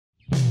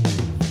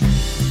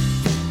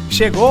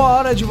Chegou a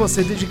hora de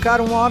você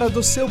dedicar uma hora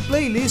do seu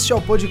playlist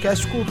ao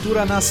podcast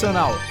Cultura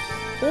Nacional.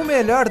 O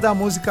melhor da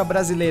música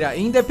brasileira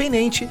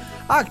independente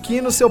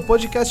aqui no seu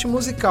podcast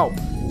musical.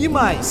 E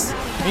mais,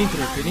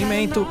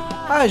 entretenimento,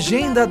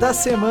 agenda da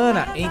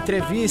semana,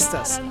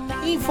 entrevistas,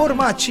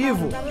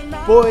 informativo,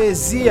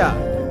 poesia.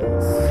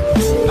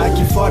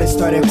 Aqui fora a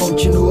história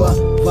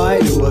continua.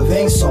 Vai lua,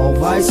 vem sol,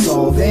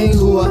 vem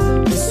lua.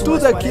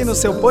 Tudo aqui no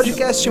seu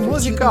podcast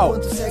musical.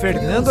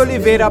 Fernando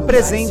Oliveira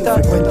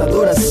apresenta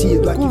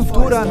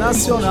Cultura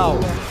Nacional.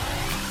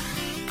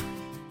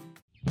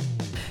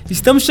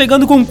 Estamos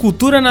chegando com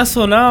Cultura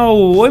Nacional.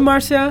 Oi,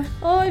 Márcia.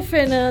 Oi,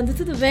 Fernando,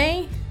 tudo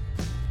bem?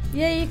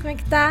 E aí, como é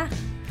que tá?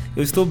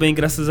 Eu estou bem,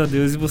 graças a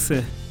Deus. E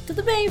você?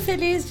 Tudo bem,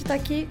 feliz de estar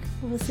aqui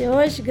com você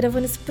hoje,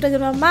 gravando esse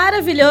programa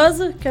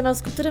maravilhoso, que é o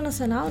nosso Cultura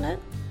Nacional, né?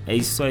 É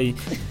isso aí.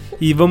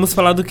 E vamos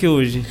falar do que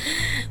hoje?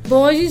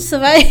 Bom, hoje a gente só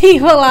vai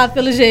enrolar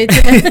pelo jeito,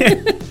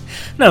 né?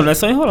 Não é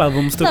só enrolar,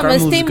 vamos tocar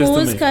músicas também. Mas tem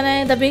música,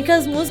 né? Ainda bem que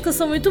as músicas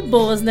são muito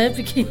boas, né?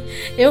 Porque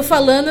eu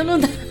falando não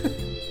dá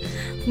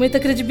muita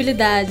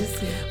credibilidade,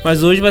 assim.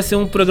 Mas hoje vai ser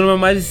um programa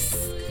mais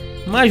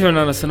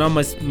Jornal Nacional,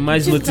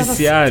 mais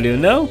noticiário,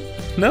 não?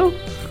 Não?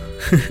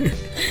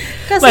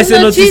 Vai ser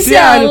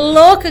noticiário.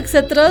 Louca que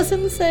você trouxe, eu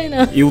não sei,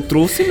 não. Eu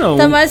trouxe, não.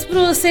 Tá mais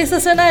pro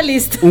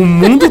sensacionalista. O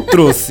mundo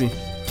trouxe.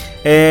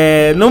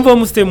 Não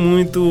vamos ter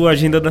muito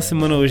agenda da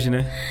semana hoje,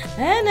 né?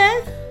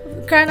 Né?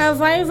 O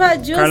carnaval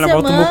invadiu a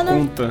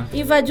semana,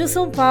 invadiu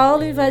São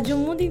Paulo, invadiu o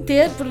mundo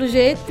inteiro, pelo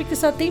jeito, porque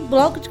só tem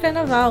bloco de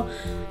carnaval.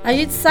 A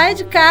gente sai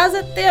de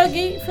casa, tem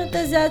alguém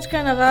fantasiado de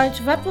carnaval. A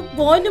gente vai pro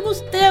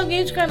ônibus, tem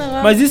alguém de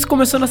carnaval. Mas isso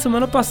começou na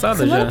semana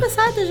passada já. Semana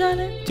passada já,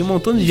 né? Tinha um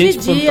montão de gente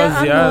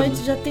fantasiada. À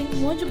noite, já tem um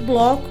monte de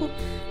bloco.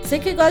 Você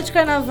que gosta de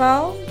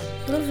carnaval,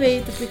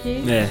 aproveita,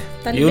 porque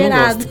tá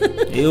liberado.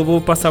 Eu vou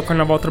passar o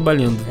carnaval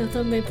trabalhando. Eu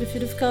também,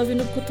 prefiro ficar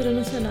ouvindo Cultura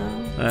Nacional.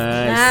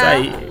 Isso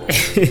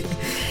aí.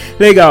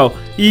 Legal.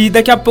 E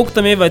daqui a pouco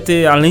também vai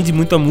ter, além de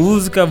muita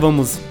música,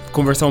 vamos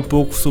conversar um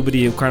pouco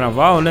sobre o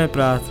carnaval, né?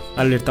 Pra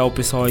alertar o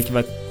pessoal aí que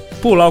vai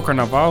pular o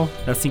carnaval.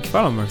 É assim que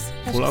fala, Márcia?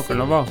 Pular o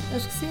carnaval?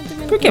 Acho que sim, eu também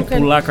não. Por que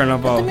pular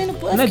carnaval? Eu também não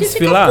pulo. Não é que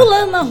desfilar? Fica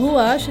pulando na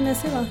rua, acho, né?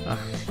 Sei lá.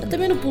 Eu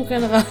também não pulo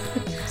carnaval.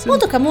 Vamos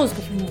tocar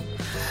música, Fernando?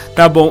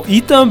 Tá bom.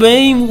 E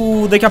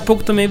também, daqui a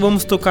pouco também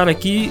vamos tocar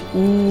aqui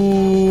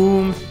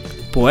o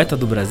Poeta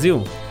do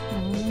Brasil.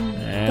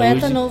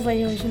 Poeta hoje, novo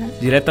aí hoje, né?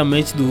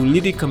 Diretamente do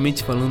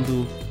Liricamente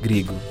Falando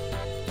Grego.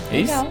 É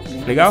legal,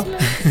 isso? Legal?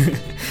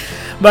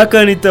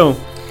 Bacana, então.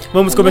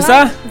 Vamos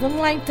começar? Vamos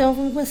lá, então.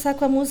 Vamos começar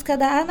com a música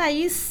da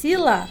Anaís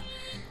Sila,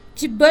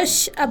 de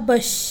Bush a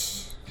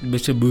Bush.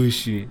 Bush a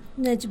Bush.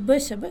 Não é de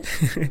Bush a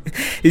Bush?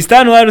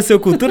 Está no ar o seu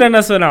Cultura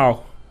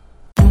Nacional.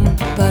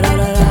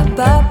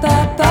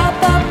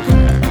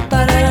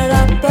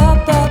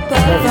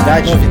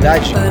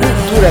 Novidade,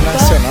 Cultura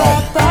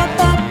Nacional.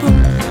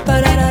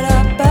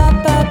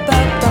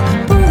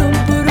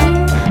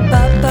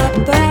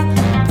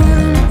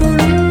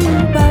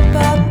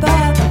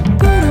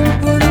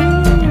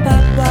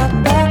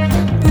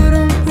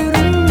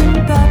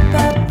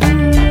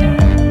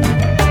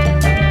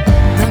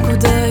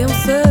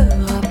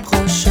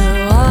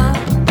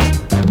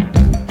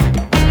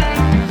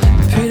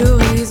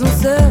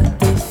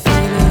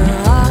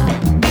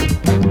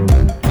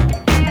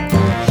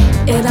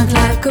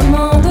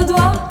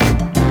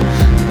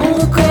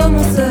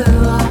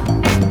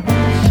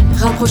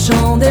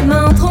 Rapprochant des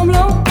mains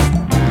tremblantes,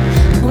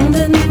 on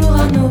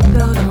dénouera nos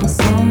peurs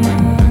grinçantes.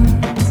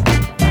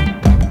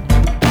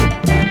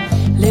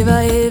 Les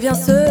va-et-vient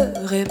se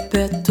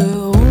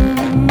répéteront.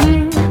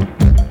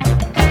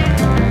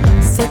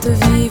 Cette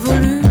vie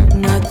voulue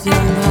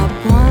n'adviendra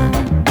point,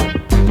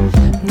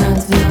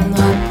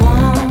 n'adviendra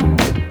point,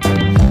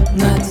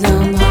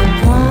 n'adviendra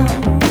point.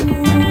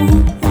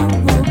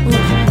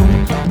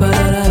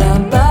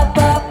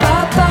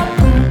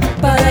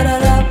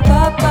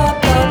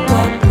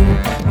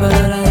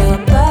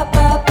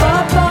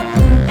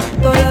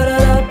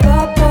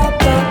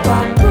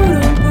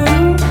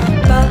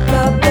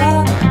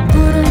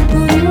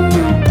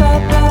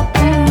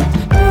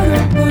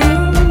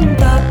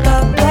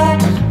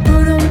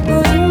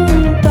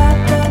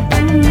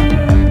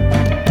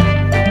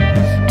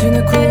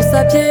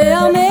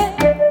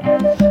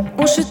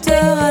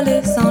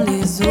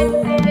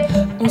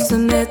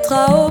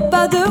 Au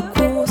pas de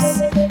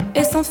course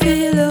et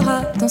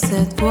s'enfilera dans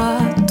cette voie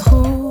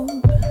trouble.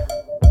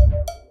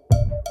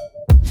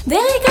 Des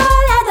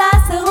rigoladas à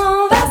se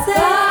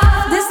renverser,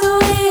 des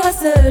sourires à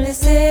se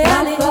laisser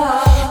aller,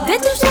 des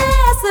touchés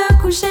à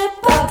se coucher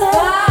par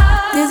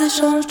terre, des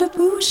échanges de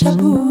bouche à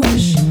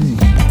bouche.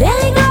 Des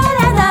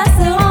rigoladas à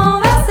se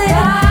renverser,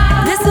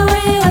 des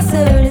sourires à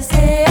se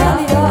laisser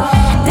aller,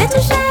 des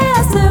touchés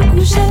à se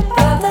coucher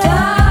par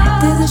terre,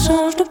 des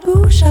échanges de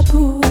bouche à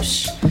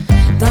bouche.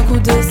 D'un coup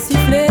de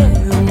sifflet,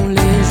 on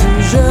les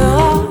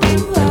jugera.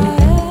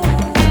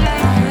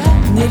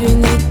 Ni lui,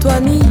 ni toi,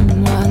 ni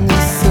moi ne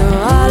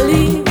sera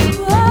libre.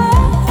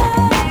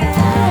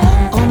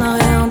 On n'a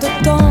rien de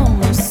temps,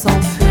 on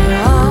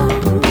s'enfuira.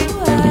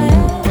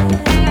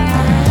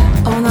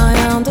 On n'a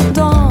rien de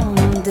temps,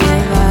 on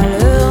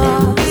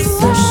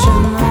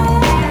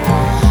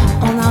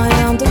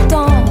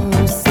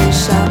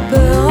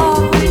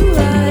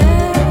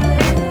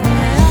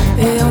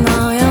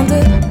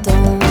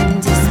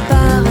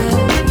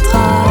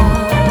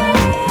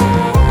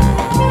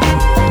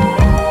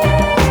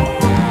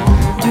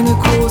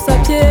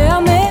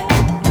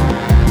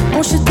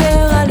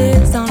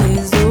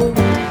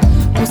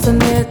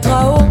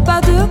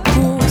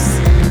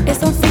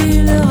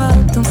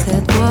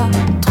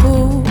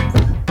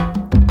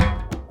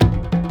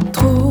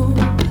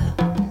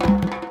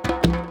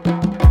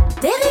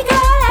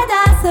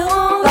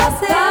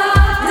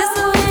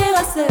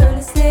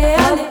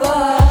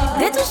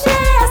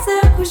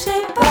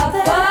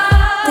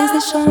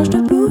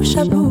bouche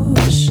à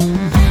bouche.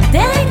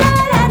 Des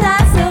rigolades à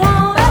se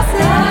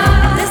renverser,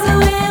 des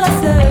sourires à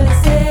se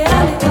laisser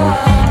aller,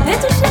 des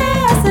touchés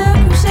à se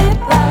coucher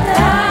par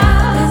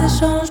terre, des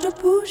échanges de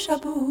bouche à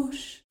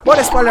bouche.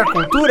 Bora espalhar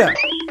cultura?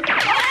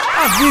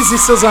 Avise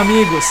seus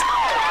amigos.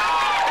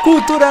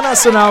 Cultura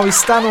Nacional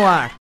está no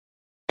ar.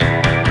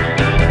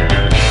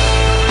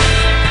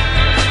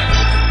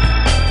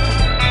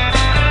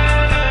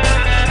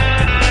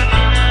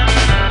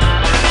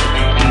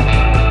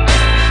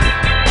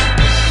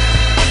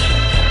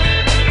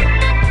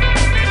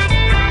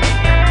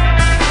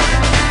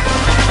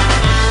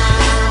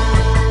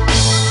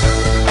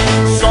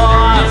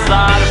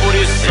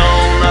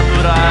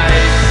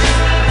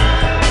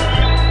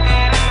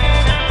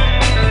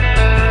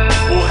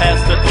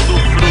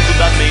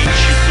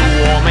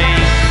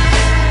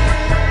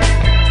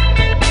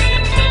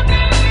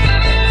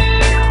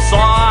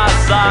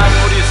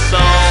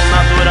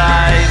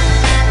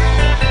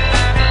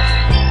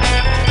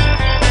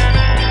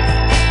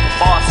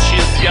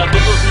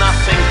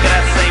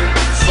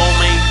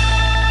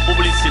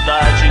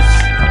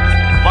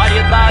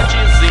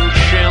 Variedades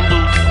enchendo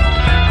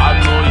a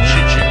noite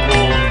de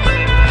cor,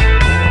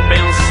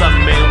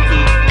 pensamento,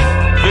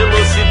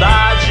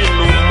 velocidade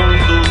no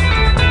mundo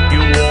que o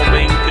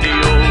homem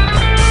criou,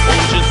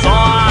 onde só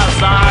as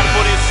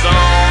árvores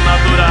são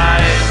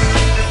naturais.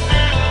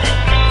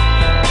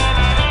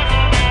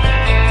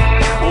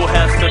 O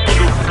resto é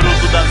tudo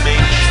fruto da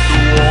mente do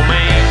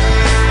homem.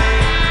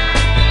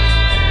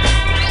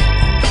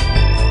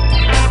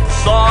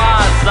 Só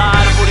as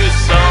árvores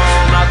são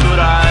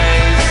naturais.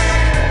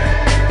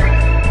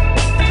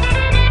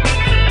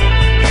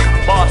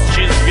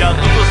 Postes,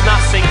 viadutos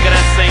nascem,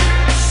 crescem,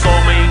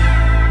 somem.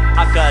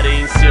 A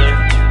carência,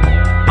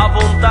 a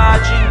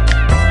vontade,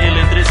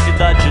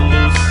 eletricidade,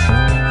 luz,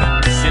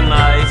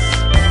 sinais,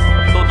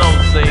 toda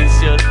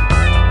ausência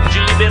de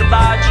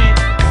liberdade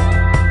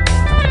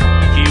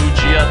que o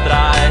dia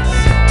traz,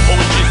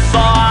 onde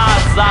só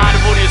as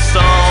árvores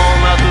são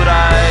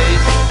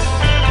naturais.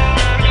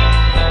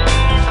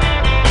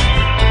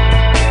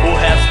 O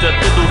resto é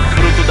tudo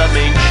fruto da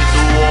mente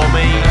do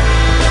homem.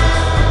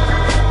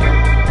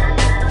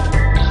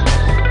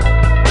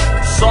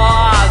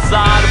 Só as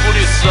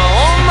árvores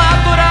são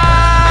naturais.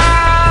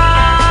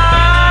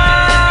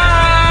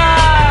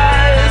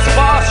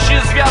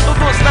 Postes,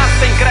 viadutos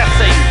nascem,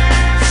 crescem,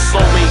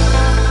 somem.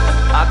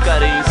 A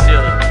carência,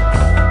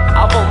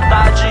 a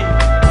vontade,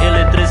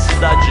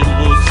 eletricidade,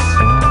 luz,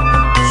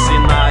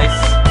 sinais,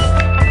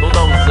 toda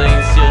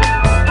ausência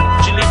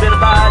de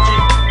liberdade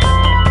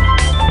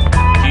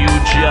que o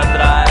dia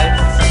traz,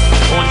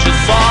 onde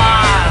só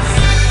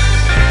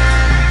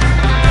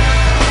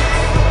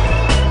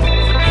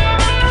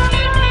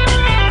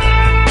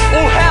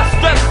o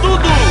resto é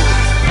tudo.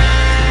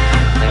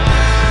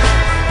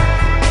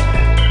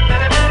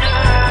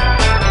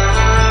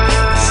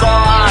 Só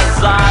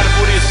as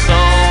árvores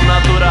são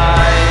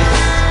naturais.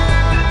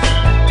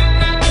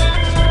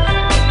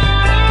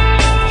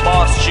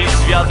 Postes,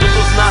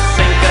 viadutos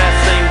nascem,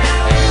 crescem.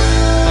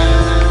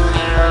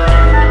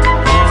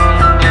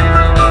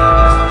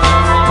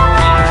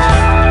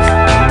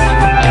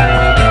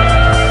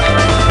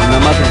 Na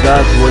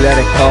madrugada o olhar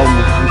é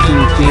calmo e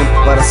tenho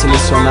tempo para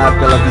selecionar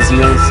pela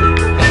vizinhança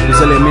os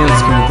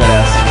elementos que me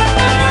interessam.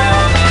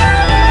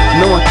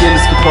 Não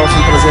aqueles que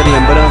possam trazer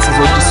lembranças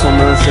ou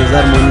dissonâncias à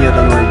harmonia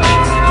da noite,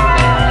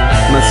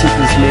 mas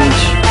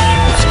simplesmente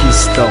os que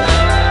estão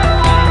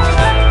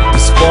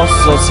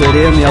expostos ao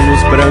sereno e à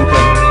luz branca.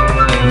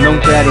 Não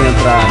querem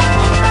entrar,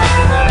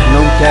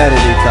 não querem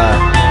deitar,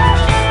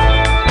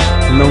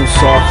 não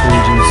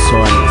sofrem de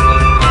insônia.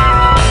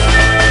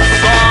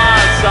 Só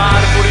as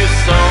árvores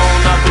são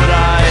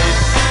naturais.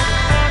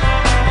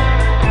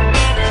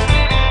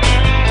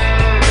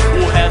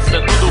 O resto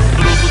é tudo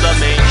fruto da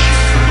mente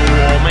do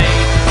homem.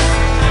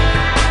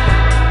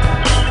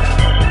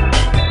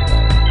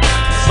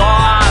 Só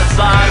as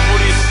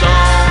árvores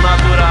são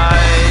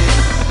naturais.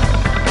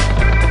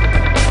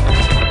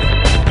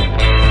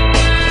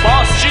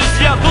 Postes,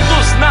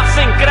 viadutos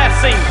nascem,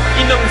 crescem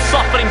e não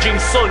sofrem de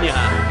insônia.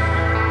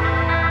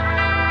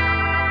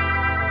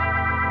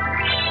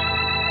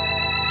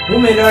 O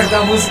melhor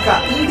da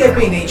música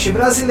independente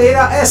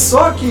brasileira é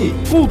só aqui.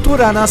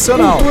 Cultura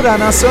Nacional. Cultura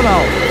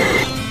Nacional.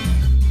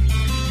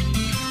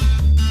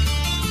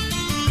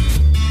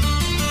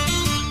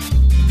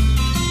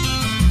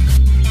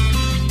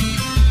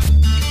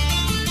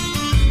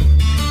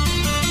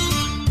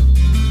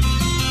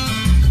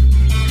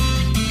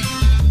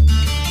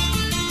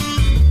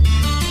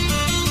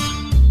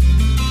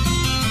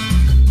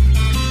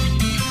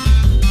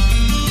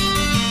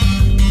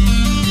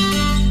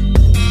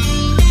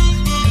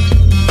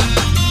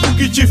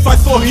 Te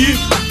faz sorrir.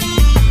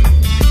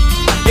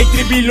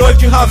 Entre bilhões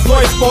de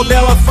razões, qual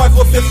delas faz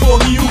você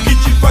sorrir? O que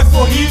te faz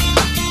sorrir?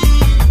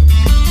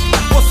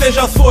 Você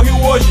já sorriu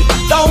hoje?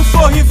 Dá um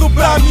sorriso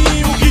pra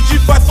mim. O que te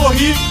faz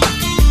sorrir?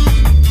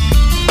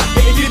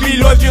 Entre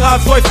bilhões de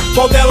razões,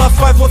 qual delas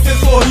faz você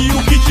sorrir?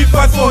 O que te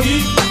faz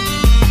sorrir?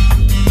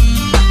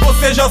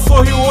 Você já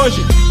sorriu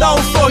hoje? Dá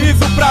um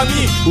sorriso pra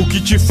mim. O que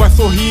te faz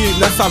sorrir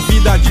nessa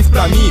vida diz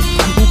pra mim.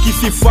 O que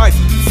se faz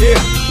ser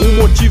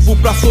um motivo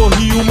pra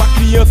sorrir. Uma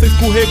criança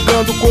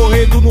escorregando,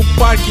 correndo no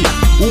parque.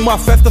 Uma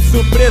festa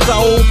surpresa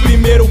ou o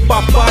primeiro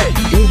papai.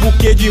 Um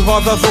buquê de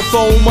rosas ou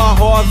só uma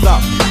rosa.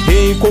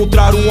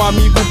 Reencontrar um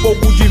amigo um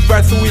pouco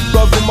diverso e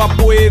prosa. Uma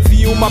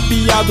poesia, uma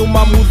piada,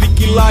 uma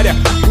música hilária.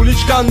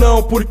 Política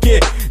não, porque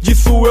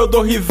disso eu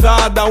dou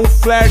risada. Um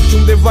flerte,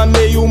 um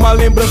devaneio, uma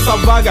lembrança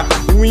vaga.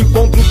 Um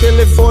encontro, um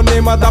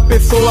telefonema da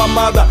pessoa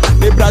amada.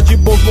 Lembrar de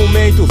bons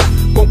momentos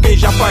com quem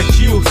já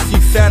partiu.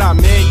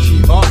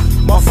 Sinceramente, ó,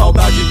 mó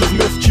saudade dos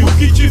meus tios. O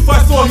que te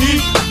faz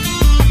sorrir?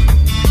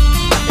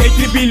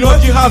 Entre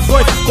bilhões de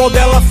razões, qual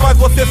delas faz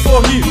você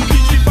sorrir? O que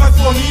te faz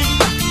sorrir?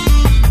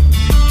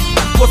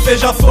 Você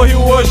já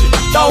sorriu hoje?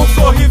 Dá um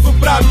sorriso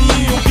pra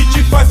mim. O que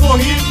te faz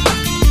sorrir?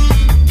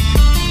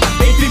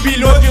 Entre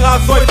bilhões de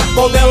razões,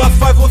 qual delas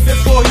faz você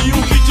sorrir?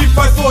 O que te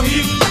faz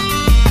sorrir?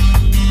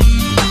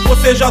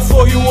 Você já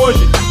sorriu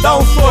hoje? Dá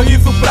um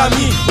sorriso pra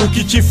mim. O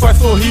que te faz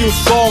sorrir? O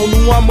sol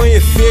no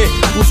amanhecer,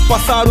 os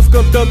pássaros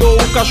cantando ou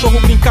o cachorro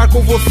brincar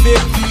com você.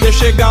 Ter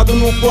chegado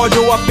no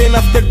pódio ou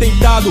apenas ter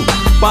tentado.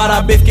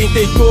 Parabéns quem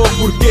tentou,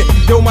 porque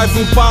deu mais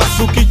um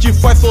passo. O que te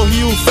faz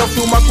sorrir? Um selfie,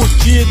 uma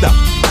curtida,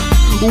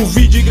 um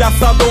vídeo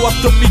engraçado ou as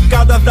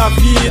tropicadas da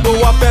vida.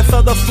 Ou a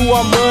peça da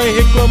sua mãe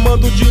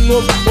reclamando de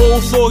novo. Ou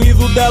o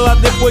sorriso dela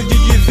depois de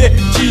dizer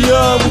te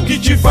amo. O que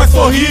te faz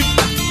sorrir?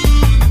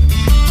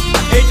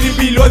 Entre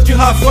bilhões de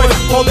razões,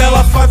 qual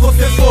delas faz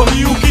você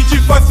sorrir? O que te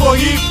faz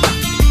sorrir?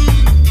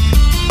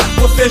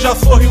 Você já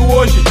sorriu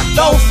hoje?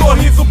 Dá um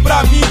sorriso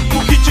pra mim.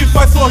 O que te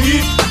faz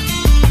sorrir?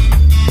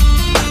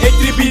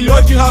 Entre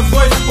bilhões de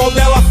razões, qual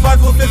delas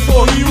faz você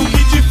sorrir? O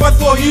que te faz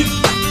sorrir?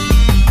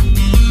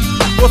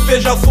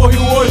 Você já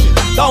sorriu hoje?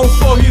 Dá um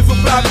sorriso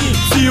pra mim.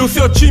 Se o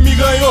seu time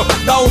ganhou,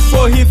 dá um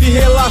sorriso e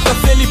relaxa.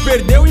 Se ele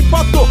perdeu,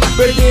 empatou.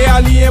 Perder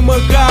ali é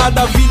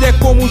mancada, a vida é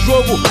como um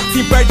jogo.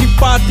 Se perde,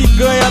 empata e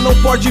ganha, não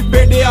pode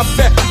perder a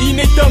fé e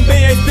nem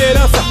também a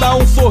esperança. Dá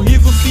um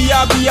sorriso, se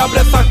abre e abre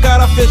essa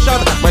cara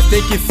fechada. Mas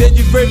tem que ser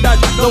de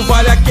verdade, não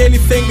vale aquele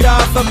sem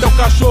graça. Até o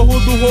cachorro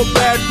do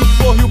Roberto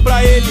sorriu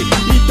pra ele.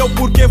 Então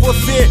por que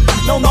você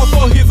não dá um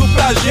sorriso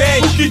pra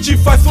gente? O que te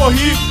faz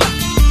sorrir?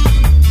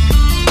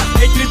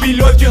 Entre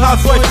bilhões de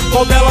razões,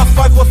 qual delas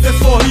faz você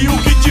sorrir? O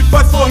que te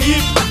faz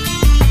sorrir?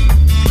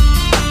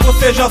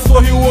 Você já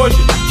sorriu hoje?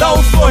 Dá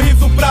um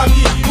sorriso pra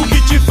mim. O que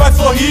te faz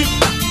sorrir?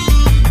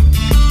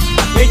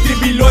 Entre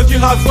bilhões de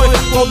razões,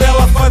 qual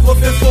delas faz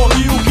você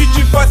sorrir? O que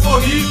te faz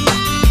sorrir?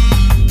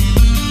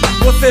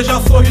 Você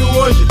já sorriu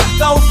hoje?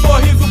 Dá um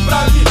sorriso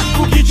pra mim.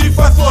 O que te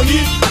faz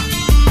sorrir?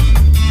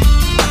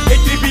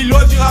 Entre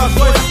bilhões de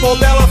razões, qual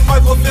delas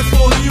faz você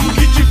sorrir? O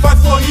que te faz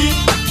sorrir?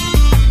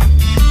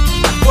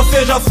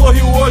 Você já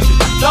sorriu hoje?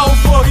 Dá um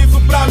sorriso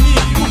pra mim.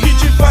 O que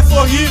te faz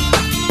sorrir?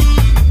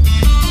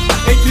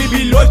 Entre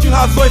bilhões de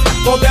razões,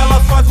 qual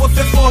delas faz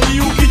você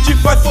sorrir? O que te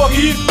faz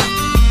sorrir?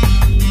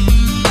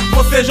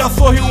 Você já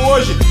sorriu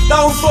hoje?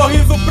 Dá um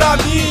sorriso pra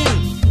mim.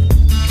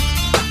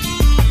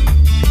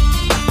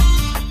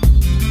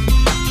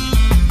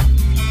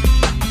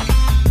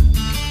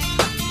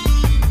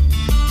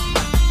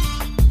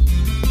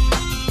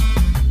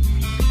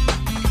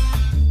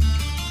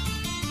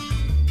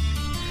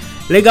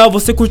 Legal,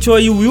 você curtiu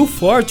aí o Will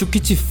Forte, o que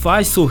te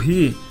faz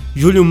sorrir?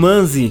 Júlio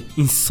Manzi,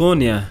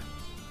 Insônia.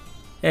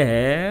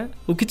 É,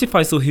 o que te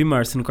faz sorrir,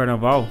 Márcia, no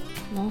carnaval?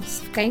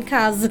 Nossa, ficar em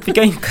casa.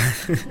 Ficar em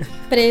casa.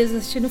 Preso,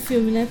 assistindo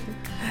filme, né?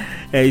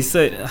 É isso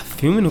aí.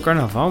 Filme no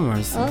carnaval,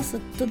 Márcia?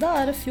 Nossa, toda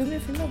hora filme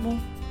é bom.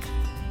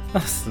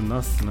 Nossa.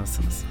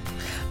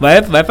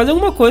 Vai fazer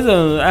alguma coisa.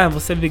 Ah,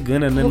 você é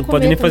vegana, né? Não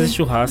pode nem fazer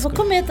churrasco. Vou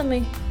comer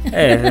também.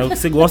 É o que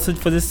você gosta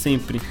de fazer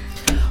sempre.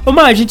 Ô,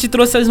 Mar, a gente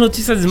trouxe as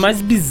notícias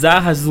mais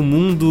bizarras do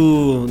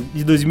mundo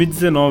de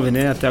 2019,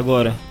 né? Até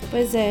agora.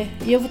 Pois é.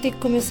 E eu vou ter que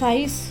começar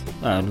isso?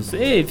 Ah, não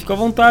sei. Fica à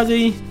vontade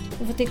aí.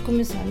 Eu vou ter que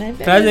começar, né?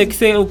 Traz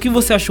aí o que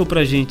você achou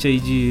pra gente aí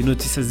de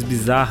notícias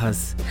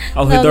bizarras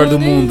ao redor do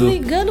mundo? Não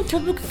engano o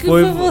público que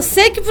foi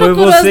você que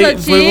procurou as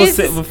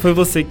notícias. Foi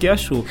você que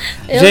achou.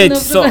 Eu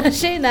não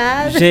achei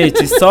nada.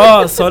 Gente,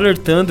 só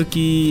alertando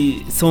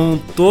que são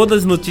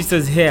todas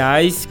notícias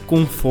reais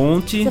com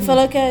fonte. Você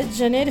falou que é de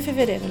janeiro e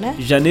fevereiro, né?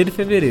 Janeiro e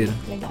fevereiro.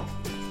 Legal.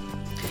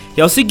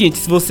 E é o seguinte,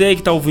 se você aí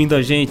que tá ouvindo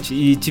a gente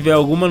e tiver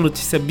alguma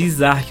notícia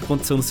bizarra que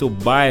aconteceu no seu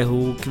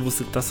bairro, que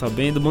você tá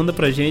sabendo, manda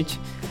pra gente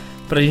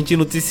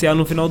noticiar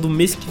no final do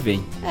mês que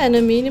vem. É,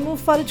 no mínimo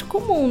fora de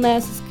comum, né?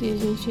 Essas que a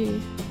gente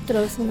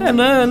trouxe, né?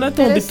 Não é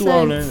tão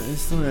habitual, né?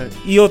 Isso não é.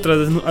 E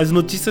outras, as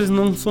notícias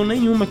não são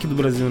nenhuma aqui do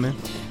Brasil, né?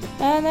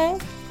 Né?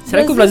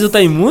 Será que o Brasil tá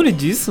imune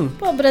disso?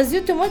 Pô, o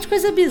Brasil tem um monte de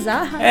coisa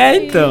bizarra.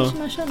 Então. A gente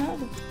não achou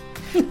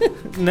nada.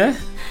 Né?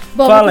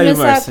 Bom, vamos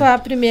começar com a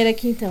primeira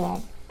aqui, então,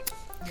 ó.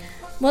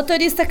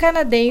 Motorista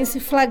canadense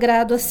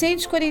flagrado a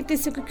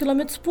 145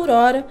 km por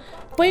hora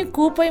põe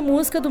culpa em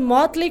música do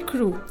Motley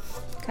Crue.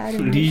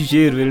 Caramba.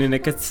 Ligeiro, ele né,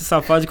 quer se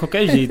safar de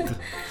qualquer jeito.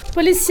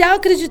 Policial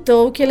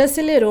acreditou que ele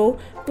acelerou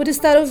por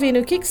estar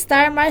ouvindo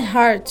Kickstart My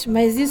Heart,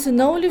 mas isso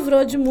não o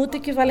livrou de multa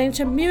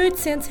equivalente a R$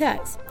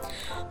 1.800.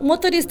 O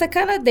motorista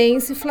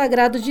canadense,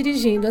 flagrado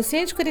dirigindo a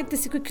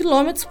 145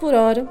 km por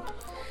hora,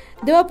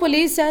 deu à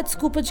polícia a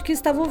desculpa de que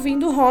estava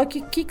ouvindo o rock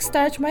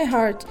Kickstart My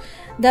Heart,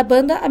 da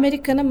banda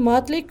americana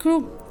Motley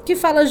Crue, que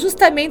fala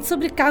justamente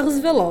sobre carros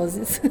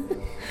velozes.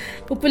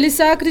 O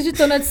policial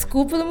acreditou na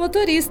desculpa do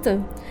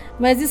motorista,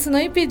 mas isso não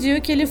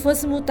impediu que ele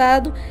fosse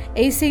multado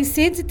em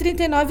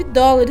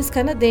 $639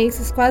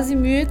 canadenses, quase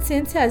R$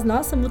 1.800.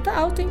 Nossa, multa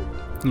alta, hein?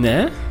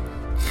 Né?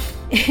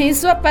 Em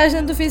sua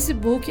página do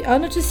Facebook, ao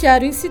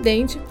noticiar o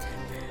incidente,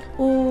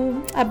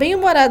 a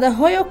bem-humorada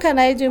Royal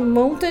Canadian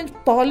Mounted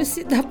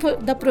Police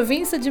da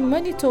província de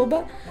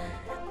Manitoba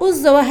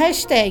usou a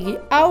hashtag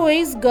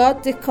Always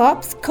Got the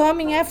Cops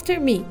Coming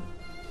After Me,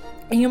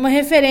 em uma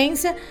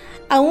referência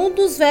a um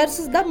dos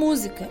versos da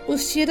música.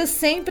 Os tiras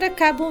sempre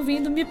acabam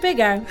vindo me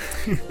pegar.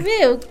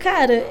 Meu,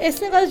 cara,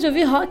 esse negócio de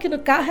ouvir rock no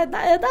carro é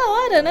da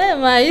hora, né?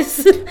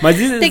 Mas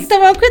tem que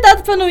tomar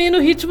cuidado pra não ir no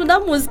ritmo da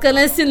música,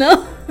 né?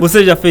 Senão...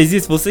 Você já fez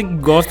isso? Você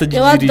gosta de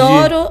dirigir? Eu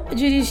adoro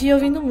dirigir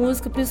ouvindo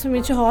música,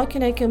 principalmente rock,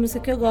 né? Que é a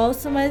música que eu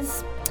gosto,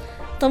 mas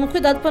toma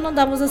cuidado pra não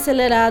dar umas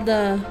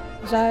aceleradas...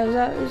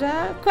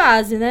 Já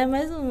quase, né?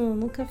 Mas eu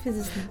nunca fiz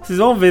isso. Vocês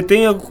vão ver,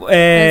 tem... Mas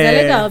é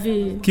legal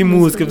ouvir. Que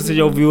música você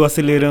já ouviu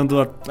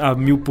acelerando a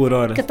 1000 por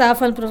hora? Que eu tava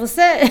falando pra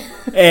você?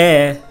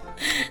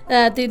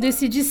 Tem do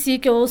AC/DC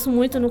que eu ouço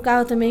muito no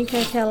carro também, que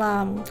é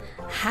aquela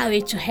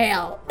Highway to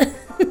Hell.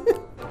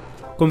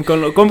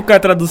 Como que é a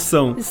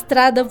tradução?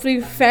 Estrada pro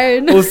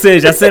inferno. Ou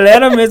seja,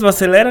 acelera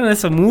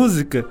nessa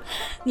música.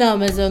 Não,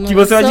 mas eu não que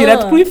você vai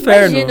direto pro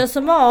inferno. Imagina, eu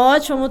sou uma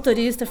ótima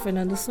motorista,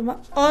 Fernando. Eu sou uma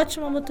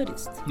ótima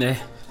motorista.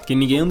 Porque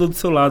ninguém andou do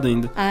seu lado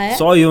ainda. Ah, é?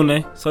 Só eu,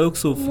 né? Só eu que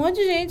sofro. Um monte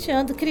de gente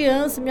anda.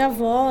 Criança, minha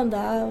avó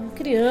andava.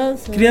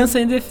 Criança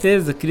é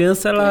indefesa.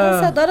 Criança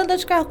adora andar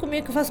de carro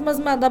comigo, que eu faço umas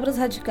manobras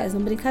radicais.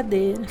 Não,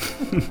 brincadeira.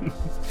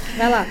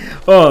 Vai lá.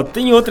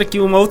 Tem outra aqui,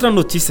 uma outra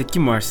notícia aqui,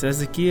 Márcia.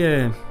 Essa aqui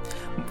é...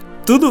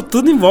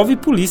 Tudo envolve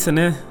polícia,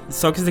 né?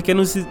 Só que isso aqui é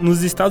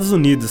nos Estados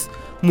Unidos.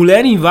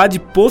 Mulher invade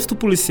posto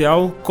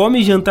policial,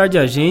 come jantar de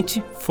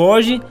agente,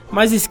 foge,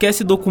 mas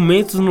esquece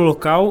documentos no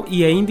local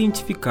e é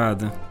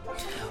identificada.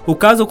 O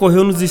caso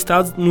ocorreu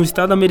no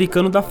estado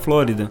americano da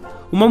Flórida.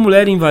 Uma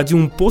mulher invadiu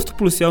um posto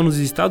policial nos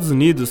Estados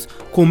Unidos,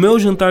 comeu o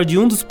jantar de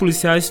um dos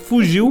policiais,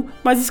 fugiu,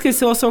 mas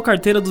esqueceu a sua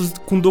carteira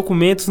com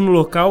documentos no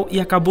local e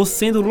acabou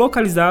sendo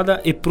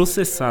localizada e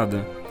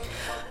processada.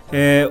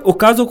 O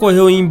caso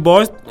ocorreu em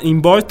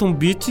Boynton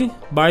Beach,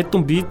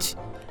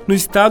 no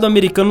estado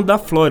americano da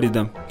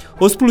Flórida.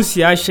 Os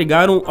policiais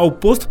chegaram ao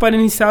posto para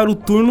iniciar o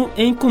turno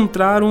e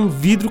encontraram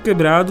vidro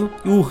quebrado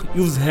e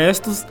os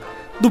restos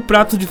do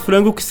prato de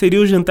frango que seria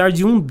o jantar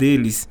de um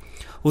deles.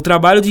 O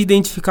trabalho de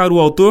identificar o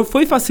autor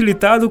foi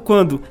facilitado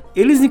quando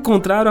eles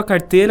encontraram a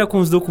carteira com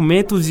os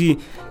documentos de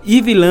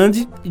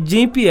Eveland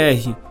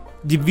Jean-Pierre,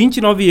 de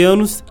 29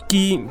 anos,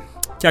 que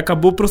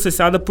acabou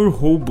processada por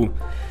roubo.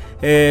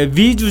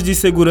 Vídeos de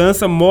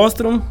segurança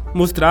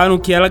mostraram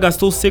que ela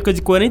gastou cerca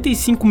de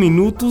 45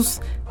 minutos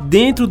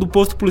dentro do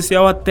posto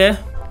policial até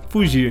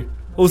fugir.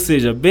 Ou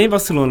seja, bem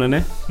vacilona,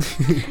 né?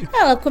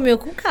 Ela comeu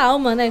com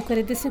calma, né?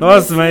 45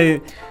 Nossa,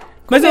 minutos.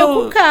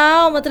 Comeu com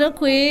calma,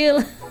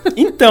 tranquila.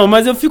 Então,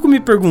 mas eu fico me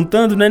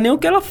perguntando, não é nem o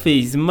que ela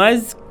fez,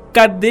 mas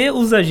cadê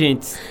os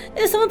agentes?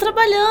 Eles estavam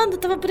trabalhando,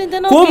 estavam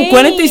prendendo alguém. Como?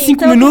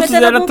 45 minutos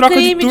era troca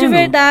de turno. De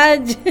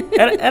verdade.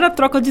 Era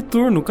troca de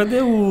turno, cadê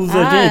os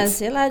agentes?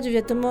 Sei lá,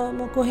 devia ter uma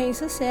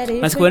ocorrência séria.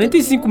 Mas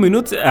 45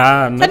 minutos?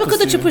 Não sabe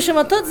quando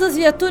chama todas as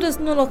viaturas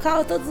no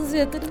local, todas as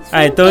viaturas...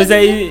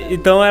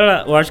 Então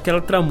eu acho que ela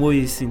tramou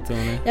isso, então,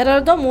 né? Era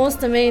hora do almoço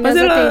também, né? Os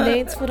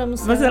atendentes foram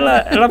almoçar. Mas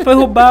ela foi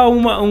roubar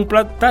um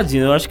prato,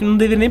 tadinho, eu acho que não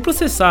deveria nem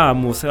processar a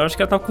moça, eu acho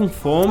que ela tá com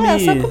fome.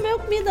 Só comeu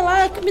comida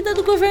lá, comida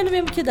do governo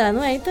mesmo que dá,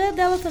 não é? Então é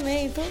dela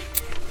também, então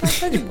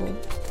tá de boa.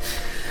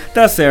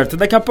 Tá certo,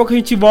 daqui a pouco a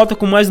gente volta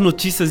com mais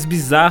notícias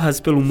bizarras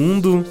pelo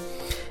mundo.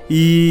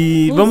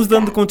 E vamos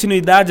dando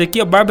continuidade aqui,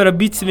 a Bárbara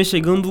Beats vem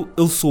chegando,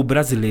 Eu Sou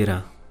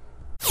Brasileira.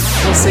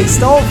 Você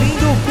está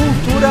ouvindo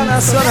Cultura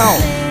Nacional.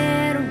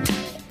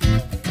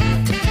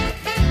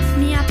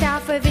 Minha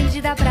terra foi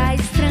vendida pra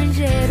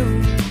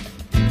estrangeiro.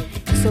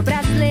 Eu sou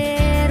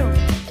brasileiro.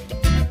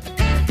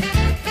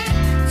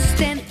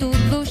 Sustento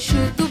o luxo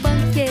do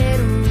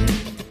banqueiro.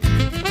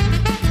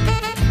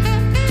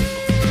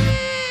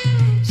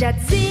 Já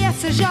dizia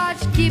seu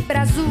Jorge que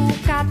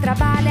brazuca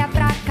trabalha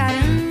pra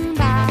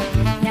caramba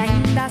e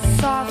ainda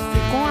sofre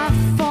com a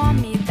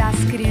fome das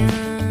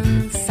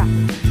crianças.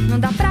 Não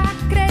dá pra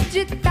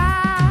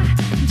acreditar,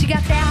 diga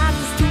a terra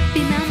dos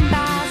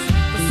tupinambás.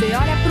 Você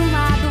olha pra um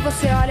lado,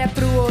 você olha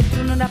pro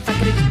outro, não dá pra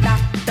acreditar,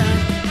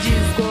 tanto de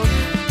esgoto.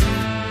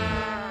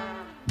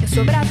 Eu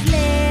sou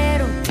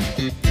brasileiro,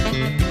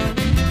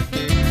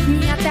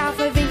 minha terra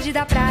foi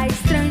vendida pra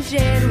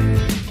estrangeiro.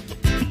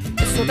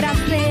 Eu sou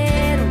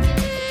brasileiro,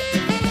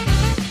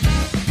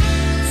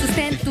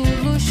 sustento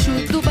o luxo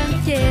do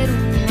banqueiro.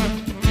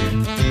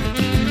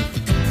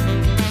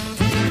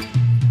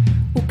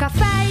 O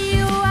café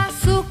e o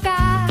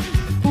açúcar,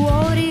 o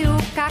ouro e o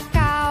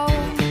cacau,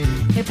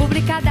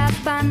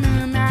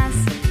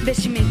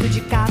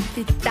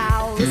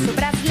 Eu sou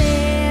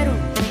brasileiro,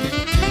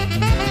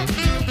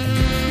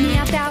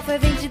 minha terra foi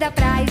vendida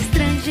pra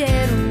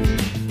estrangeiro.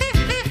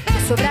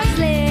 Eu sou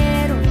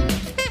brasileiro,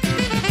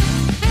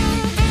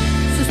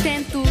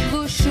 sustento o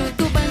luxo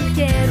do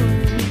banqueiro.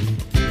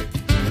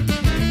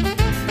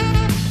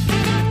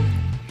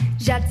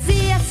 Já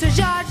dizia seu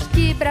Jorge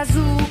que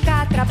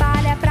brazuca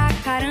trabalha pra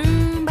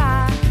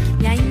caramba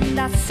e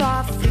ainda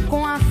sofre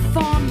com a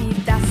fome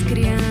das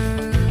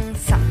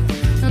crianças.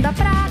 Não dá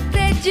pra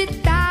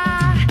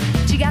acreditar,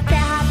 diga a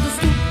terra dos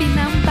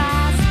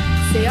tupinambás.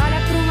 Você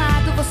olha pra um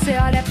lado, você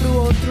olha pro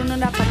outro, não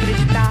dá pra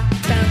acreditar,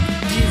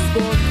 tanto de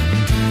esgoto.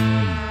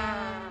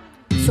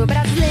 Sou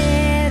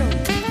brasileiro,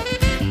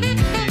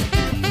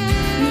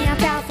 minha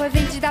terra foi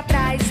vendida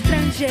pra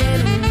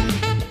estrangeiro.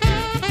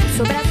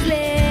 Sou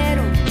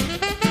brasileiro,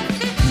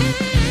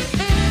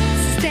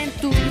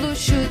 sustento o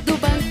luxo do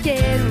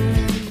banqueiro.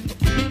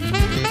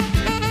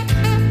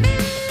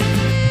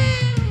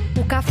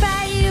 O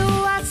café e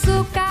o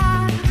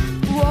açúcar,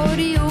 o ouro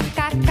e o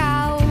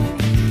cacau,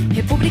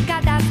 República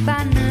das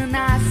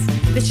Bananas,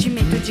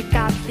 investimento de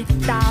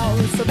capital.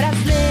 Sou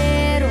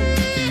brasileiro,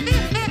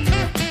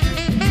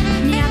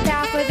 minha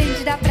terra foi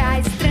vendida pra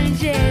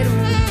estrangeiro.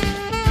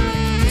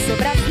 Sou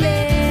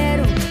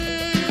brasileiro,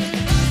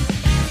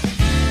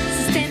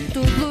 sustento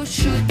o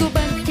luxo do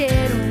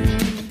banqueiro.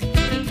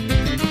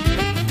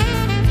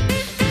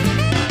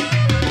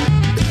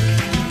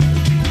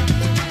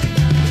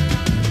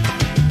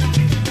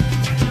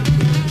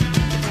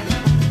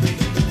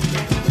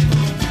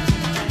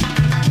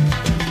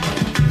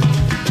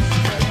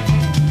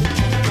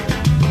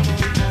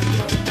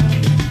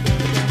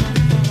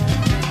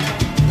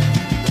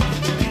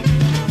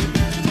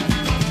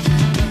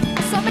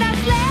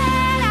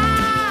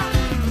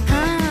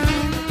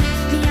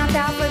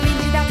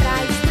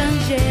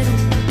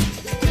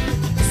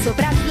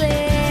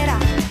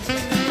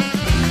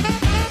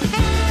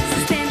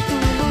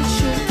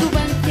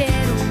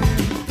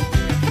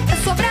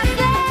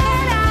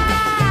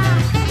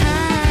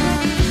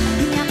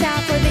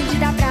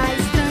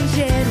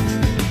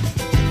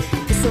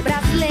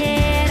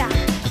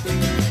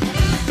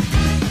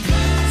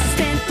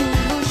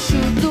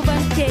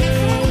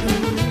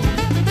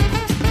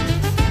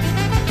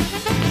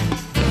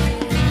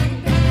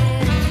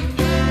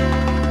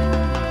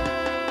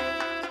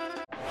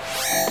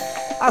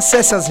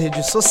 Acesse as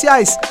redes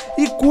sociais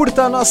e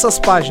curta nossas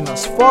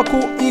páginas Foco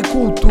e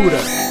Cultura.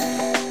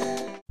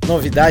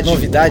 Novidade,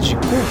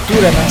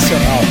 Cultura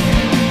Nacional.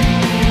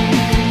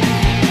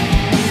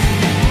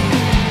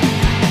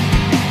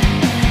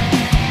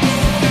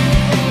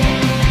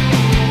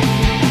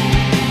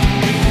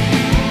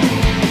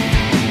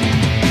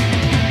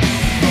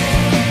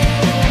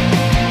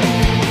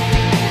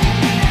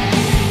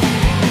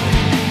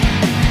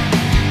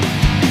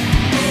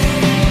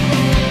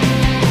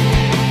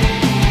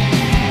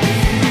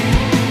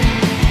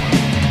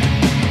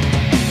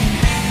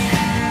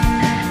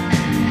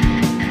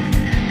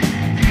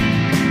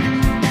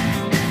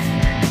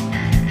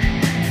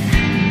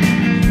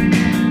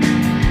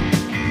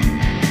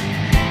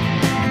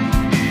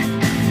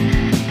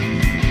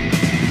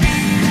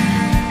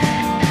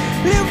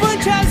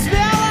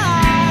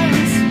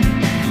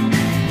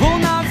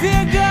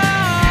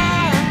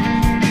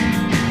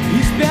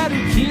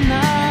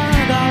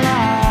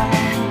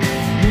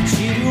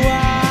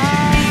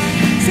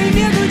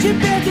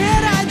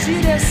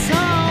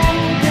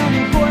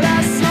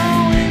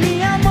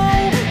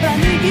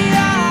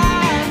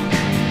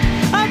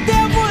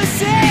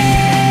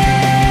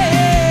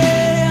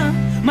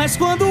 Mas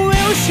quando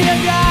eu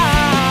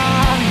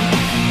chegar,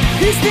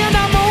 estenda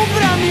a mão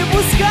pra me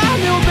buscar,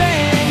 meu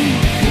bem,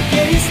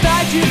 porque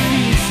está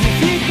difícil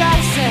ficar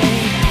sem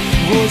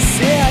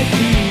você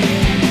aqui.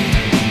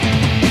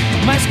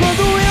 Mas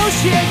quando eu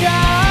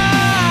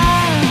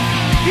chegar,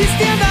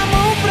 estenda a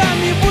mão pra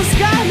me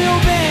buscar, meu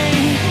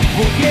bem,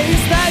 porque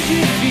está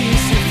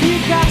difícil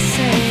ficar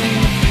sem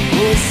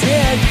você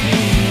aqui.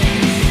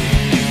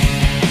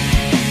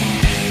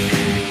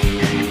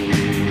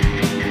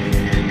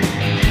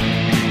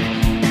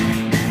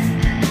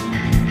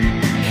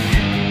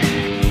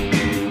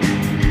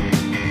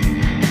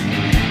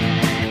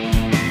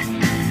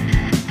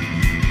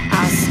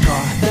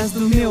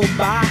 Do meu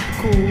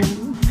barco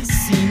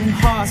se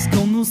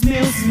enroscam nos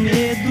meus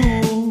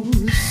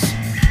medos,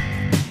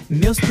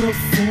 meus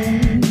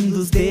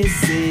profundos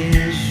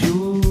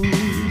desejos.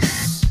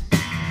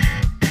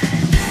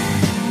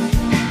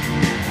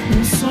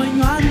 Um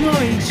sonho à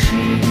noite,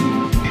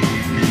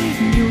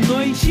 1000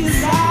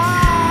 noites.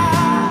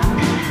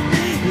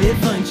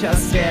 Levante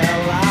as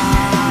velas.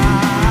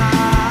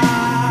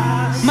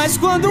 Mas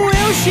quando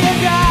eu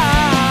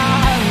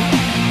chegar,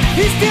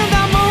 estenda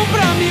a mão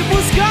pra me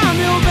buscar,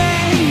 meu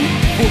bem,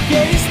 porque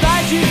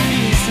está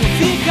difícil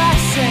ficar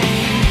sem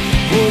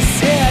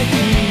você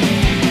aqui.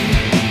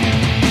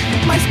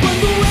 Mas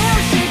quando eu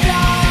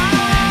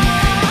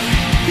chegar,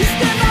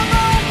 estenda a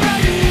mão pra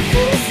me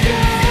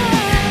buscar,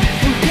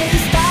 porque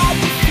está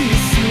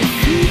difícil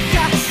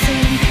ficar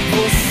sem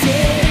você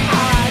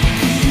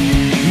aqui.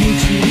 Me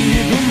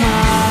tire do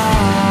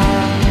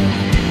mar.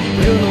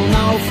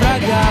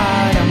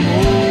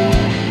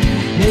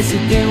 nesse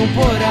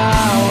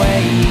temporal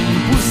é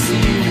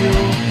impossível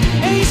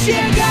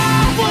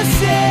enxergar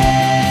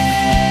você.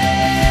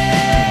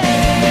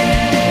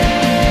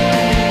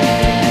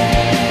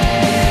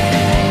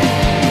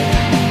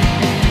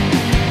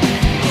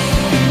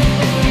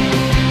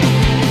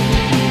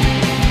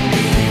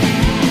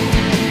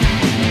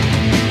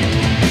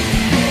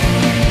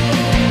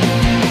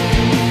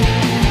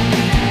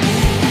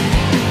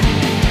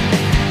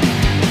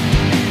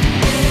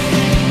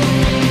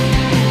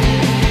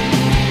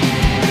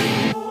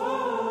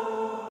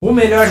 O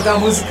melhor da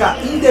música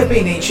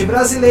independente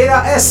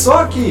brasileira é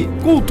só aqui.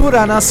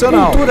 Cultura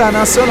Nacional. Cultura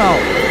Nacional.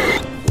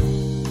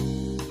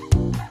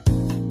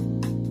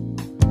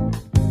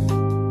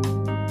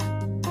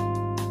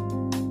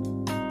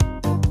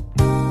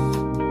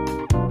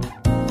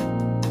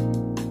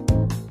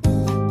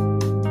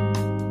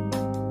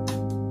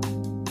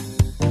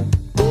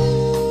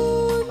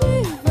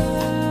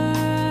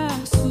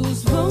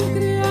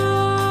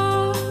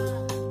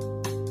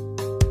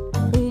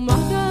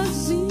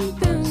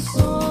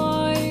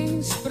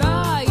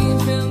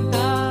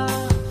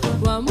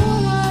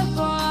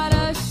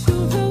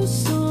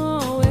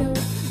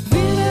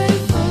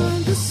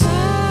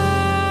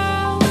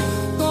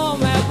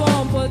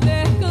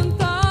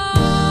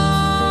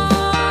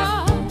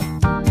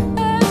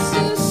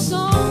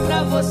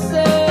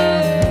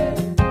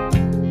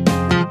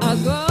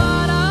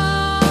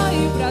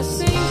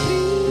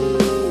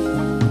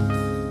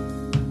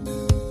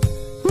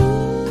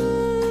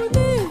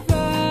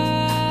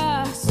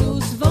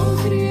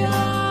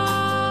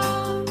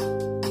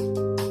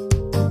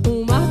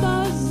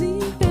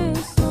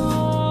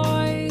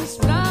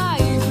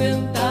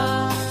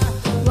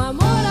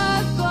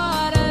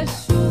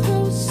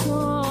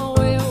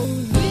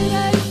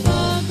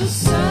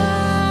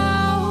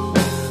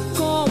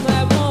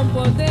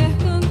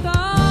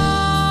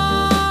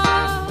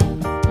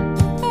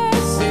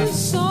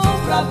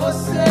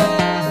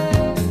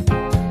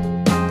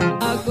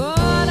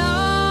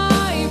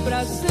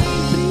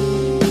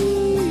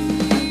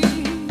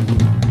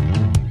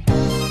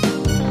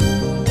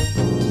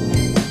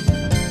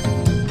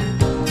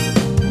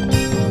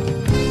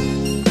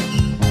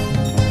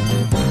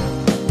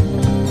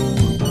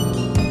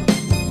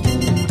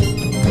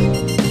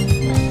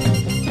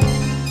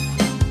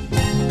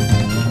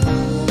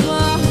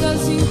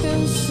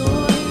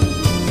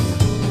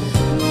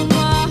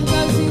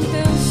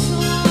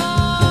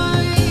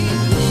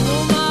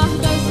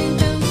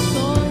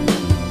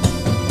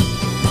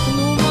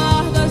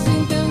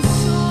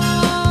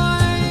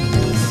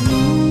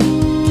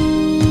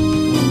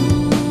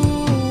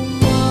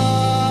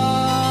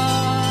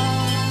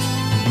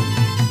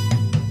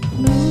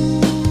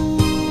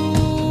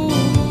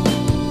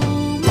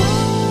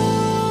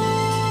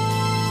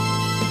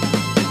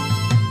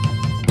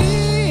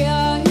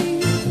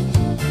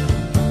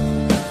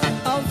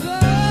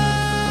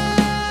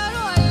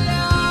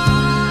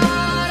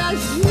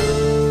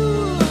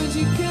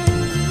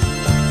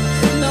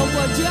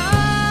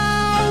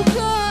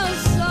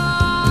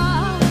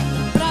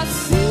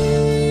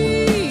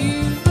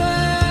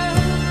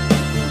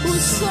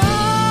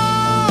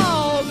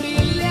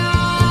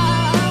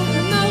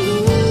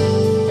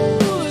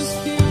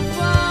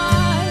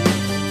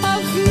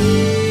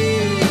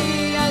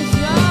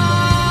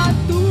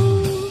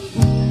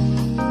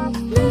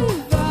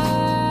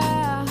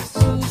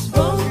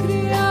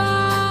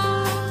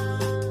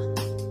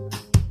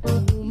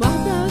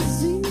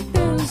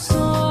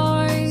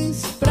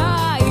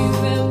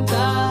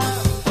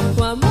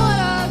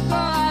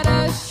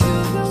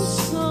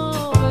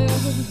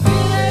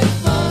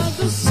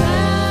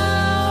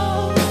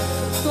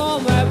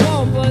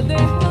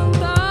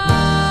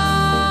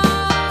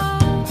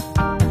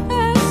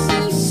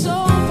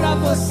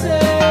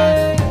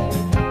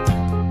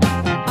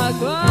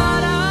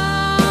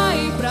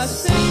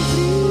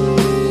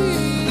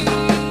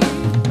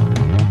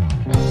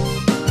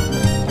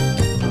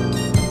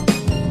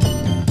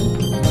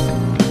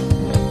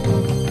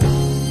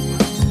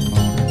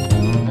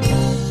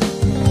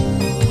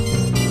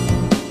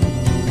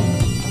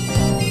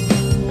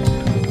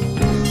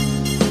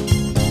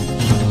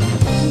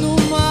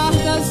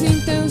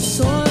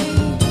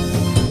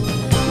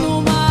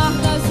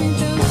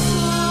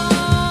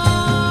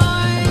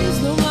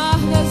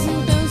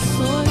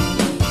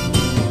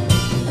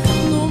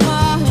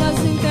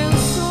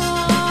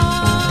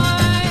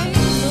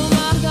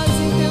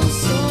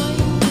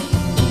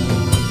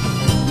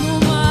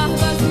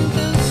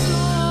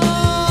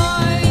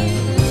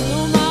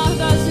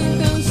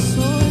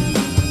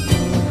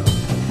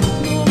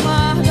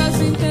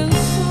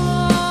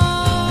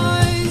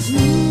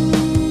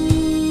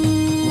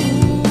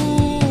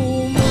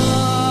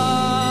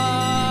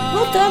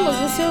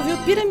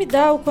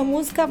 Piramidal com a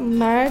música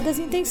Mar das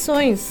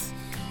Intenções.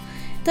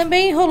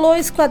 Também rolou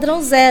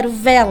Esquadrão Zero,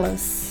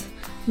 Velas.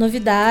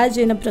 Novidade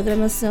aí na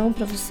programação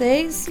pra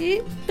vocês.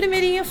 E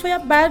primeirinha foi a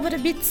Bárbara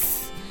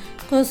Beats,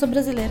 com Eu Sou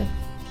Brasileira.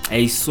 É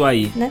isso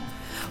aí. Né?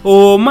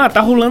 Ô, Má,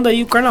 tá rolando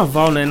aí o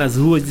carnaval, né? Nas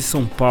ruas de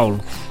São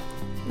Paulo.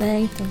 É,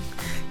 então.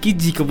 que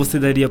dica você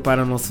daria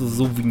para nossos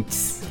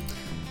ouvintes?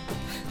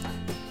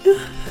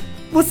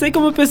 Você que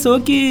é uma pessoa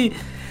que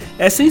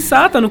é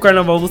sensata no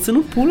carnaval, você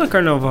não pula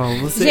carnaval.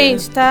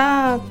 Gente,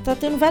 tá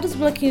tendo vários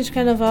bloquinhos de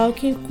carnaval.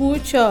 Quem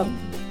curte, ó,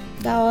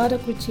 da hora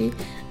curtir.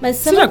 Mas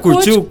você já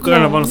curtiu o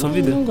carnaval na sua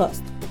vida? Não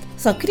gosto.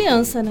 Só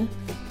criança, né?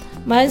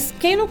 Mas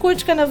quem não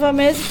curte carnaval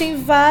mesmo, tem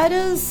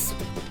várias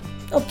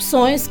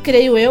opções,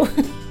 creio eu,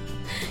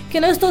 que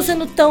não estão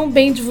sendo tão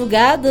bem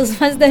divulgadas,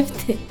 mas deve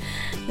ter.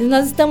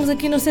 Nós estamos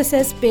aqui no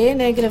CCSP,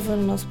 né,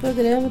 gravando nosso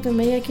programa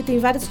também. Aqui tem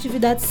várias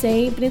atividades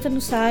sempre, entra no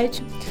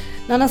site.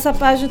 Na nossa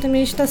página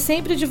também a gente está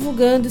sempre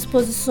divulgando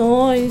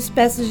exposições,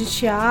 peças de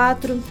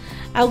teatro.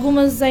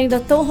 Algumas ainda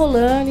estão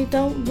rolando,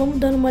 então vamos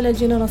dando uma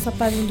olhadinha na nossa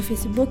página do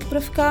Facebook para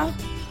ficar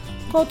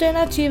com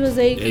alternativas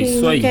aí,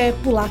 quem não quer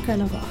pular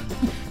carnaval.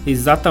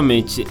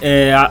 Exatamente.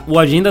 O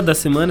agenda da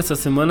semana, essa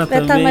semana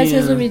também... Tá mais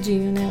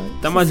resumidinho, né?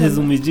 Tá mais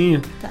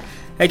resumidinho? Tá.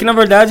 É que, na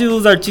verdade,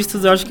 os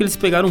artistas, eu acho que eles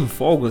pegaram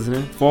folgas,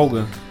 né?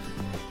 Folga.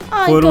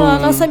 Então a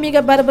nossa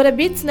amiga Bárbara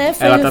Beats, né?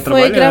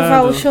 Foi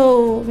gravar o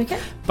show... Como é que é?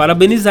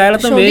 Parabenizar ela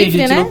também,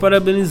 livre, a gente né? não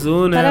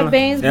parabenizou, né?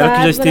 Parabéns, ela que já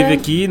Bárbara, esteve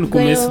aqui no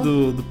começo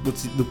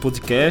do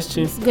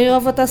podcast. Ganhou a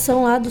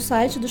votação lá do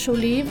site do Show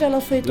Livre, ela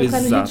foi tocar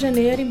no Rio de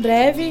Janeiro em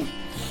breve.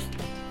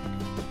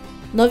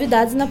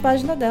 Novidades na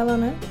página dela,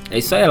 né? É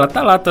isso aí, ela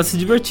tá lá, tá se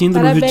divertindo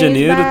no Rio de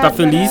Janeiro, Bárbara, tá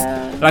feliz.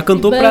 Ela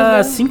cantou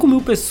pra 5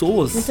 mil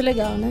pessoas. Muito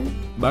legal, né?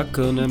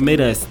 Bacana,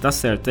 merece, tá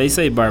certo. É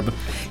isso aí, Bárbara.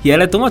 E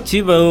ela é tão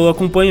ativa, eu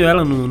acompanho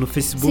ela no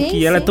Facebook, sim,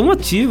 e ela é tão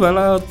ativa,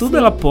 tudo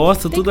ela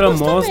posta, tudo ela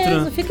mostra.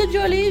 Mesmo. Fica de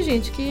olho aí,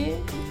 gente, que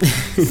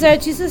os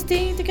artistas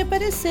têm que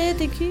aparecer,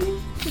 tem que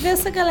ver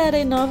essa galera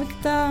aí nova que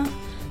tá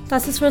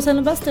se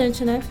esforçando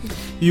bastante, né?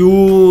 E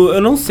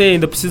eu não sei,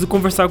 ainda preciso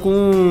conversar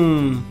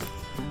com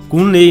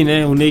o Ney,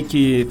 né? O Ney,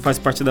 que faz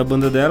parte da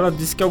banda dela,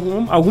 disse que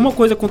alguma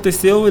coisa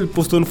aconteceu. Ele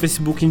postou no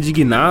Facebook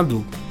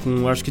indignado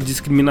com, acho que,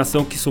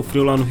 discriminação que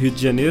sofreu lá no Rio de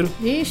Janeiro.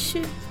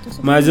 Vixe.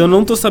 Mas eu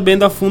não tô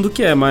sabendo a fundo o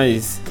que é,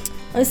 mas...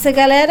 Essa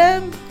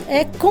galera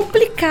é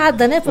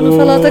complicada, né? Pra não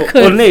falar outra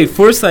coisa. Ô, Ney,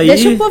 força aí.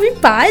 Deixa o povo em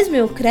paz,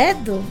 meu,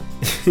 credo.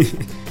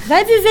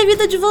 Vai viver a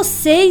vida de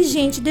vocês,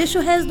 gente. Deixa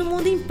o resto do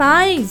mundo em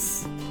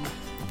paz.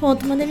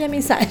 Ponto, mandei minha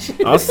mensagem.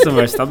 Nossa,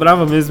 mas tá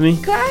brava mesmo, hein?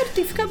 Claro,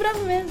 tem que ficar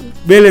bravo mesmo.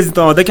 Beleza,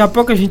 então, ó, daqui a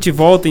pouco a gente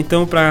volta,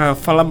 então, pra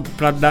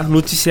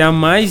noticiar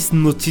mais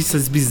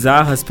notícias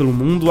bizarras pelo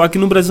mundo. Aqui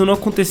no Brasil não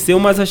aconteceu,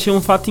 mas achei um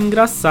fato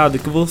engraçado,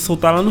 que eu vou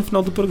soltar lá no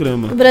final do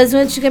programa. No Brasil,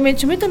 antigamente,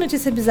 tinha muita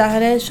notícia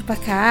bizarra, né?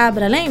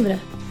 Chupacabra, lembra?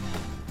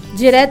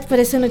 Direto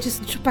parecia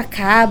notícia do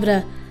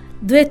chupacabra,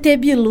 do ET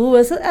Bilu.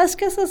 Acho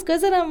que essas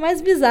coisas eram mais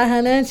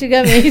bizarras, né?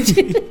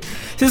 Antigamente.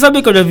 Você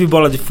sabia que eu já vi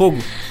bola de fogo?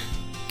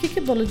 O que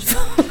é bola de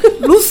fogo?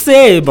 Não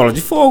sei, bola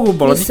de fogo,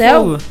 bola de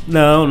céu? Fogo.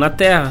 Não, na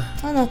terra.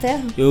 Ah, na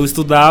terra? Eu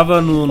estudava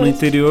no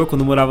interior,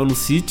 quando eu morava no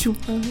sítio.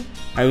 Uhum.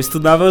 Aí eu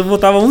estudava e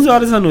voltava 11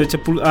 horas da noite.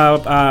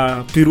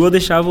 A perua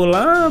deixava eu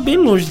lá bem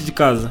longe de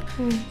casa.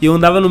 E eu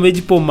andava no meio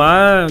de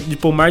pomar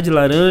de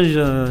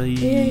laranja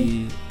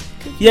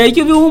e aí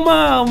que eu vi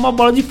uma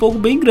bola de fogo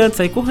bem grande,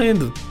 saí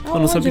correndo. Eu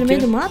não sabia no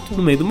meio do mato?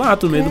 No meio do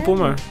mato, no meio do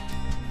pomar.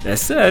 É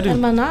sério. Era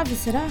uma nave,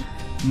 será?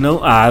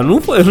 Não,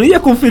 eu não ia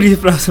conferir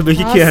pra saber o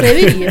que era. Eu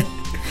iria.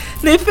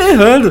 Nem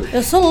ferrando.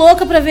 Eu sou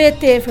louca pra ver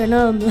ET,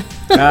 Fernando.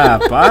 Ah,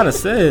 para,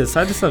 você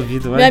sai dessa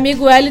vida, vai. Meu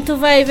amigo Wellington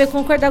vai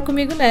concordar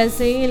comigo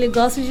nessa, hein? Ele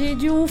gosta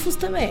de UFOs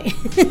também.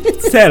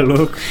 Você é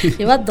louco.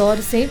 Eu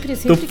adoro, sempre.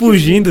 Tô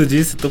fugindo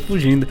disso, tô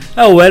fugindo.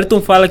 O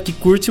Wellington fala que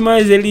curte,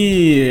 mas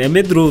ele é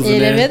medroso, né?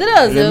 Ele é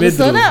medroso, eu não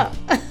sou não.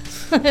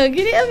 Eu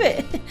queria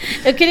ver.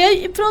 Eu queria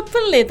ir pra outro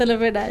planeta, na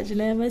verdade,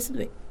 né? Mas tudo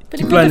bem.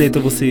 Que planeta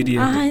você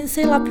iria?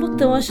 Sei lá,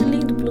 Plutão. Acho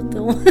lindo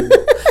Plutão.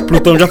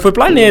 Plutão já foi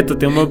planeta.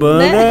 Tem uma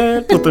banda, né?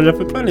 Plutão já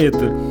foi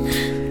planeta.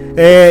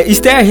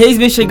 Esther Reis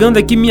vem chegando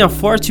aqui, minha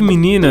forte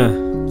menina.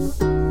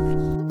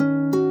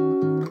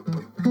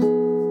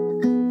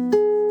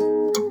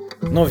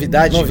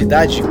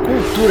 Novidade,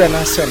 Cultura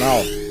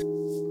Nacional.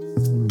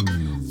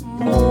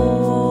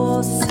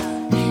 Moça,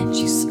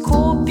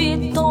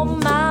 desculpe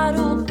tomar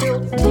o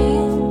teu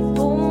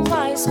tempo,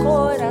 mas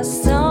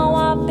coração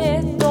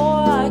apertou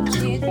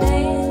aqui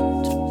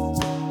dentro.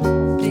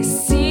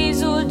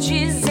 Preciso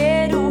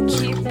dizer o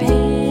que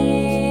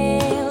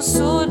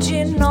penso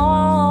de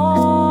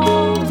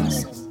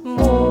nós.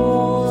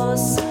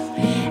 Moça,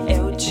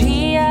 é o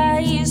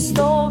dia e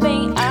estou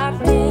bem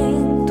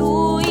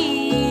atento,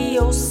 e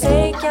eu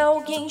sei que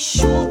alguém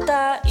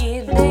chuta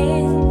aí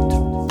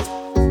dentro.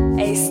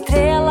 É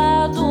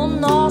estrela do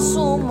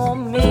nosso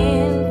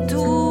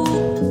momento,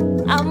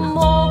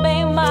 amor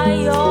bem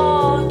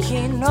maior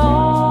que nós.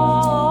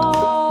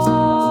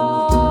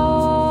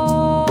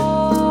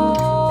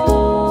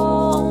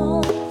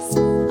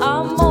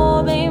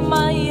 Amor bem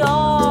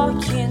maior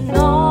que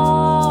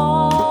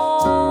nós.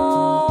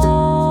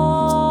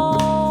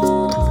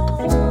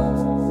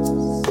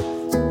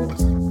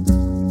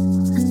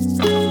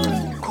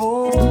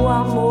 Com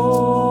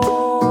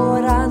amor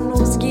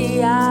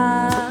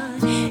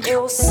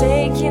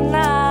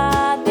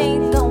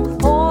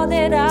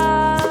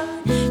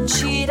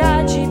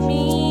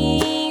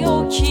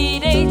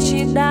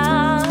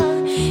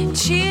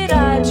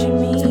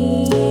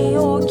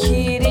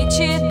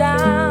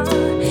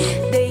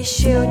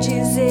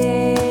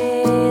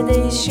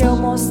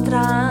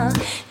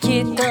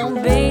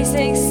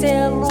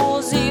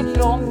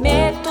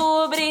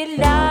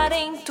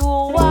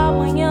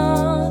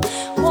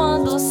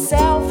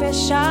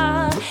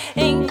deixar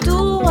em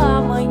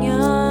tua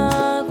manhã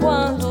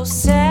quando o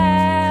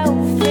céu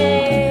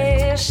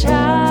fechar.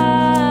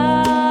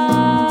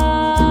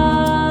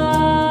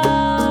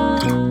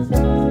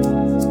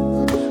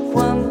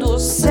 Quando o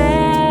céu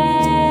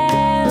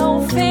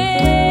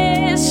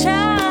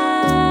fechar.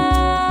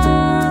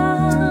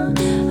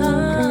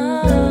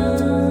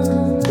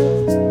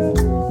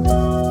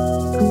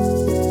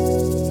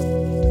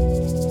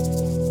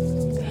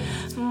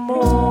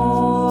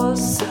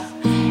 Moça,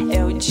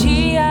 é o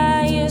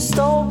dia e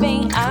estou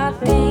bem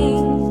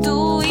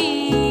atento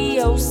e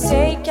eu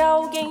sei que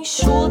alguém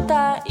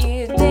chuta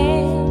aí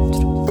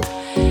dentro.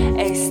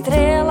 É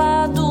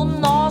estrela do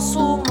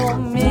nosso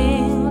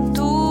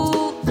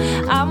momento,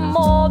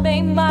 amor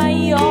bem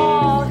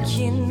maior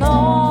que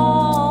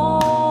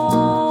nós,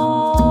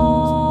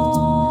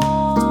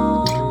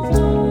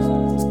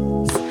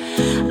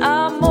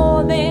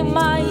 amor bem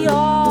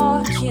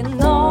maior que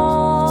nós.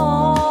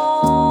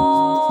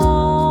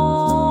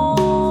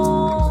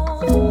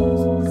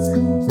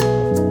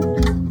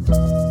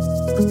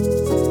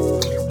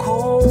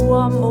 Com o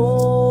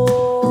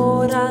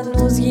amor a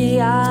nos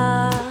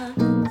guiar,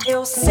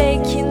 eu sei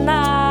que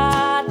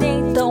nada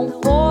então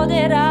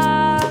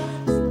poderá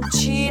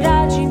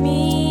tirar de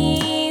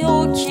mim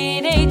o que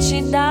irei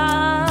te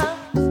dar,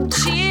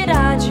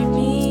 tirar de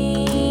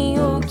mim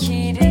o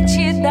que irei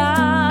te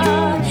dar.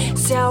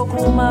 Se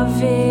alguma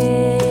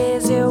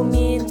vez eu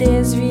me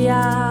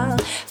desviar,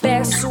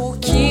 peço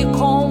que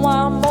com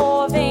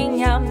amor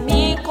venha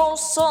me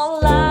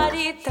consolar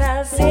e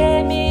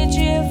trazer-me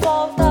de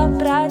volta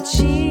pra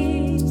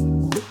ti,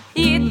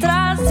 e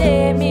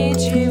trazer-me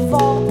de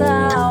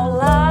volta ao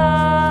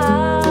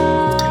lar.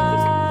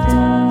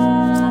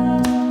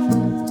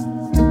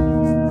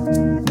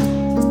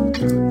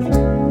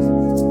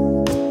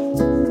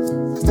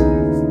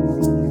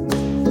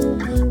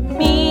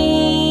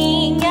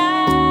 Minha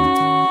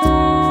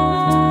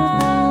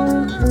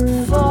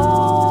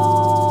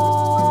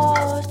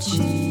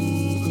forte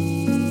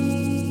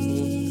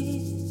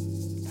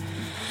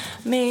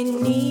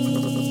menina.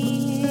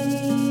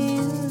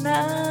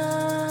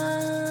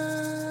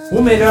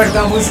 O melhor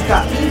da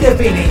música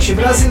independente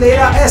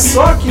brasileira é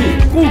só aqui.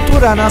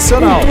 Cultura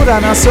Nacional.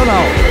 Cultura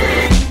Nacional.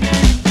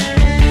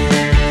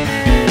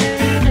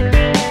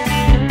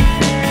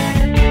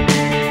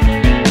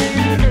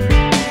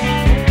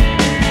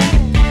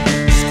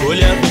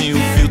 Escolha bem o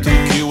filtro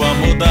que o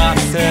amor dá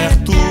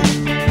certo.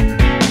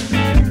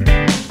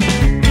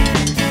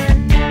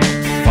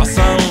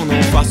 Faça ou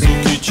não faça o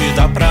que te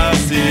dá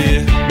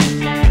prazer.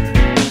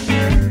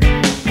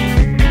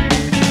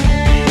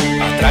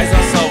 Atrás da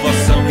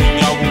salvação em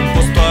algum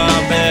posto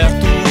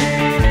aberto.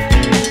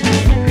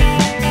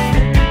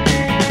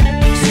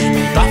 Se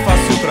não tá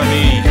fácil pra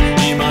mim,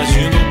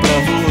 imagino pra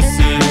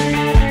você.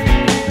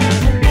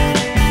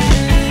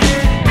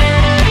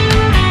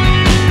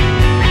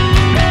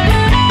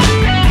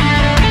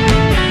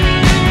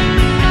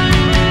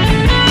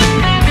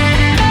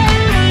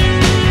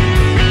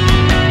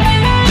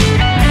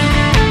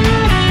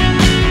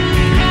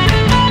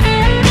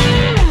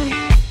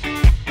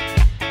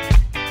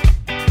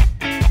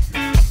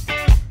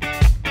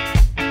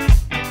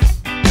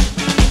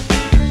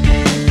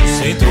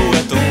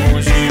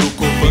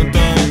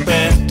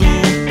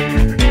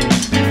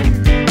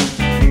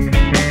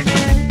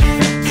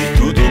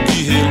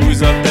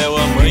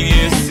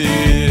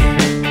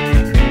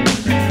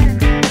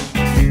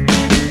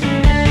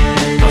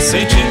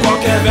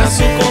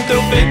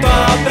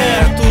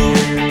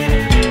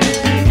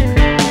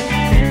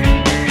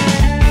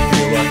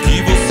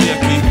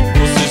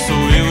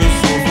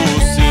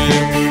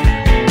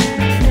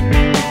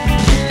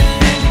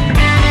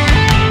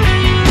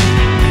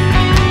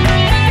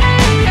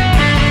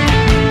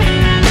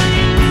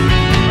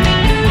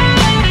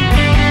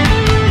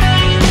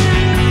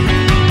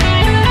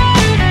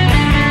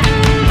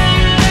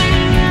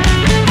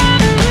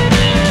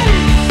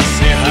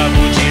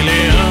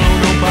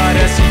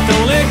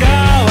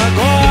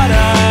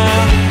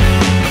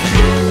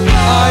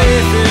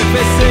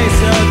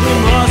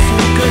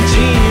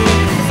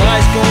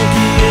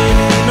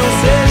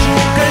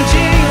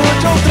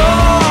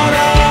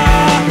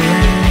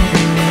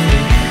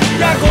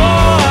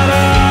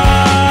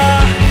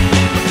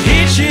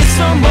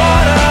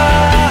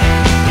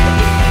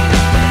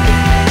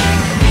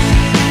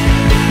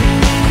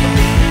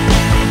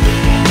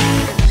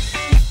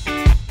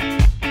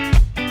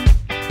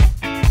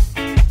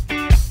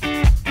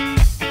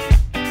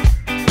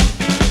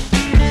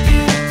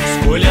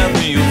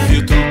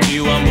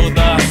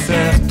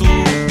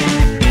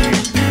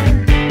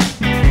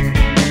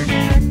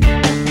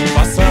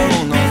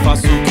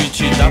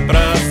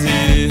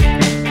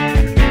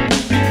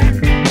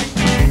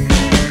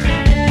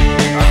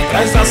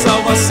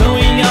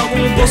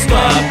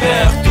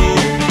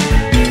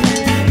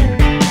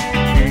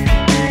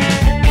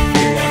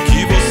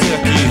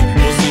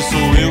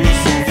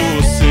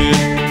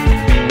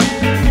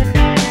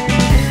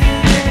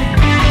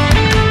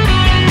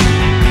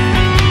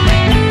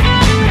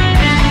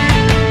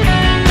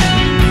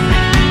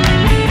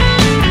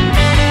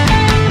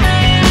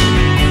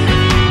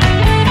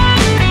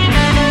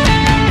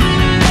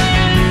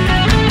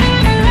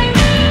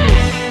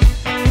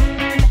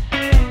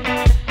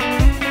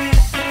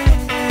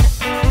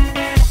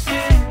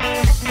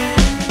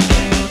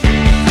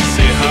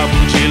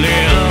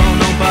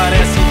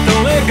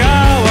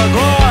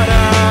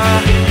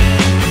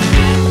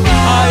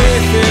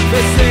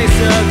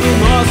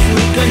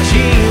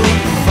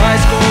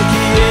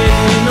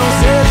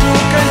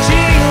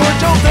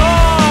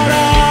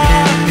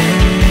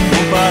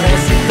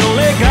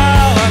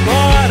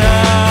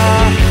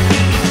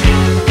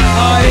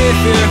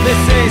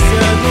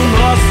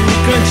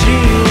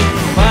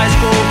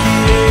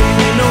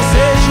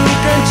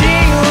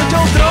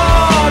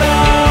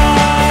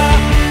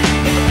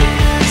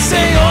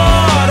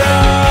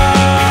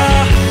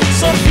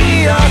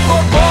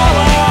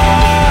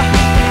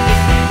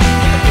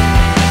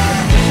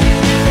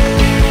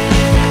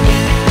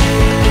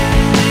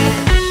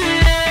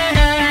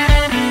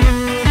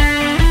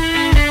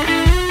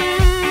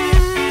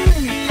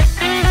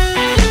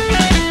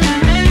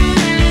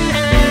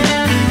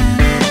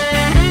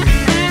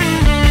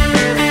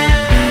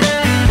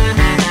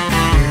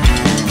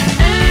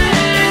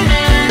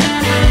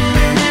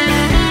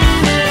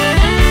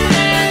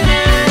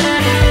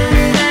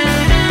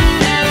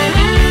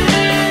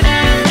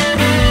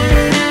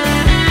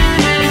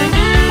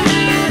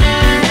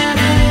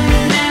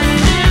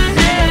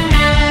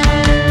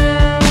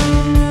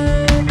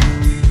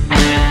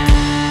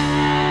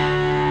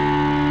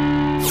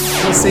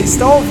 Você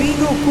está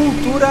ouvindo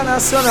Cultura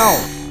Nacional.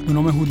 Meu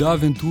nome é Rudá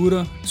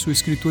Ventura, sou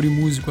escritor e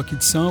músico aqui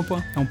de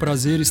Sampa. É um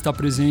prazer estar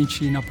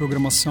presente na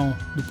programação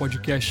do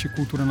podcast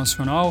Cultura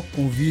Nacional.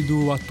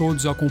 Convido a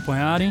todos a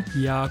acompanharem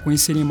e a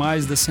conhecerem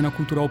mais da cena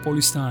cultural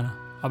paulistana.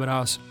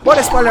 Abraço.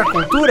 Bora espalhar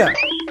cultura?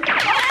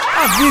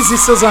 Avise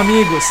seus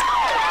amigos.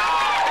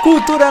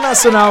 Cultura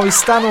Nacional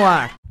está no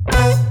ar.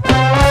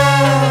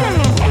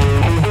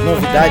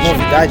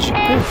 Novidade,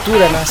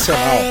 Cultura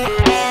Nacional.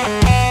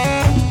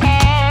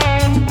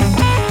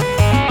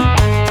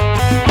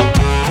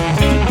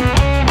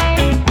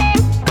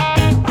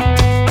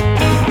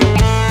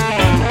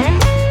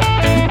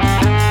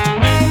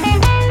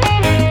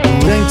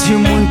 Durante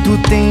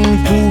muito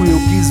tempo eu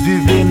quis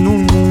viver no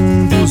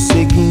mundo,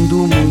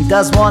 seguindo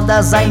muitas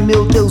modas, ai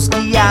meu Deus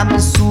que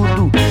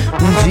absurdo.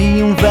 Um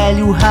dia um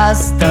velho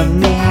rasta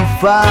me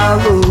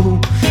falou: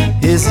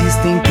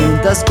 existem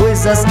tantas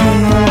coisas que o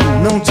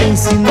mundo não te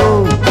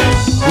ensinou,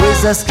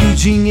 coisas que o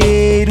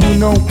dinheiro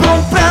não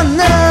compra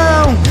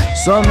não.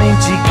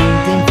 Somente quem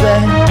tem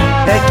fé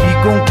é que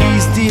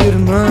conquista,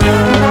 irmão.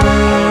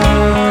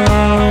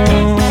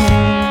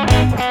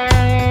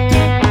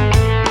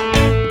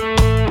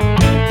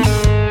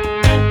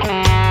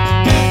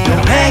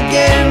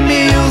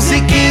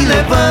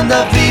 Levando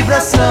a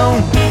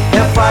vibração,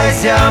 é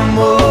paz e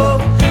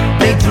amor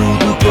dentro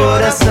do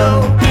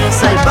coração.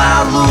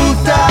 Saiba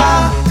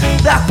lutar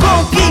pra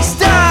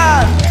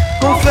conquistar,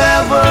 com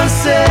fé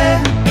você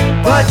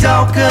pode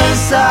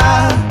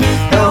alcançar.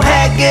 É o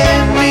reggae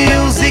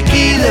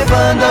music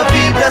levando a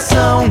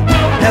vibração,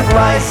 é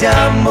paz e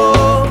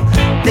amor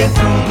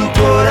dentro do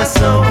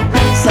coração.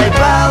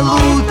 Saiba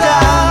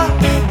lutar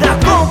pra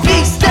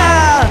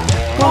conquistar,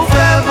 com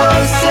fé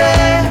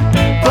você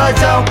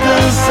pode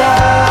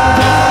alcançar.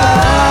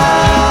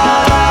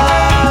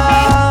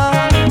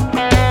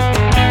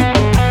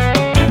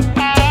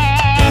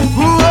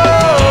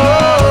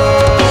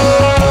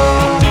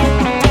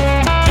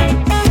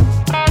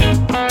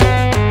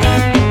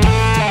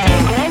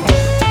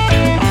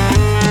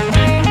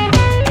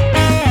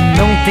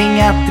 Não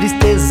tenha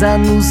tristeza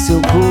no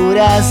seu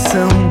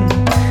coração,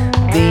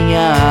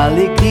 tenha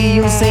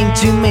alegria, um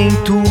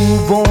sentimento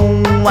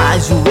bom.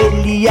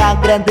 Ajoelhe e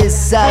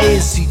agradeça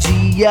esse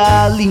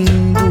dia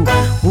lindo.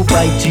 O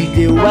Pai te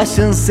deu a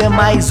chance, é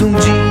mais um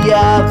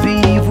dia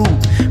vivo.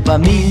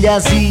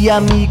 Famílias e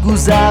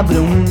amigos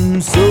abram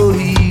um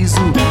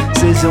sorriso,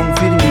 sejam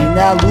firmes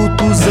na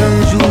luta, os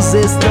anjos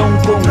estão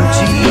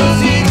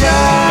contigo.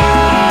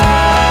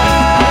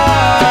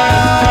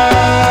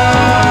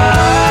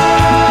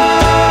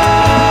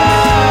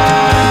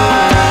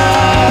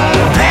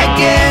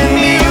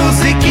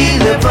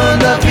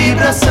 Levando a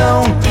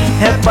vibração,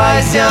 é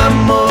paz e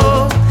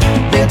amor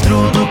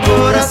dentro do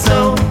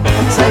coração.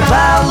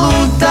 Saiba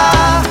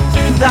lutar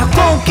pra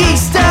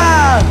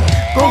conquistar,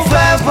 com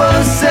fé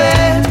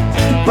você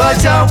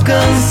pode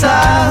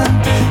alcançar.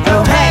 É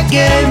o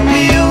reggae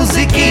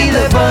music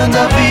levando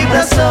a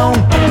vibração,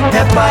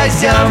 é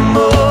paz e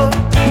amor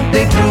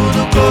dentro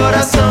do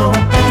coração.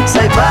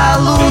 Saiba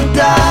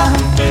lutar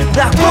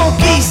pra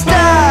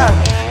conquistar,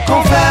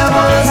 com fé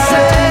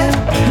você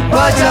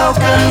pode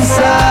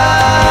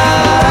alcançar.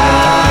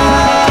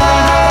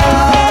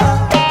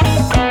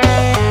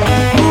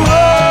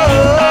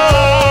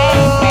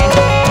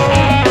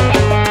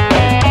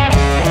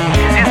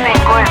 Existem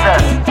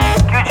coisas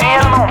que o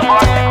dinheiro não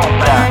pode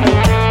comprar,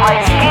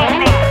 mas quem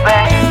tem fé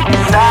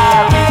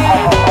sabe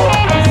como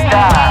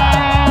conquistar.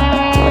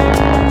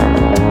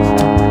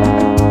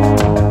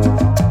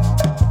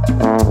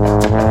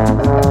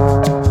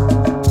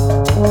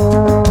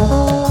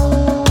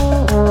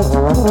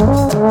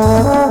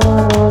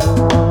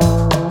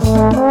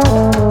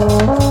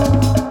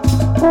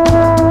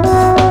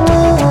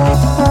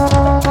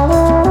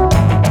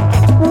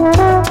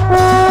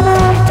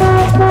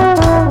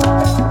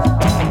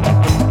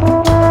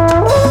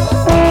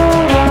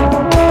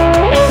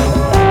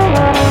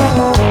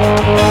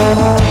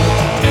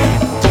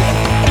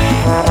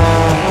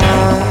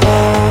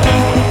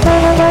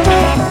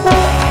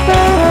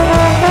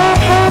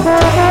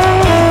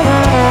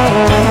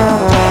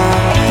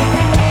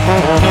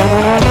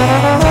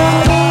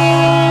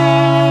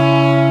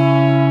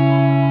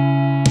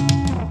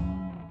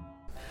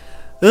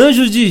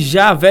 Anjos de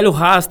Já, Velho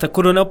Rasta,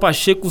 Coronel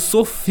Pacheco,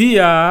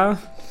 Sofia.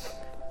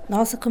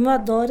 Nossa, como eu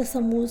adoro essa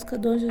música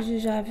do Anjos de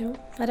Já, viu?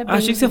 Parabéns.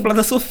 Achei que você ia falar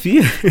da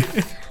Sofia.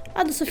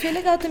 Ah, do Sofia é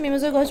legal também,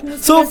 mas eu gosto de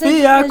música.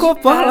 Sofia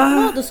Coppola.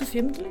 Não, do Sofia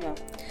é muito legal.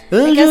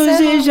 Anjos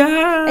de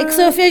Já. É que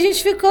Sofia a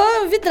gente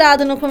ficou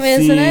vidrado no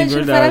começo, sim, né? A gente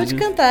verdade. não parava de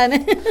cantar, né?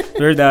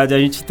 Verdade, a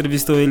gente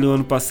entrevistou ele no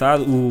ano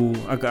passado,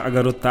 a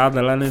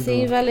garotada lá, né?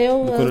 Sim,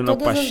 valeu do Coronel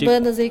todas Pacheco. as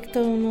bandas aí que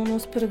estão no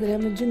nosso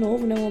programa de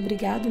novo, né? Um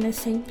obrigado, né?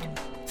 Sempre.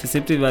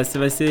 Você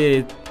vai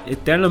ser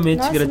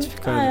eternamente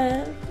gratificado.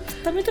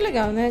 Tá muito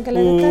legal, né? A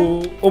galera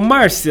Ô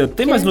Márcia,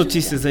 tem mais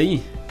notícias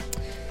aí?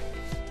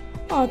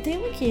 Ó, tem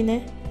uma aqui,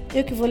 né?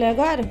 Eu que vou ler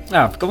agora?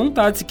 Ah, fica à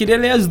vontade. Você queria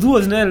ler as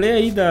duas, né? Lê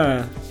aí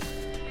da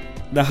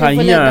Eu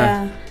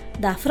rainha...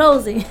 da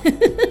Frozen.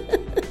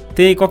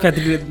 Tem qualquer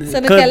trilha.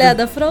 Você não quer ler a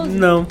da Frozen?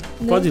 Não,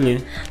 pode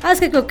ler. Ah,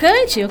 você quer que eu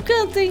cante? Eu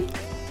canto, hein?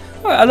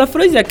 A da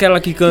Frozen é aquela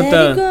que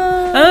canta... Let it go,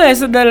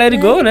 essa da Let It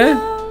Go, né?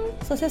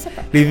 Só sei essa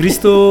parte. Livre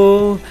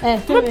estou...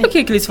 Mas também. por que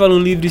eles falam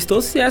livre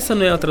estou se essa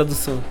não é a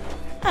tradução?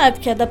 Ah, é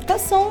porque é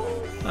adaptação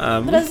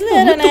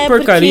brasileira, muito né?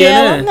 Porcaria,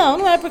 porque né?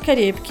 Não é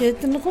porcaria, porque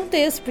no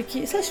contexto,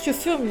 porque... Você assistiu o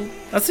filme?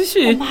 Assisti.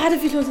 É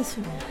maravilhoso esse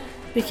filme.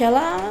 Porque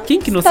ela Quem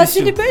que não tá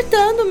assistiu? se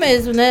libertando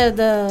mesmo, né?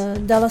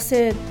 Dela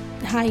ser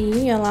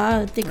rainha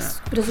lá, ter que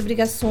cumprir as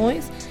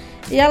obrigações.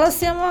 E ela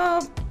ser uma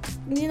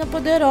menina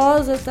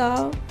poderosa e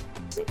tal.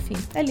 Enfim,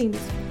 é lindo.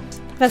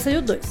 Vai sair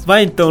o 2.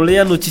 Vai então,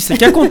 leia a notícia.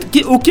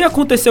 O que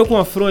aconteceu com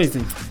a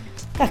Frozen?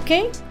 A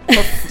quem?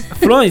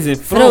 Frozen.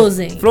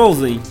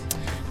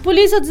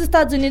 Polícia dos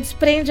Estados Unidos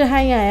prende a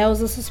rainha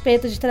Elsa,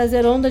 suspeita de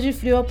trazer onda de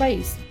frio ao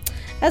país.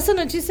 Essa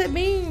notícia é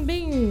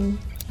bem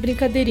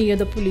brincadeirinha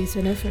da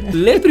polícia, né, Fernando?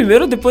 Lê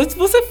primeiro, depois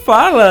você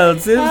fala.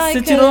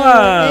 Você tirou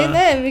a...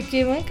 Né?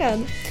 Que mancada.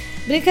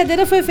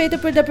 Brincadeira foi feita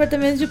por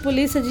Departamento de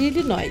Polícia de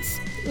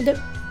Illinois.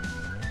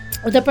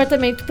 O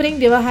departamento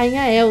prendeu a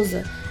rainha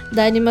Elsa,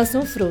 da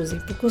animação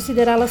Frozen, por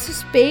considerá-la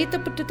suspeita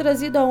por ter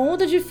trazido a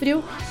onda de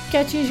frio que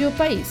atingiu o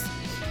país.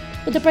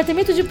 O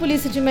Departamento de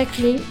Polícia de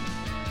McLean,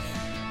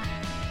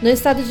 no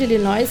estado de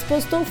Illinois,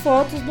 postou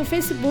fotos no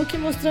Facebook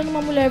mostrando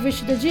uma mulher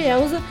vestida de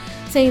Elsa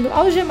sendo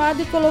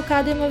algemada e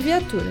colocada em uma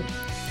viatura.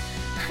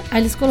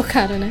 Aí eles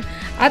colocaram, né?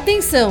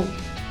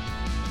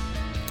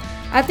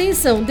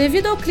 Atenção,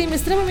 devido ao clima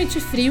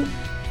extremamente frio,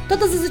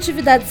 todas as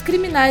atividades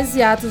criminais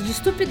e atos de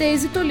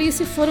estupidez e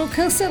tolice foram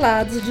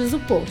cancelados, diz o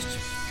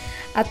post.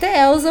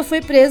 Até Elsa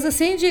foi presa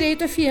sem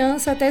direito à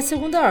fiança até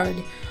segunda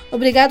ordem.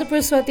 Obrigado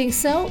por sua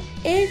atenção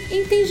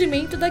e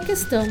entendimento da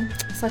questão.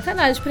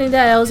 Sacanagem prender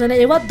a Elsa, né?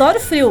 Eu adoro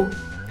frio.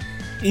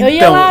 Então, eu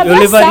ia lá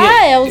abraçar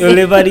a Elsa. Eu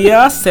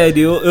levaria a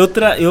sério.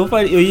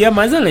 Eu ia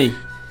mais além.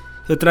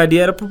 Eu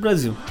traria era pro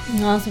Brasil.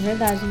 Nossa, é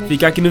verdade, né?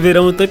 Ficar aqui no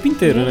verão o tempo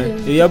inteiro, né?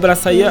 Deus. Eu ia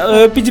abraçar e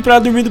eu ia pedir pra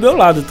ela dormir do meu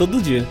lado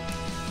todo dia.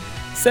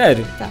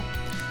 Sério.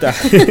 Tá.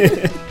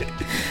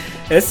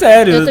 É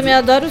sério. Eu também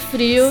adoro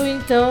frio,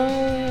 então...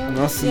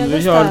 Nossa, não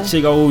vejo a hora de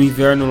chegar o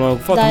inverno logo.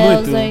 Falta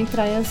muito? Elsa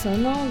entrar em ação.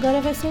 Não, agora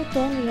vai ser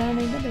outono já,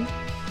 né? Ainda bem.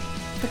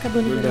 Tá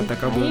acabando o verão. Tá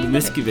acabando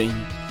mês que vem.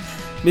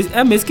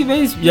 Mês que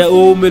vem,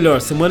 ou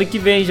melhor, semana que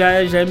vem já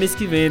é mês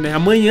que vem, né?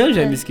 Amanhã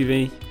já é mês que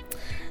vem.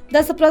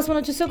 Dessa próxima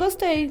notícia eu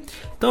gostei.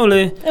 Então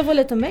lê. Eu vou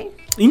ler também?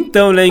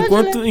 Então, né?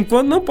 Enquanto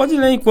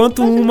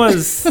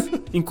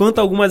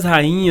algumas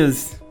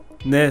rainhas,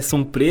 né,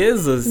 são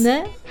presas,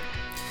 né?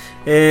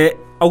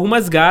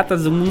 Algumas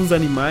gatas, alguns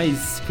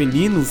animais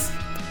felinos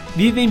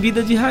vivem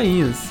vida de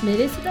rainhas.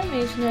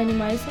 Merecidamente, né?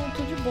 Animais são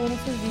tudo de bom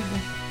nessa vida.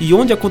 E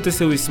onde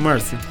aconteceu isso,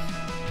 Márcia?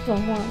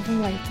 Vamos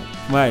lá então.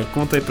 Vai,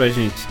 conta aí pra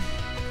gente.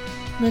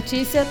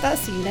 Notícia tá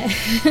assim, né?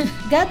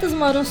 Gatas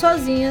moram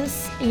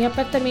sozinhas em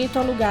apartamento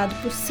alugado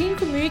por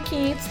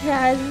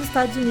R$5.500 nos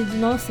Estados Unidos.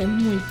 Nossa, é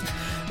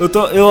muito.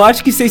 Eu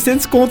acho que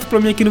 600 conto pra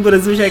mim aqui no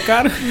Brasil já é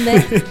caro.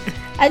 Né?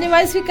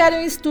 Animais ficaram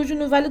em estúdio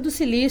no Vale do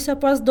Silício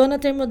após dona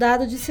ter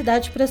mudado de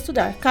cidade para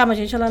estudar. Calma,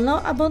 gente, ela não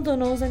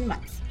abandonou os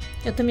animais.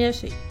 Eu também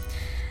achei.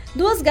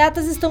 2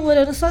 gatas estão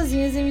morando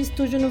sozinhas em um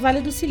estúdio no Vale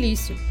do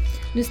Silício,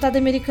 no estado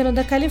americano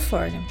da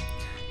Califórnia,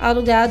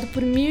 alugado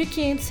por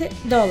 $1.500,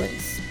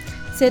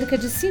 cerca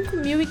de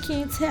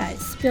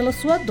R$5.500, pela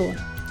sua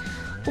dona.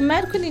 O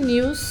Mercury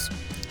News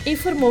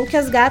informou que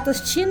as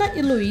gatas Tina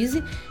e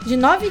Louise, de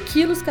 9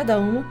 quilos cada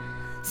uma,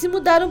 se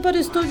mudaram para o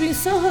estúdio em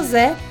São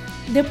José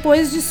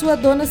depois que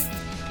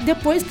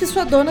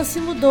sua dona se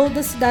mudou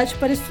da cidade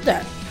para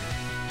estudar.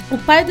 O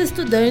pai da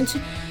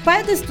estudante,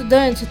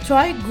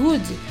 Troy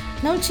Good,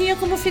 não tinha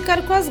como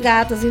ficar com as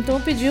gatas, então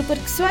pediu para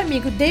que seu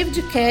amigo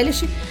David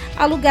Kellish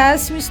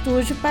alugasse um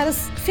estúdio para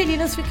as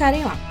felinas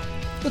ficarem lá.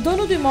 O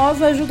dono do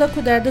imóvel ajuda a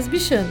cuidar das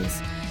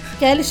bichanas.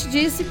 Kellish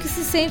disse que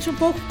se sente um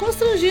pouco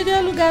constrangido em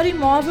alugar o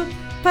imóvel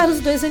para os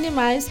 2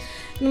 animais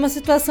numa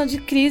situação de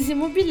crise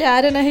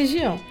imobiliária na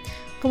região.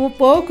 Com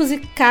poucos e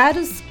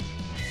caros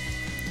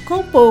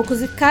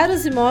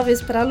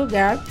imóveis para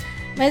alugar,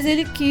 mas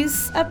ele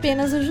quis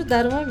apenas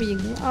ajudar um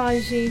amigo. Ai,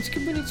 gente, que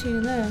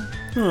bonitinho, né?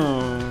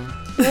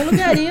 Eu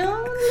alugaria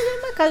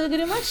uma casa, eu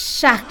alugaria uma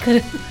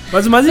chácara.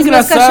 Mas o mais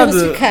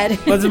engraçado,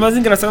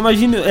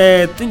 imagina,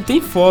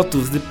 tem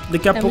fotos,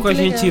 daqui a pouco a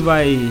gente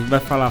vai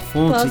falar a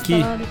fonte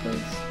aqui.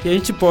 E a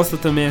gente posta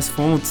também as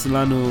fontes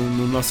lá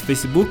no nosso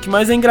Facebook,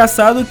 mas é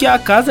engraçado que a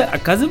casa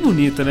é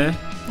bonita, né?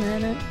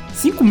 Né?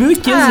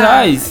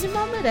 R$5.500.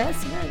 Animal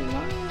merece, né?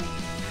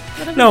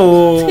 Não,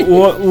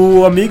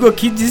 o amigo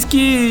aqui diz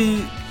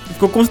que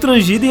ficou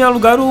constrangido em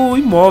alugar o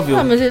imóvel.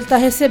 Ah, mas ele tá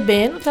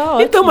recebendo, tá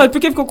ótimo. Então, mas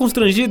por que ficou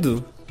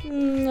constrangido?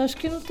 Acho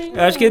que não tem.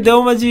 Acho que ele deu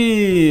uma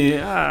de...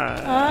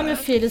 meu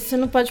filho, se você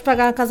não pode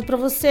pagar a casa pra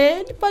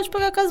você, ele pode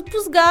pagar a casa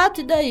pros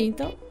gatos, e daí?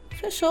 Então,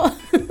 fechou.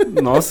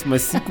 Nossa,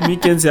 mas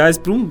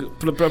R$5.500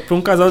 pra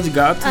um casal de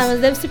gatos. Mas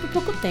deve ser por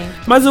pouco tempo.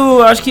 Mas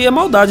eu acho que é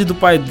maldade do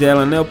pai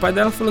dela, né? O pai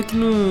dela falou que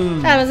não...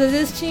 Mas às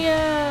vezes tinha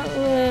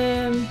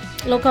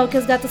local que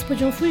as gatas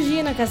podiam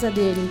fugir na casa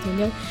dele,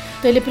 entendeu?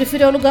 Então ele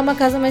preferiu alugar uma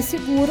casa mais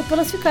segura para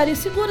elas ficarem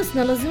seguras,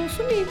 senão elas iam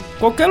sumir.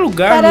 Qualquer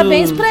lugar.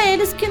 Parabéns pra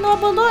eles que não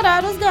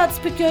abandonaram as gatas,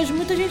 porque hoje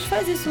muita gente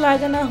faz isso,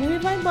 larga na rua e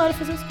vai embora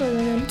fazer as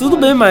coisas, né? Tudo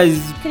bem, mas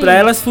pra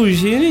elas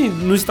fugirem,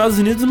 nos Estados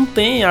Unidos não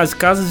tem, as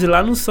casas de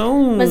lá não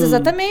são... Mas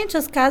exatamente,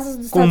 as casas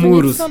dos Estados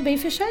Unidos são bem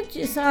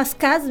fechadinhas, as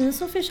casas mesmo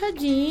são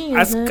fechadinhas,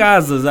 As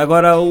casas,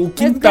 agora o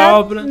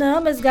quintal...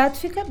 Não, mas gato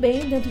fica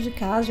bem dentro de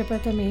casa, de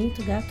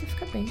apartamento, gato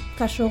fica bem.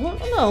 Cachorro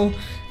não.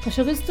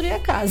 Cachorro destruir a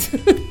casa.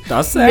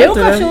 Tá certo,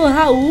 Meu cachorro,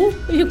 Raul,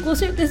 e com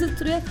certeza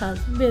destruir a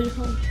casa. Beijo,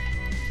 Raul.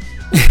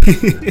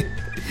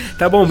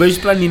 Tá bom, beijo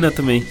pra Nina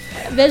também.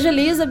 Beijo,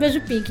 Elisa, beijo,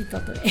 Pink,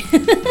 então, também.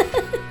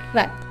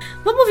 Vai.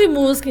 Vamos ouvir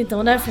música,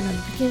 então, né,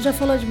 Fernando? Porque a gente já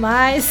falou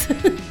demais.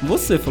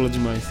 Você falou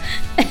demais.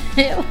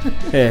 Eu?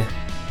 É.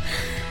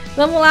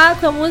 Vamos lá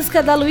com a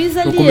música da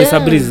Luísa Lian. Vou começar a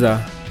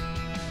brisar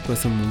com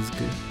essa música.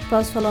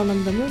 Posso falar o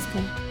nome da música?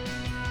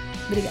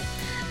 Obrigada.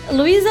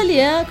 Luísa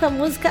Lian com a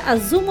música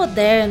Azul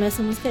Moderno.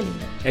 Essa música é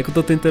linda. É que eu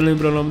tô tentando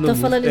lembrar o nome da música.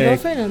 Tô falando igual o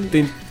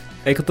Fernando.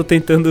 É que eu tô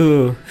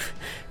tentando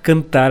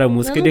cantar a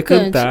música. Ele ia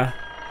cantar.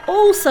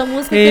 Ouça a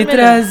música.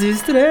 Entre as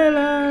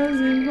estrelas.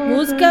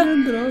 Música.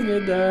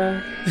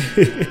 Andrômeda.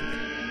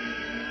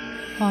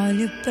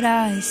 Olho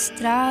pra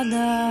estrada,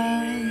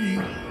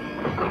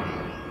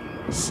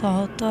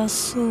 solto a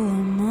sua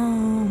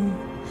mão,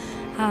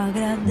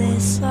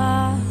 agradeço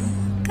a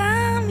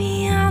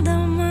caminhada,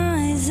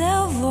 mas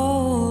eu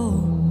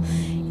vou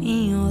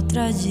em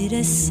outra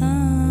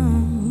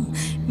direção.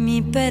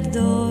 Me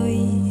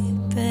perdoe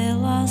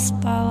pelas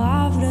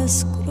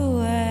palavras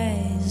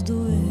cruéis,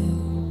 doeu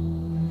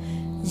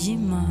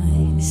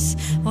demais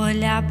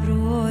olhar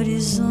pro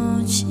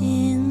horizonte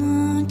e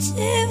não te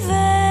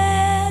ver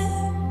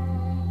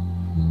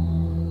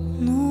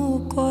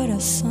no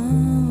coração.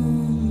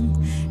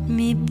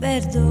 Me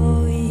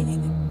perdoe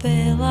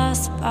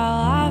pelas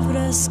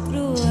palavras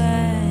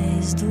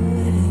cruéis,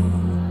 doeu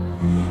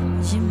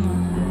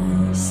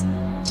demais.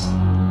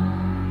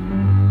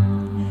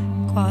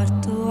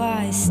 Corto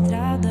a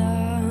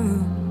estrada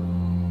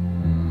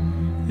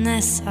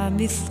nessa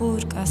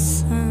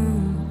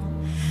bifurcação.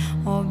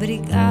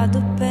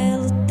 Obrigado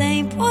pelo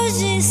tempo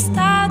de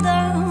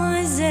estrada,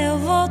 mas eu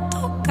vou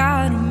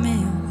tocar o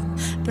meu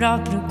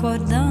próprio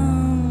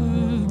cordão.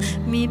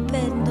 Me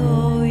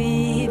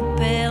perdoe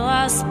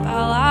pelas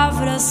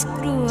palavras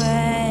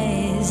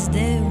cruéis,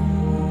 deu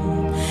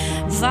um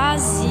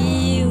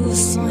vazio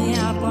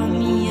sonhar com a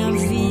minha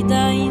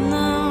vida e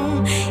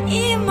não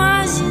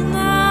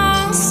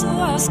imaginar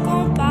suas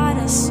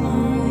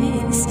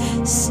comparações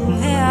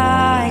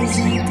surreais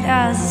entre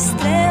as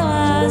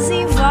estrelas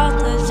em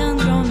volta de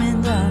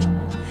Andrômeda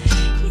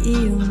e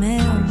o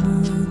meu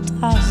manto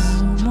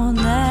azul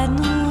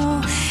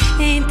moderno.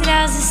 Entre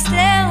as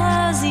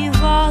estrelas em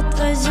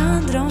volta de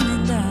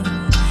Andrômeda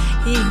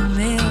e o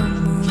meu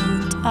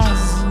manto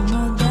azul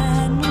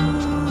moderno.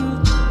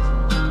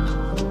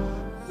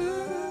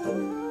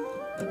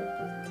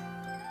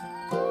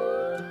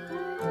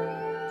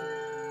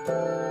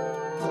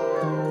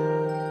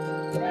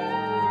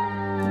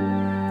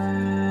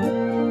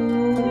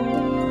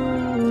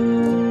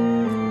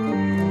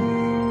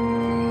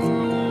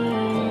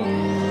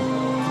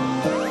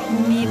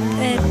 Me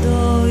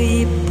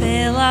perdoe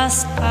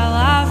pelas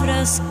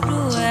palavras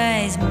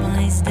cruéis,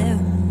 mas deu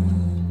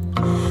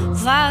um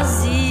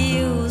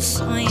vazio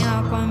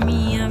sonhar com a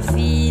minha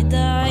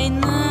vida e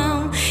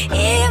não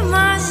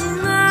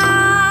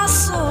imaginar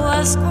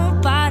suas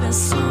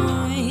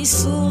comparações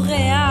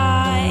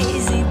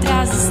surreais entre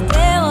as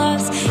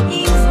estrelas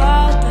em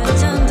volta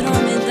de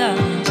Andrômeda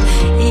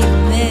e o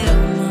meu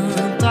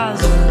manto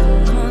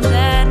azul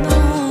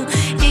moderno.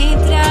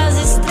 Entre as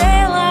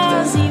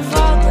estrelas em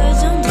volta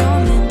de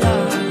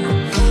Andrômeda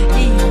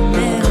e o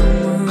meu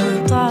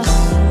manto azul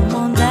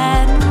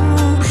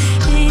moderno.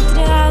 Entre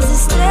as estrelas em volta de Andrômeda e o meu manto azul moderno. Entre as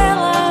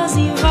estrelas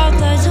em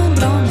volta de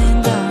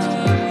Andrômeda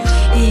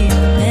e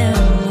o meu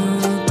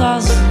manto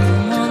azul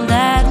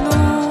moderno.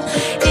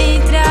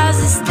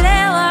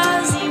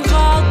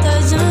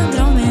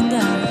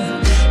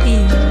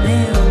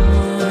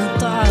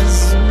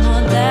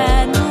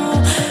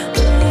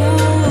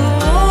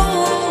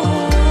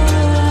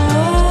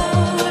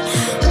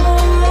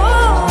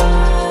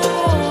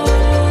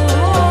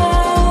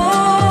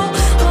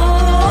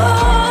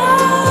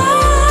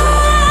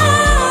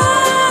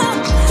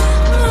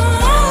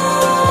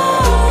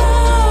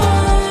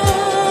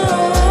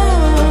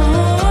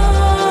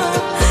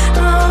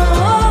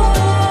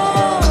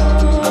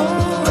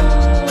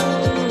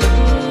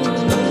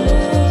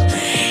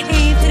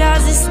 Entre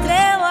as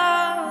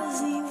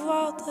estrelas em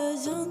volta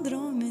de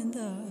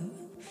Andrômeda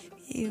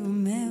e o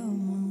meu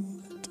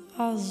manto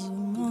azul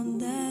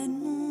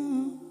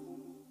moderno.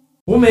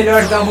 O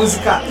melhor da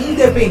música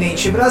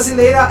independente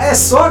brasileira é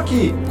só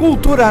aqui.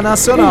 Cultura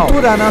Nacional.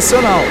 Cultura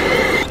Nacional.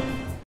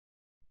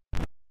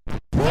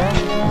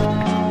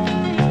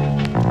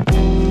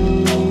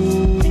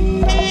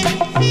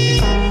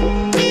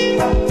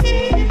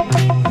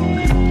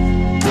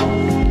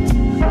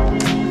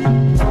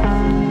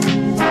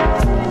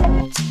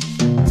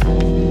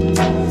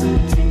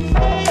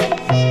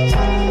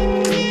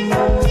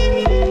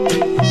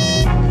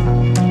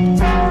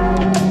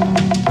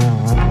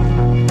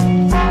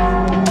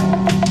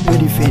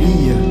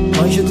 periferia,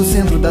 longe do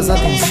centro das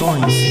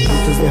atenções.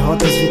 Lutas,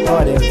 derrotas,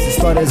 vitórias,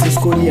 histórias,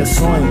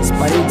 escoriações.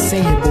 Paredes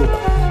sem reboco,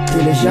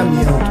 telhas de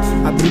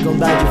amianto, abrigam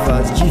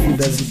dádivas,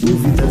 dívidas e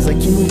dúvidas.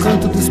 Aqui num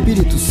canto do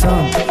Espírito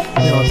Santo,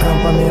 meu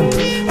acampamento,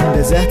 no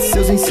deserto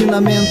seus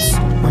ensinamentos,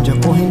 onde a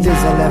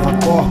correnteza leva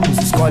corpos,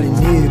 escolhe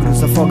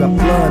negros, afoga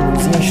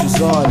planos e enche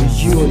os olhos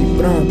de ouro e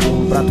branco.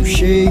 Um prato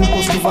cheio, um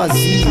posto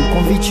vazio,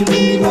 convite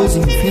luminoso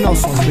e um final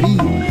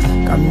sombrio.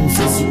 Caminhos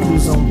que se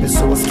cruzam,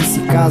 pessoas que se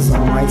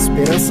casam, a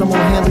esperança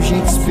morrendo,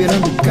 gente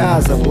esperando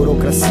casa.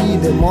 Burocracia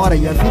demora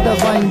e a vida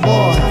vai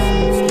embora.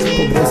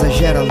 Pobreza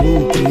gera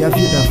luto e a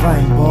vida vai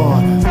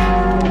embora.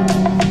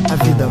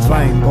 A vida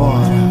vai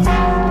embora.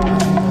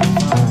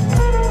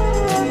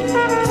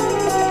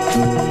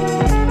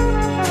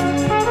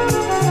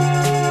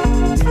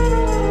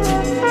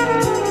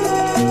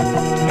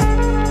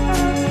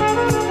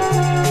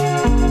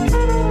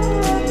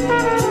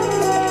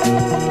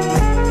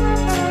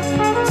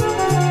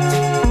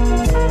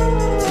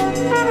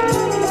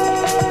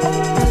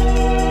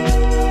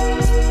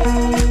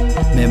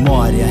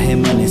 Memória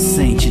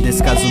remanescente,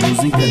 descaso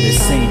luz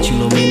incandescente,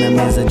 ilumina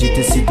a mesa de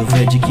tecido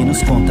verde que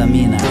nos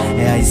contamina.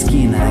 É a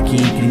esquina que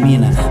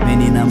incrimina,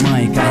 menina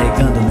mãe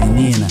carregando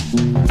menina.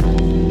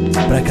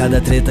 Pra cada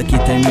treta que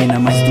termina,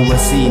 mais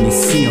duas se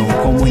iniciam.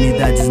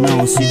 Comunidades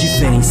não se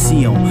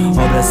diferenciam,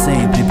 obras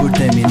sempre por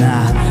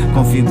terminar.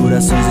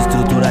 Configurações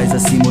estruturais a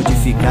se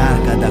modificar,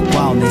 cada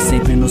qual nem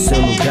sempre no seu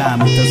lugar.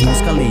 Muitas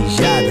mãos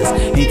calejadas,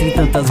 entre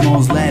tantas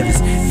mãos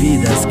leves.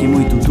 Vidas que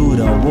muito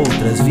duram,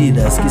 outras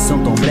vidas que são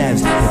tão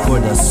breves.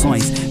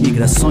 Recordações,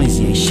 migrações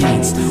e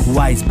enchentes,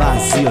 uais,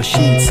 bases e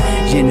oxentes.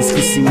 Genes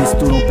que se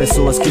misturam,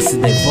 pessoas que se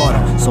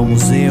devoram.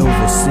 Somos eu,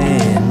 você,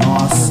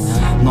 nós,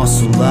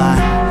 nosso lar,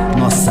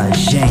 nossa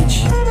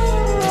gente.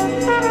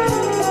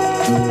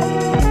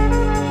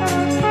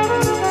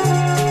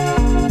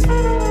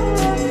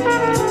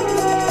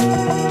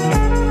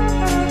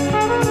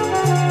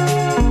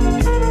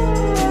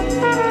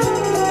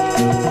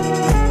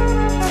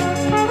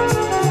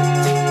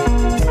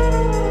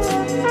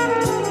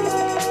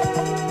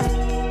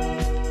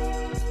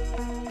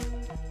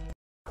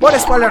 Bora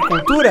espalhar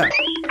cultura?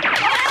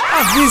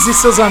 Avise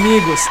seus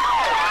amigos.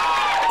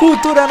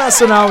 Cultura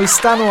Nacional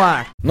está no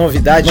ar.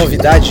 Novidade,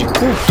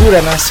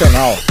 Cultura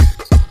Nacional.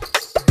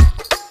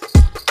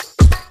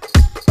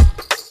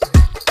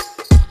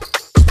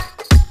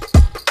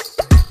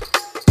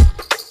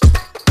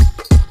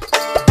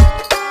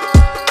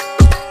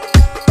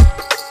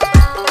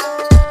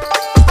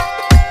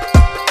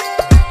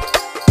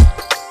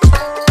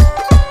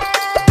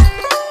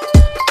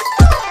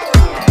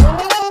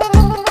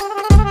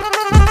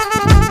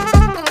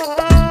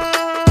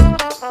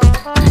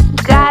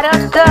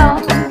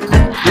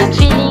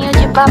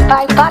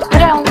 Papai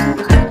patrão,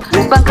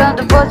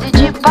 bancando pose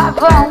de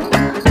pavão,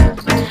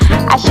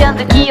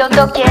 achando que eu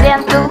tô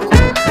querendo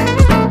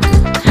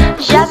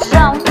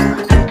jazão.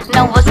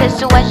 Não vou ser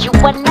sua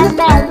Joana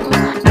não,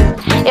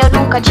 eu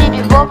nunca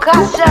tive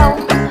vocação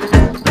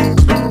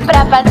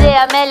pra fazer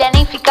Amélia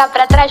nem ficar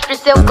pra trás pro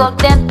seu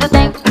contento.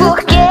 Tem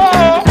porquê,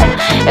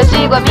 eu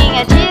sigo a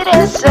minha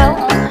direção.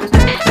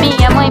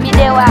 Minha mãe me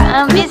deu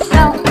a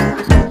ambição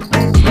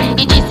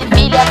e disse: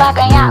 filha, vai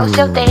ganhar o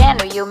seu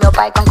terreno. E o meu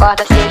pai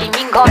concorda se ele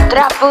me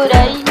encontrar por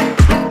aí.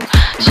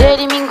 Se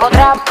ele me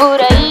encontrar por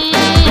aí.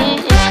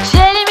 Se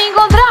ele me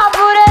encontrar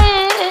por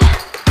aí.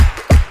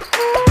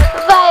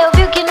 Vai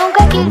ouvir o que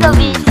nunca quis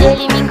ouvir. Se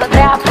ele me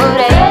encontrar por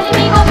aí.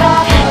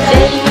 Se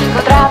ele me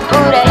encontrar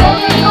por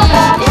aí.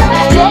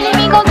 Se ele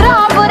me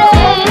encontrar por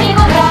aí.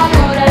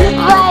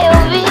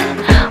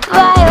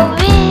 Vai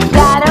ouvir,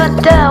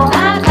 garotão.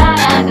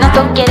 Não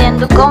tô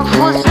querendo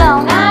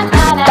confusão.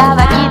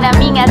 Tava aqui na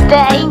minha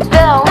até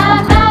então.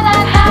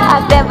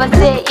 Até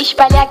você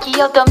espalhar que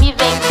eu tô me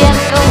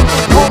vendendo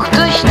por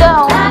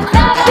tostão.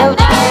 Seu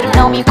dinheiro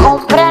não me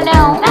compra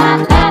não.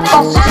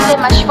 Posso ser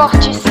mais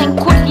forte sem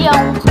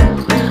culhão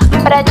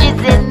pra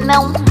dizer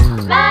não.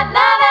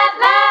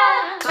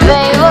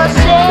 Vem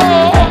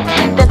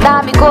você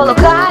tentar me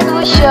colocar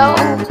no chão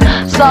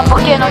só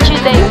porque não te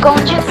dei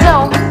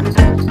condição.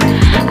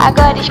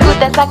 Agora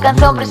escuta essa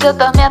canção pro seu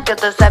tormento. Eu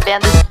tô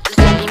sabendo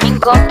se ele me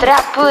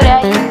encontrar por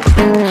aí.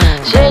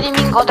 Se ele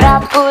me encontrar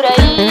por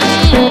aí.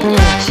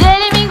 Se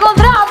ele me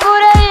encontrar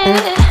por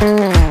aí.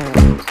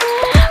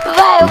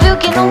 Vai ouvir o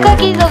que nunca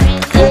quis ouvir.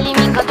 Se ele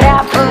me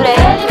encontrar por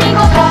aí.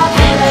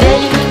 Se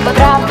ele me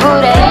encontrar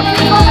por aí.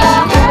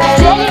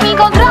 Se ele me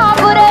encontrar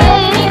por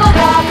aí.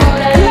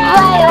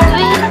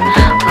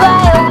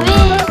 Vai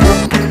ouvir.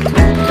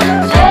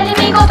 Se ele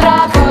me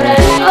encontrar por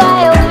aí.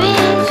 Vai ouvir.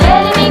 Se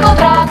ele me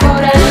encontrar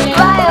por aí.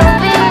 Vai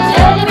ouvir.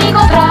 Se ele me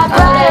encontrar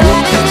por aí.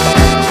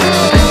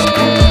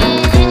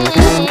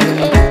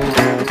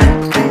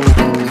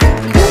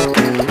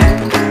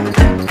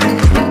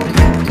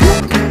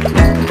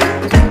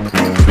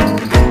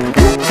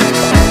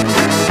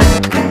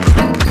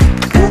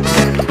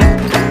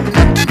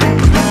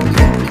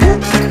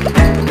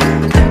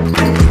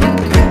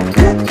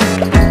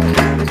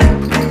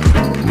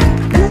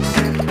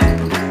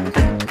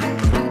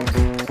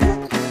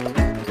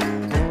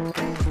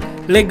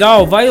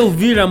 Legal, vai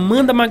ouvir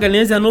Amanda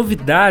Magalhães e a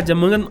novidade.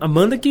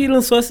 Amanda que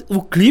lançou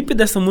o clipe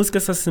dessa música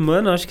essa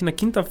semana, acho que na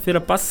quinta-feira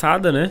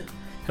passada, né?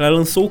 Ela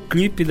lançou o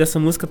clipe dessa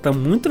música, tá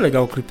muito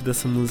legal o clipe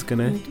dessa música,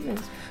 né? Muito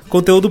mesmo.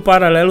 Conteúdo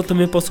paralelo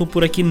também passou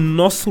por aqui no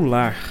Nosso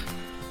Lar.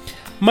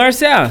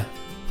 Márcia,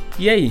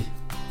 e aí?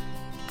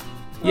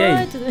 E aí?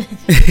 Oi, tudo bem?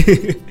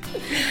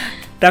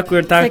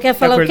 Você quer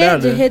falar o quê?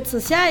 De redes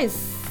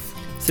sociais?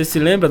 Você se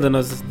lembra das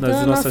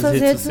nossas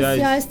redes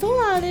sociais? Estão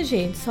lá, né,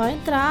 gente? Só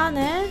entrar,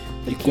 né?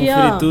 Porque, e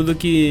conferir tudo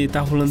que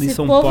tá rolando em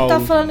São Paulo. O povo tá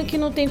falando que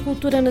não tem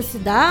cultura na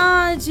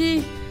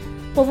cidade,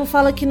 o povo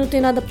fala que não tem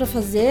nada pra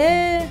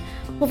fazer,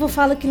 o povo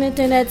fala que na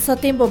internet só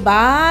tem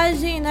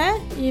bobagem, né?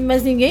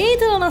 Mas ninguém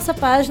entra na nossa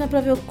página pra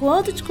ver o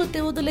quanto de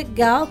conteúdo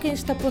legal que a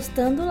gente tá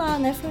postando lá,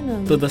 né,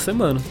 Fernando? Toda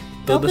semana.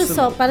 Então,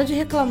 pessoal, para de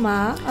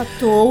reclamar à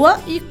toa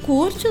e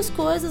curte as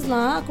coisas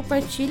lá,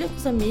 compartilha com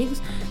os amigos.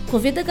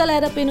 Convida a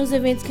galera para ir nos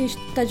eventos que a gente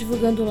tá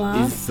divulgando lá.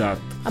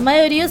 Exato. A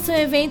maioria são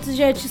eventos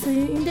de artistas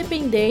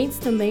independentes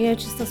também,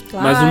 artistas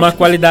plásticos. Mas uma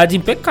qualidade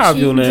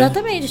impecável, né?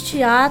 Exatamente,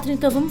 teatro.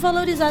 Então vamos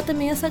valorizar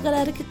também essa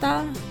galera que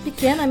tá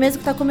pequena, mesmo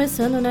que tá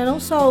começando, né? Não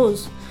só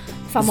os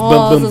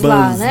famosos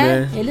lá,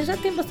 né? Ele já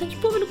tem bastante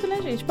público, né,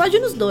 gente? Pode ir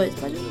nos dois,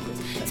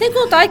 Sem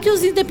contar que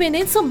os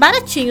independentes são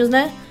baratinhos,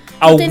 né?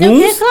 Não tem nem o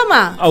que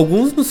reclamar.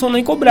 Alguns não são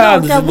nem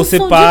cobrados. Não, você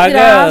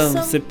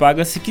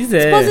paga se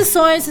quiser.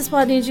 Exposições vocês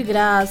podem ir de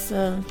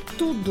graça.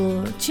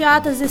 Tudo.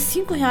 Teatro, às vezes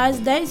R$5,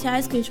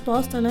 R$10 que a gente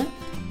posta, né?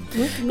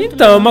 Muito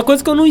então, legal. Uma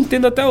coisa que eu não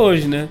entendo até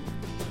hoje, né?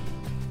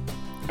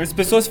 As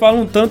pessoas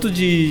falam tanto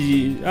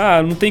de...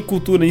 não tem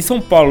cultura. Em São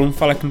Paulo, não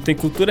falar que não tem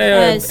cultura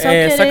é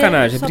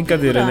sacanagem, é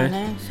brincadeira, procurar,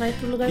 né? Só ir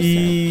pro lugar certo.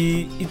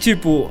 E,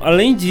 tipo,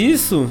 além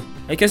disso...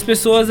 É que as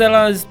pessoas,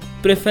 elas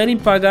preferem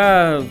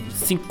pagar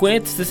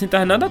 50, 60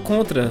 reais, nada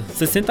contra.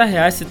 60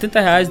 reais,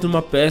 70 reais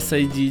numa peça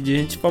aí de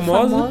gente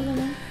famosa.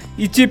 Né?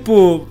 E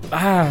tipo,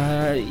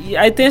 e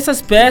aí tem essas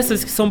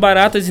peças que são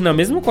baratas e na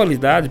mesma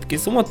qualidade, porque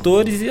são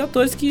atores e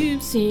atores que...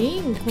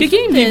 Sim, porque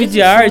quem vive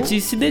de arte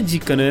se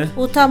dedica, né?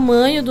 O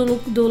tamanho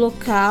do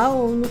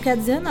local não quer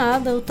dizer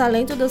nada, o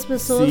talento das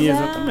pessoas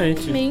é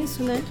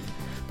imenso, né?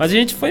 Mas a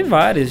gente foi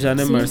várias já,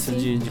 né, Márcia,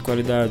 de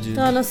qualidade.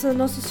 Então,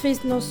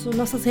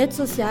 nossas redes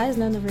sociais,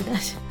 né, na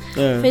verdade.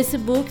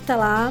 Facebook tá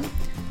lá,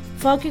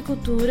 Foco e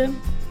Cultura.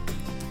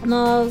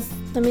 Nós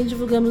também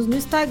divulgamos no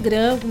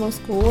Instagram algumas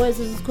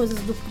coisas, as coisas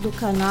do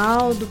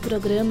canal, do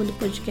programa, do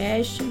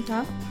podcast,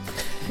 tá?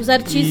 Os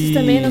artistas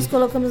também, nós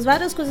colocamos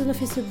várias coisas no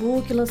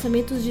Facebook,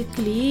 lançamentos de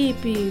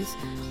clipes,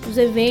 os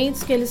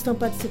eventos que eles estão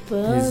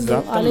participando,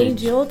 Exatamente. Além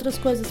de outras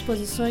coisas,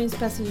 exposições,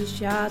 peças de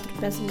teatro,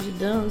 peças de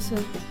dança.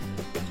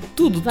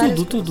 Tudo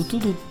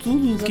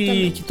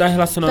que tá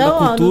relacionado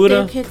à cultura.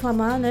 Não tem o que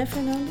reclamar, né,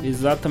 Fernando?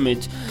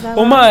 Exatamente.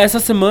 Essa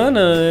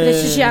semana...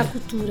 Prestigiar a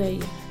cultura aí.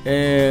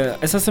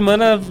 Essa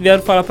semana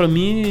vieram falar pra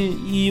mim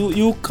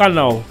e o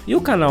canal. E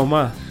o canal,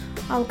 Mar?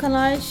 O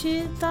canal a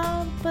gente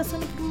tá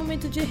passando por um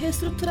momento de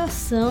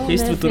reestruturação. Né,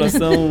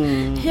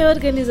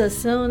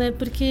 reorganização, né?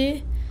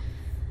 Porque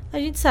a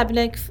gente sabe,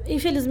 né, que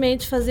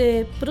infelizmente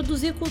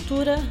produzir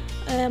cultura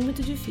é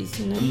muito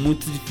difícil, né?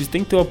 Muito difícil,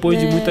 tem que ter o apoio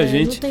de muita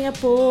gente. Não tem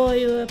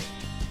apoio,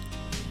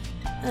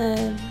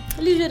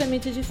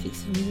 ligeiramente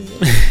difícil, vamos dizer.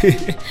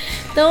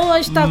 Então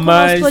a gente tá com o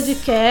nosso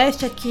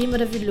podcast aqui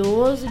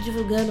maravilhoso,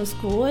 divulgando as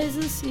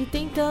coisas e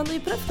tentando ir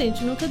pra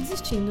frente, nunca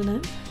desistindo, né?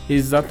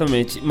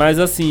 Exatamente. Mas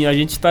assim, a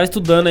gente tá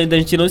estudando ainda, a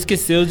gente não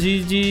esqueceu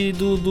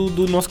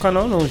do nosso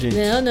canal não, gente.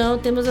 Não,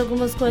 temos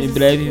algumas coisas. Em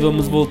breve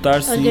vamos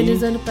voltar sim.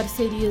 Organizando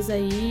parcerias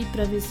aí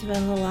pra ver se vai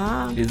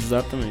rolar.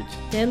 Exatamente.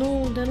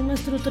 Dando uma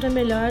estrutura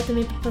melhor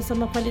também pra passar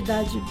uma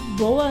qualidade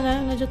boa,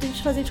 né? Não adianta a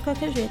gente fazer de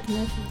qualquer jeito,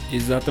 né?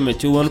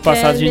 Exatamente. O ano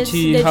passado a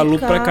gente ralou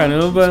pra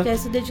caramba. A gente quer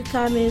se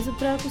dedicar mesmo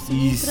pra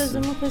conseguir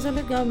trazer uma coisa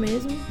legal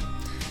mesmo.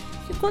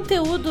 E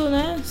conteúdo,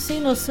 né, sem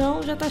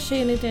noção, já tá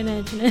cheio na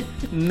internet, né?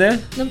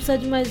 Não precisa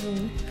de mais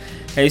um.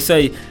 É isso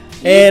aí.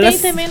 Tem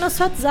também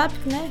nosso WhatsApp,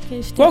 né? Que a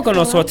gente Qual que é o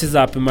nosso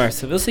WhatsApp,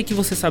 Márcia? Eu sei que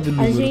você sabe o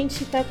número. A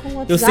gente tá com o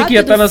WhatsApp eu sei que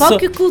já tá do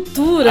Foco e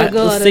Cultura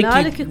agora, né?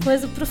 Olha que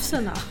coisa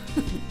profissional.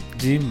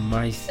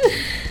 Demais.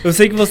 Eu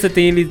sei que você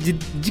tem ele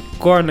de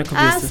cor na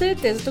cabeça.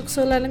 Certeza. Tô com o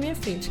celular na minha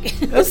frente.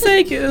 Eu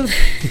sei que...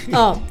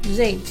 Ó,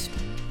 gente.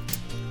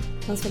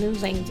 Nós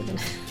falamos gente, né?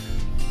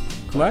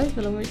 Vai?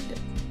 Pelo amor de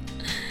Deus.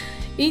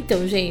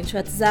 Então, gente, o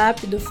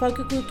WhatsApp do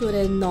Foco e Cultura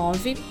é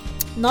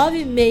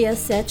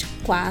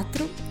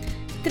 99674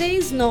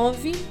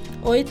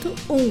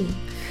 3981.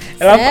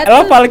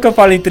 Ela fala que eu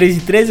falo em 3 em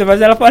 3,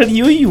 mas ela fala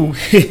em 1 em 1.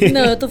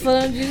 Não, eu tô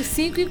falando de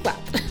 5 e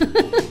 4.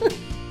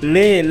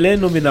 Lê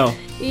nominal.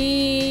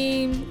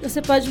 E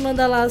você pode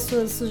mandar lá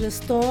suas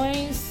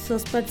sugestões,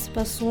 suas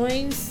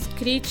participações,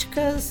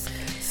 críticas,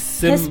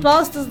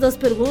 respostas das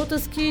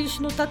perguntas, que a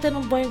gente não tá tendo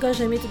um bom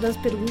engajamento das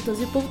perguntas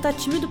e o povo tá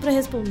tímido pra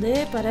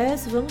responder,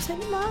 parece. Vamos se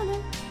animar, né?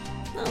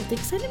 Não, tem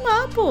que se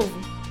animar, povo.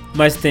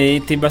 Mas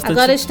tem bastante...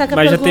 Agora a gente tá com a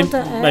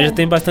pergunta... Mas já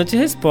tem bastante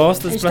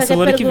respostas pra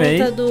semana que vem.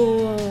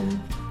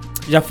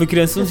 Já fui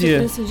criança um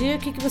dia. O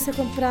que você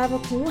comprava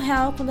com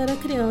R$1 quando era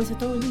criança.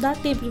 Então não dá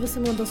tempo de você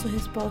mandar sua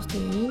resposta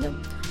ainda.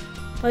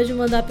 Pode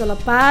mandar pela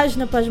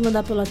página, pode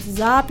mandar pelo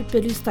WhatsApp,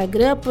 pelo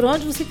Instagram, por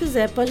onde você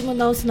quiser. Pode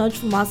mandar um sinal de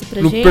fumaça pra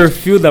gente. No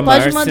perfil da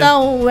Márcia. Pode mandar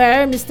um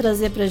Hermes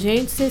trazer pra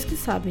gente, vocês que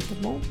sabem, tá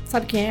bom?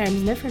 Sabe quem é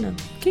Hermes, né,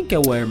 Fernando? Quem que é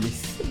o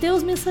Hermes?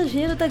 Deus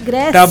mensageiro da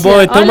Grécia. Tá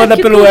bom, então manda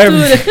pelo cultura.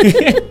 Hermes.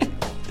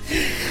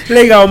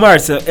 Legal,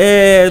 Márcia.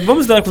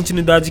 Vamos dar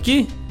continuidade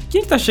aqui?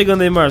 Quem que tá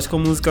chegando aí, Márcia, com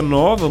música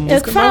nova?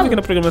 Música nova aqui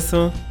na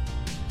programação.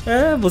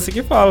 Você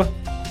que fala.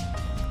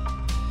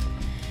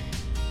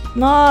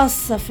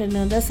 Nossa,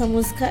 Fernanda, essa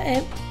música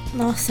é...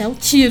 Nossa, é um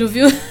tiro,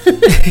 viu?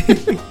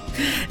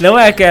 Não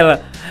é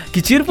aquela... Que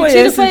tiro foi esse?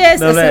 Que tiro foi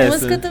esse? Não, essa não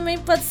música também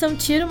pode ser um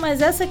tiro,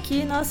 mas essa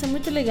aqui, nossa, é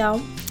muito legal.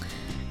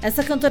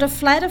 Essa cantora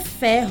Flaira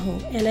Ferro,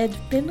 ela é de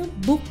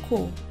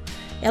Pernambuco.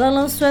 Ela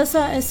lançou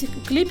esse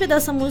clipe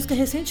dessa música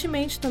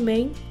recentemente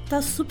também.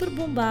 Tá super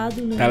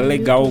bombado. Tá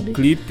legal YouTube. O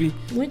clipe.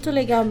 Muito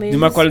legal mesmo. De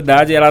uma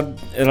qualidade, ela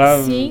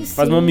sim,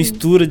 faz uma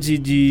mistura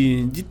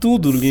de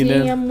tudo ali,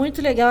 né? Sim, é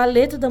muito legal. A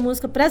letra da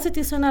música, presta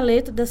atenção na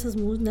letra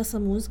dessa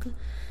música.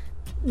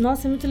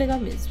 Nossa, é muito legal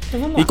mesmo. Então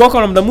vamos lá. E qual que é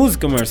o nome da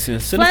música, Márcia?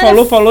 Você não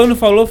falou.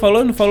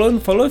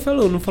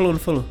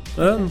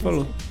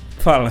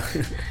 Fala.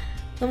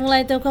 Vamos lá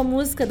então com a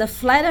música da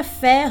Flaira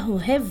Ferro,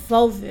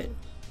 Revolver.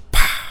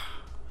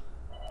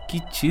 Que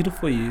tiro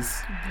foi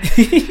esse?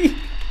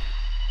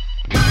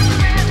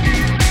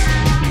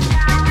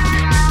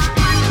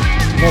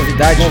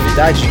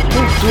 Novidade,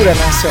 cultura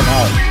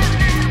nacional.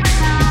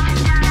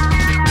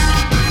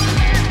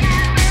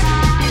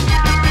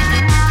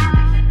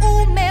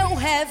 O meu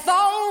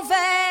revólver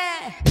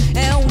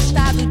é um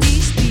estado de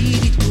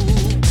espírito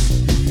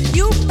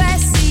e o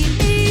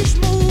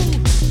pessimismo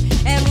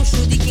é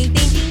luxo de quem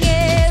tem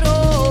dinheiro.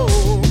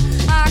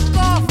 A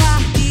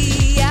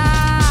covardia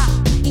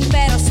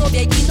impera sobre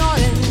a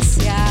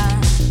ignorância,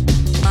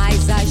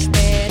 mas a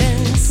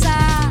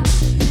esperança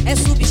é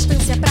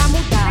substância pra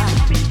mudar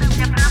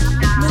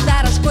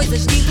as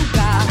coisas de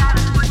lugar.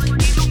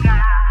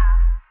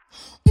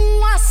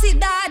 Uma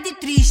cidade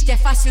triste é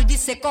fácil de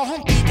ser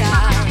corrompida.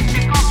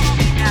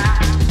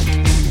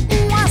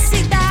 Uma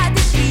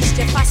cidade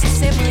triste é fácil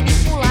ser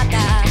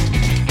manipulada.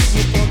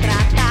 No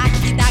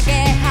contra-ataque da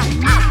guerra,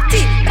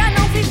 arte pra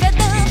não viver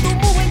dando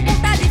murro em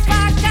ponta de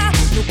faca.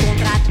 No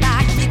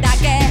contra-ataque da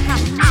guerra,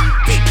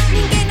 arte,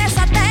 ninguém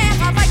nessa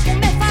terra vai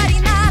comer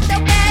farinata.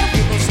 Eu quero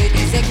ver você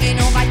dizer que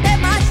não vai ter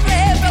mais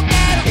frevo. Eu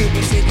quero ver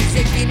você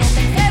dizer que não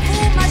tem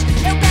frevo, mas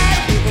eu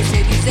quero ver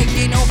você dizer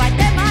que não vai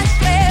ter mais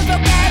frevo. Eu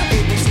quero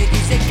ver você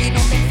dizer que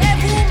não tem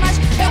frevo, mas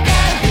eu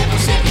quero ver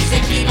você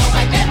dizer que não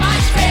vai ter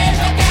mais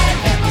frevo. Eu quero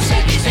ver você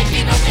dizer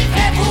que não tem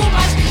frevo,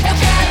 mas eu quero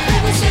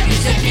ver você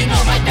dizer que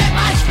não vai ter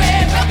mais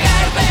frevo. Eu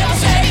quero ver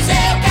você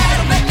dizer, eu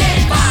quero ver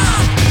quem vai.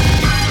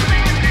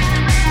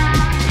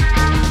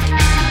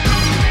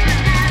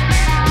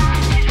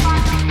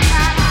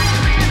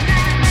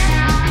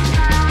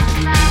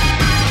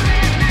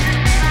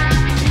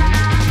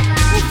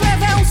 O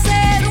frevo é um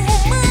ser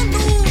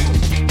humano,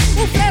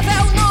 o frevo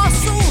é o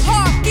nosso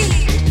rock,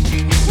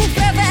 o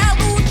frevo é a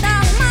luta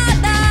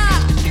armada,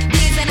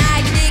 de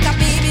Zenaide, de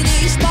Capim,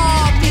 de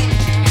Spock.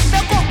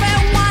 Meu corpo é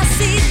uma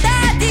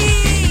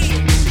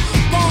cidade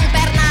com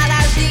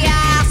pernadas de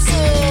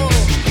aço,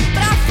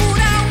 pra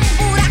furar um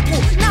buraco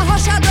na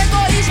rocha do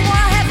egoísmo,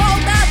 a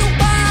revolta do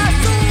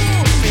passo.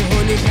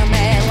 Ferrolho,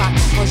 tramela,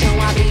 rojão,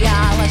 abre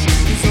alas,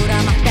 tesoura,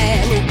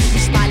 martelo,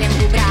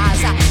 espalhando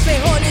brasa.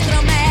 Ferrolho,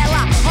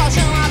 tramela,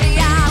 rojão, abre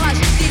alas,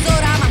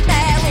 tesoura,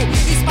 martelo,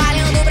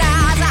 espalhando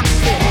brasa.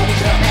 Ferrolho,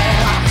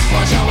 tramela,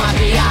 rojão,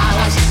 abre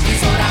alas,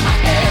 tesoura,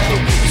 martelo,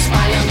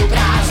 espalhando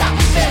brasa.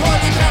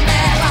 Ferrolho,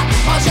 tramela,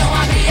 rojão,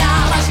 abre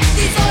alas,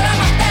 tesoura,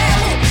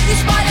 martelo,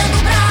 espalhando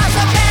brasa.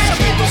 Eu quero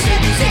ver você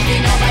dizer que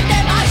não vai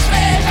ter mais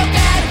frevo. Eu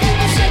quero ver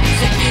você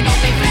dizer que não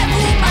tem frevo,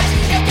 mas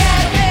eu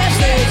quero ver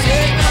você dizer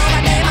que não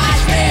vai ter mais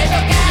frevo.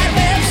 Eu quero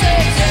ver você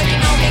dizer que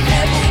não tem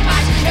frevo,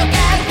 mas eu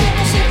quero ver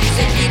você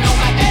dizer que não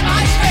vai ter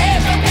mais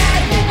frevo. Eu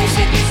quero ver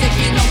você dizer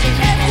que não tem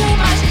frevo,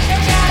 mas eu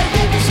quero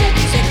ver você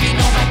dizer que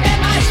não vai ter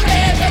mais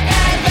frevo. Eu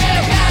quero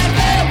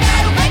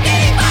ver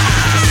quem vai.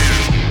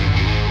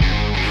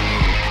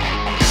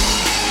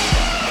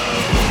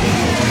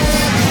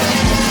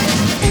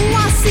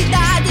 Uma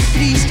cidade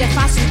triste é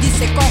fácil de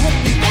ser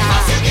corrompida.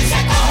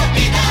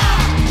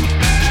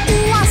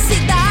 Uma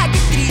cidade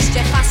triste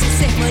é fácil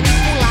ser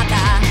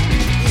manipulada.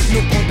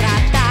 No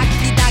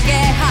contra-ataque da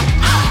guerra,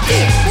 arte,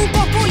 um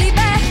corpo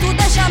liberto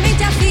deixa a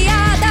mente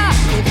afiada.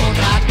 No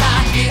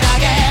contra-ataque da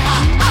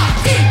guerra,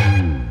 arte.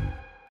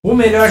 O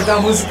melhor da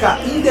música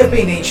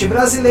independente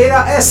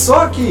brasileira é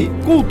só aqui.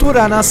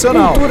 Cultura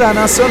Nacional. Cultura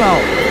Nacional.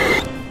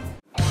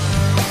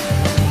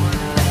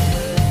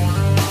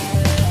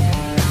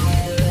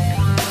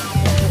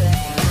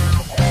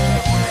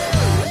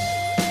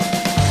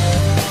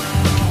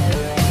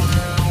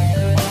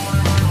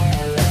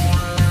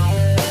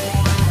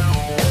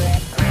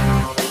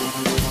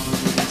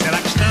 Será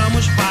que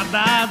estamos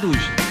fadados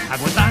a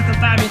aguentar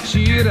tanta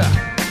mentira?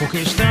 Porque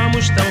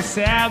estamos tão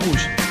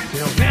cegos que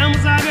não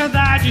vemos a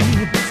verdade.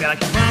 Será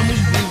que vamos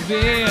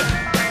viver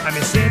à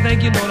mercê da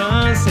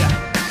ignorância?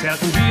 Será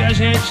que um dia a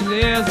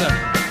gentileza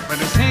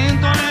sem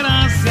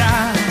intolerância.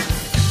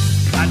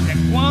 Até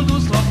quando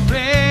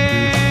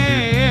sofrer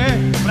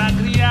pra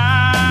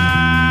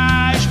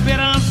criar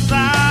esperança?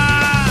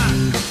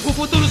 O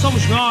futuro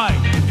somos nós,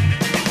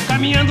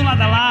 caminhando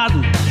lado a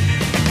lado.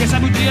 Quem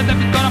sabe o dia da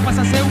vitória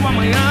passa a ser o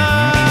amanhã.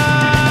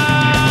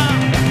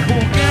 Por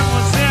que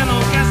você não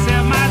quer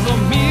ser mais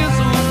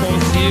omisso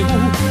consigo?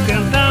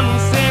 Tentando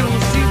ser um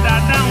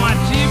cidadão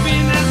ativo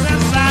e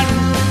necessário,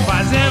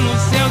 fazendo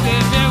seu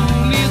dever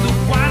unido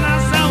com a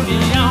nação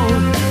união,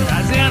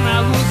 trazendo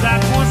à luz a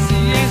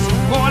consciência, o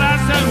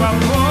coração e o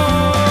amor.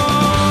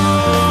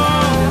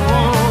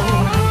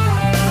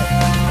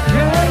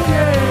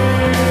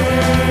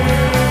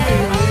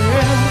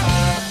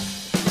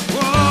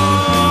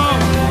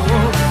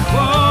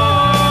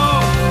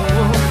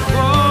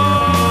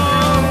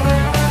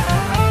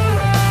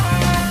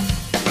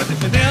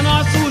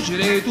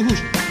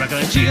 Pra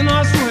garantir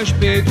nosso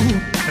respeito,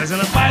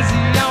 trazendo a paz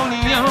e a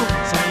união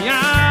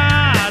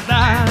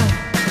sonhada.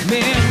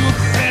 Mesmo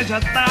que seja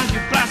tarde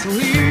pra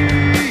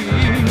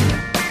sorrir,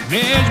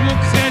 mesmo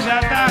que seja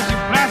tarde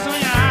pra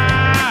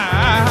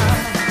sonhar.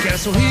 Quero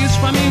sorrisos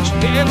famintos,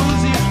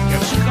 reluzir,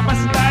 quero ter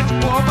capacidade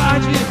de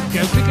covardia.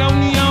 Quero ver que a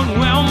união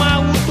não é uma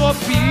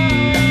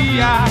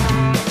utopia.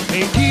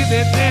 Tem que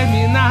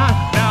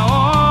determinar na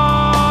hora.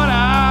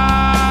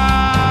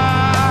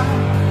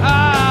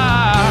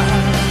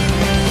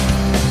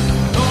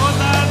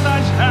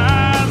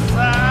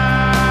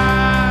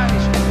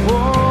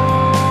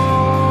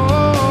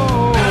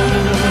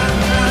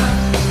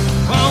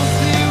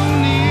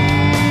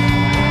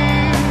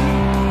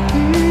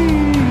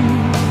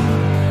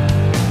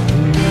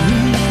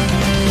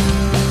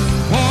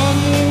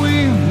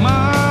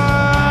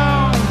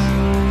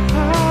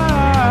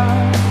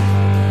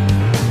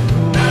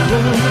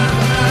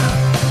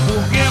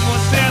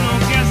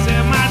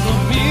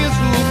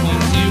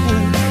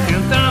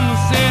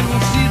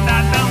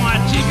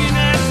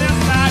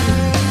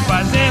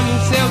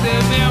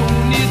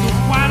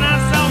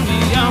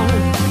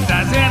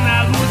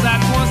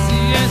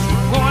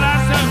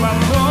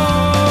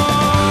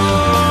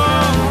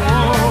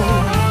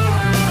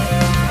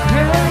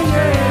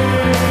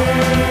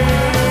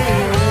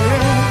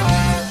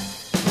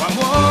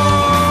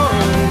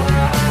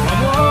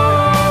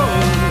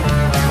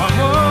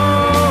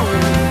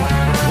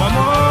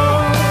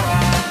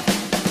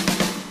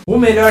 O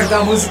melhor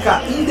da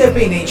música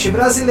independente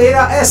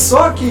brasileira é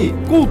só aqui.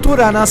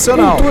 Cultura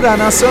Nacional. Cultura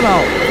Nacional.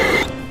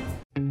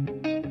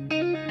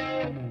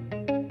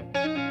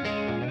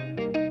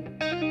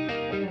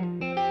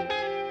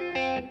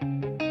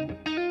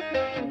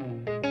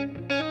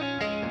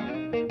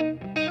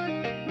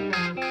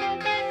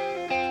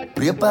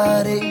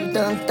 Preparei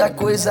tanta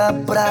coisa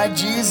pra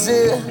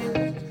dizer,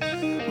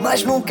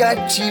 mas nunca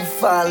te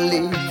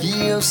falei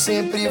que eu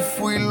sempre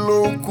fui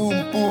louco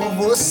por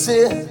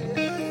você.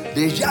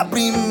 Desde a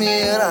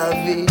primeira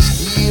vez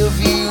que eu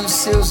vi os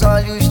seus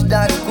olhos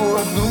da cor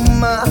do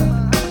mar,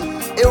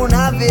 eu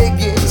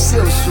naveguei,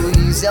 seu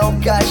sorriso é o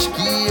cais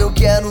que eu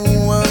quero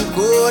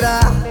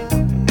ancorar.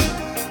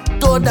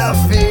 Toda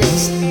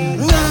vez,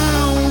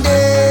 não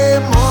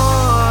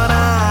demora,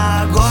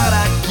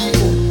 agora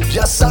que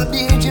já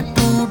sabe de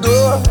tudo,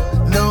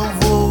 não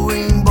vou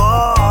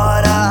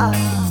embora.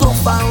 Tô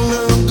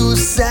falando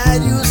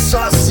sério,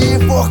 só se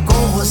for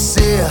com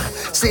você,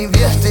 sem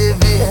ver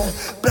TV.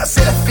 Pra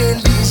ser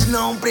feliz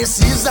não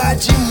precisa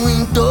de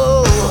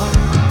muito,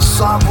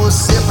 só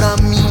você pra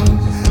mim,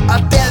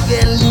 até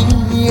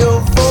velhinho eu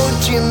vou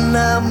te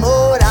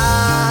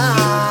namorar.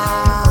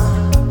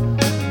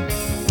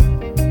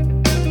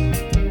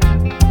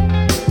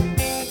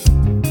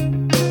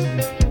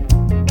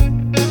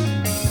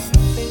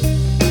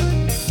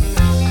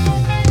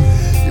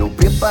 Eu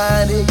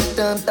preparei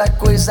tanta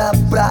coisa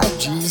pra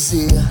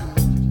dizer,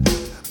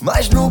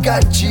 mas nunca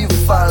te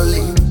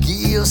falei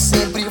que eu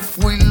sempre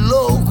fui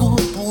louco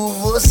por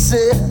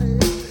você.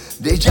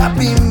 Desde a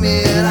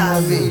primeira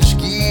vez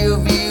que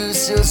eu vi os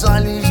seus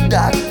olhos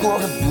da cor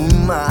do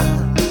mar,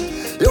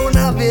 eu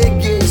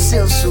naveguei,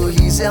 seu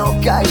sorriso é o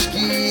cais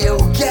que eu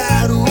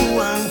quero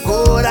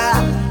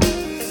ancorar.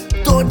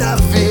 Toda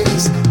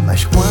vez,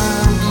 mas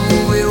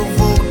quando eu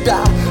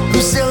voltar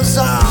pros seus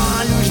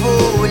olhos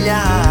vou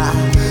olhar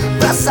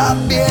pra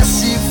saber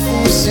se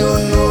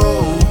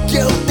funcionou o que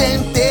eu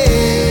tentei.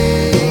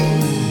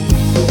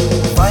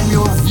 Vai me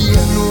ouvir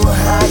no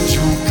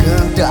rádio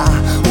cantar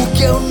o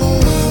que eu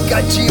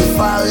nunca te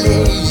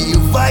falei, e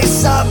vai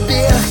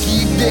saber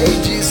que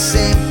desde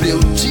sempre eu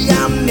te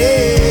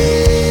amei.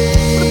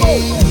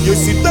 E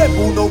esse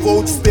tempo não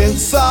vou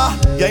desperdiçar,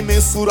 e é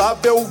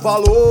imensurável o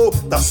valor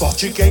da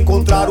sorte que é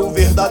encontrar o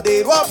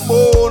verdadeiro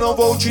amor. Não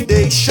vou te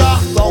deixar,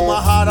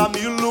 alma rara me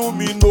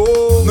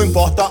iluminou. Não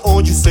importa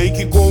onde, sei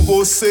que com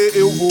você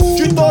eu vou.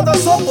 De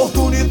todas as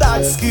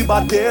oportunidades que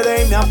bateram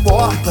em minha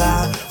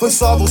porta, foi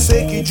só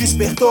você que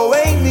despertou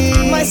em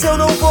mim. Mas eu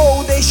não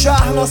vou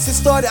deixar nossa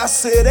história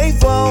ser em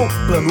vão.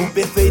 Plano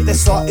perfeito é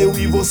só eu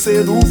e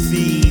você no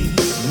fim.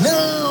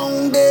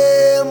 Não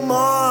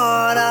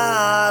demora,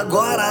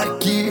 agora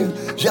que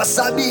já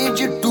sabe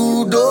de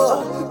tudo,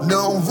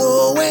 não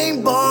vou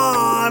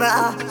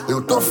embora. Eu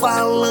tô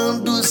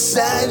falando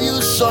sério,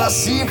 só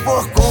se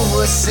for com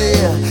você.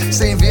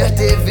 Sem ver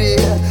TV,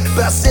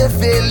 pra ser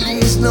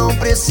feliz não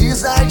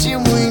precisa de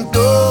muito.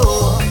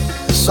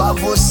 Só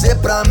você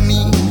pra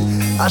mim,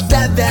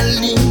 até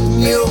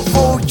velhinho eu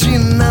vou te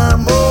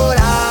namorar.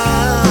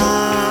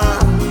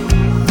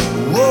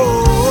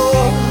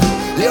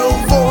 Eu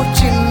vou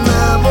te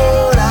namorar.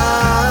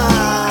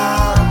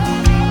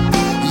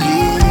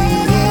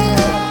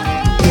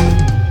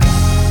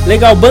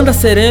 Legal, Banda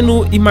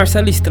Sereno e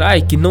Marcelo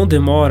Strike, Não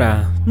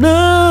Demora.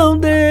 Não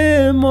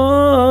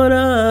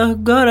demora.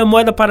 Agora a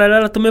Moeda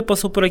Paralela também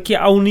passou por aqui.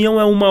 A união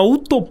é uma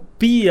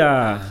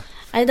utopia.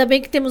 Ainda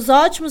bem que temos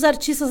ótimos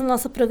artistas na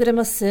nossa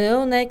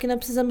programação, né? Que não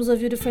precisamos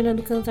ouvir o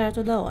Fernando cantar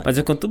toda hora. Mas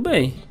eu canto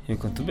bem.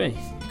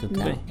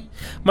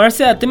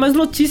 Márcia, tem mais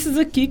notícias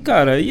aqui,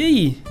 cara. E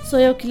aí? Sou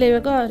eu que leio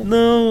agora?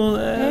 Não,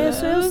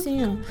 sou eu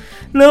sim, ó.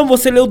 Não,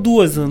 você leu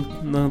duas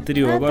na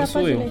anterior, agora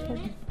sou eu. Ler.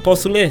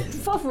 Posso ler?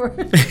 Por favor.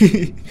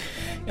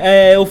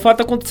 O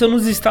fato aconteceu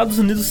nos Estados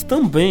Unidos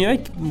também. Olha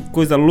que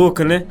coisa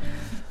louca, né?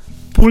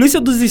 Polícia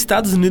dos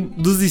Estados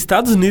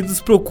Unidos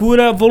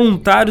procura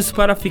voluntários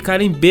para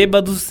ficarem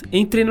bêbados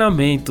em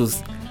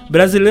treinamentos.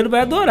 Brasileiro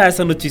vai adorar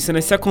essa notícia,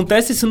 né? Se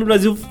acontece isso no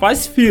Brasil,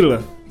 faz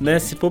fila, né?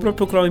 Se for pra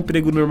procurar um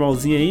emprego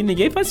normalzinho aí,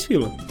 ninguém faz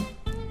fila.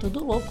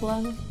 Tudo louco lá,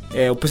 né?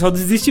 O pessoal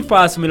desiste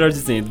fácil, melhor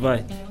dizendo,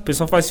 vai. O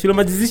pessoal faz fila,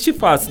 mas desiste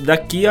fácil.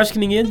 Daqui, eu acho que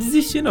ninguém ia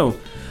desistir, não.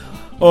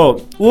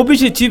 O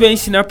objetivo é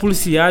ensinar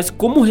policiais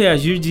como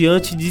reagir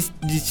diante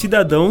de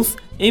cidadãos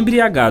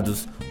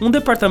embriagados. Um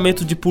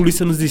departamento de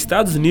polícia nos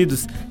Estados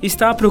Unidos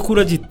está à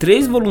procura de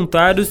 3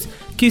 voluntários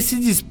que se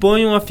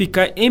disponham a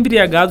ficar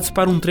embriagados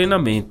para um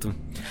treinamento.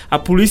 A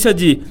polícia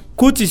de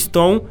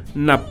Cuttleton,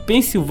 na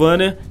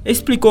Pensilvânia,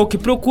 explicou que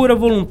procura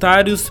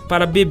voluntários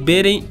para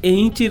beberem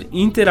e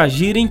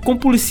interagirem com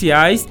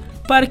policiais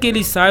para que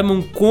eles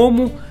saibam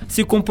como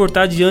se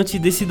comportar diante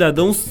de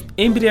cidadãos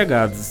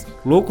embriagados.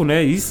 Louco,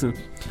 né, isso?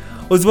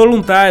 Os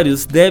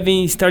voluntários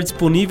devem estar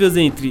disponíveis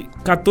entre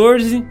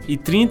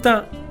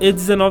 14h30 e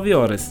 19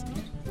 horas,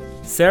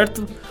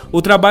 certo? O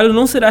trabalho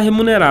não será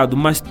remunerado,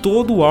 mas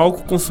todo o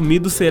álcool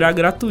consumido será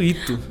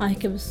gratuito. Ai,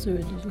 que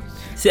absurdo.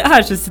 Você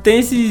acha? Se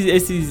tem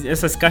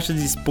essas caixas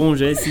de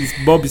esponja, esses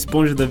Bob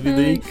Esponja da vida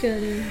aí.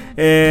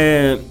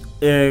 Caramba.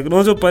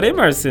 Onde eu parei,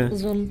 Márcia?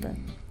 Os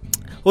voluntários.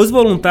 Os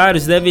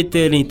voluntários devem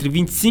ter entre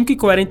 25 e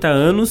 40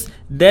 anos,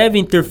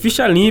 devem ter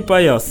ficha limpa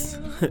aí, ó.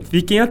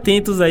 Fiquem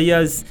atentos aí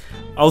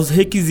aos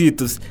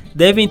requisitos.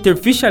 Devem ter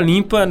ficha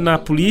limpa na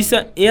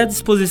polícia e à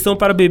disposição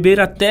para beber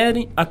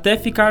até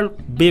ficar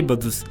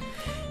bêbados.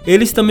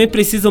 Eles também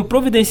precisam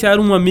providenciar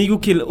um amigo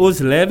que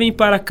os levem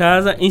para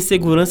casa em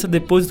segurança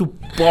depois do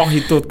porre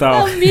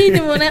total. É o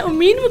mínimo, né? O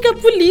mínimo que a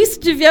polícia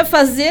devia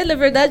fazer, na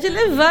verdade, é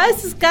levar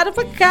esses caras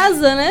para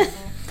casa, né?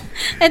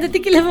 Ainda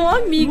tem que levar um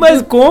amigo.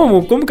 Mas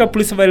como? Como que a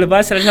polícia vai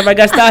levar? Se ela já vai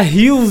gastar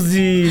rios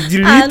de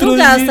litros? Não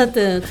gasta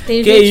tanto.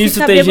 Tem que gente isso,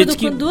 que fica tem bêbado gente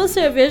que... com 2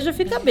 cervejas já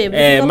fica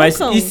bêbado. Fica mas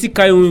loucão. E se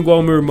cai um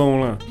igual o meu irmão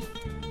lá?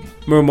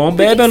 Meu irmão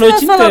bebe a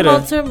noite inteira. Você vai falar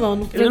mal do seu irmão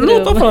no programa? Eu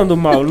não tô falando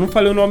mal, eu não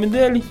falei o nome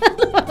dele.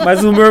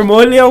 Mas o meu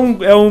irmão, ele é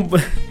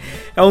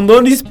um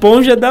dono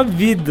esponja da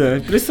vida.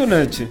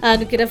 Impressionante.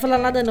 Não queria falar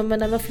nada não, mas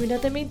na minha família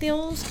também tem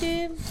uns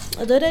que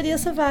adoraria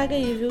essa vaga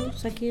aí, viu?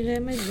 Só que já é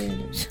mais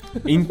velho.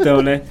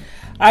 Então, né?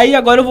 Aí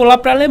agora eu vou lá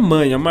pra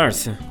Alemanha,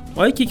 Márcia.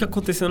 Olha o que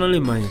aconteceu na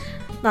Alemanha.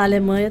 Na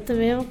Alemanha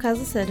também é um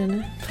caso sério,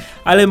 né?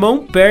 Alemão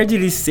perde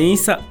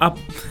licença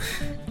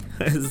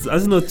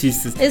As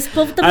notícias. Esse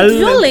povo tá muito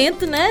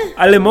violento, né?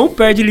 Alemão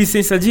perde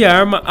licença de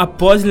arma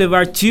após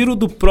levar tiro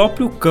do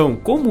próprio cão.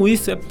 Como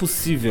isso é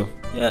possível?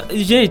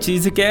 Gente,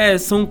 isso aqui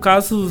são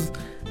casos...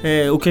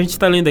 o que a gente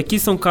tá lendo aqui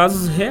são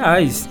casos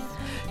reais.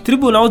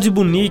 Tribunal de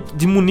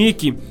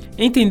Munique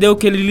entendeu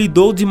que ele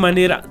lidou de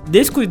maneira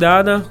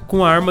descuidada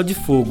com a arma de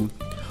fogo.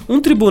 Um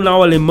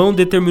tribunal alemão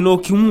determinou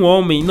que um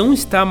homem não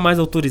está mais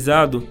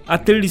autorizado a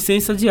ter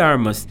licença de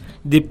armas,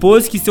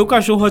 depois que seu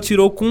cachorro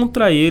atirou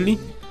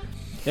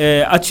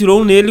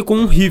nele com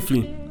um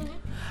rifle.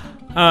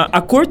 A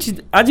Corte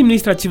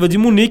Administrativa de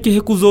Munique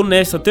recusou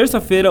nesta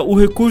terça-feira o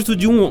recurso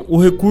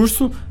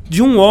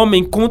de um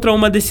homem contra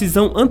uma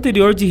decisão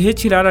anterior de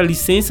retirar a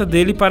licença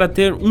dele para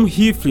ter um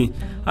rifle,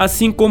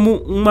 assim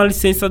como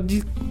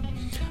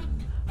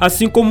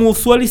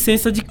sua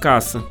licença de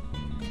caça.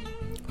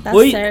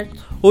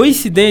 Certo. O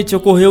incidente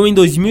ocorreu em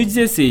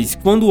 2016,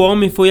 quando o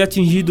homem foi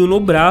atingido no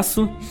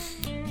braço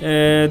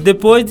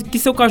depois que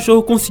seu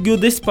cachorro conseguiu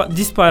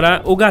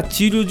disparar o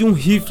gatilho de um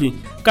rifle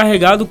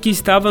carregado que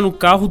estava no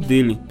carro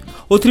dele.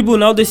 O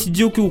tribunal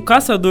decidiu que o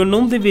caçador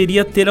não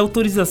deveria ter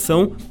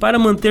autorização para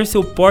manter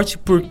seu porte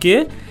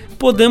porque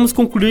podemos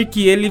concluir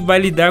que ele vai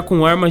lidar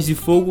com armas de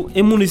fogo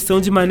e munição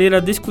de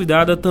maneira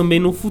descuidada também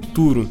no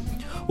futuro.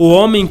 O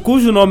homem,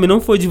 cujo nome não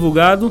foi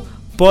divulgado,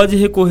 pode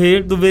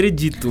recorrer do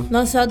veredito.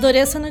 Nossa, eu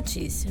adorei essa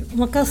notícia.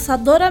 Uma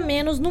caçadora a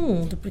menos no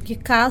mundo, porque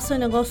caça é um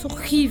negócio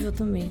horrível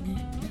também,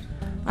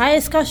 né?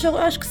 Esse cachorro...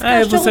 Acho que esse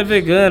cachorro... você é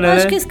vegana,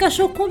 Acho né? que esse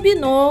cachorro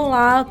combinou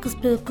lá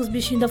com os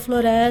bichinhos da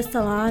floresta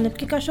lá, né?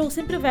 Porque cachorro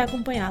sempre vai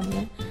acompanhado,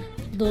 né?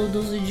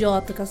 dos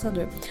idiotas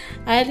caçador.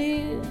 Aí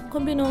ele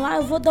combinou,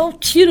 eu vou dar um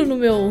tiro no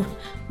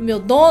meu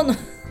dono.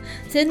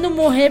 Se ele não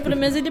morrer, pelo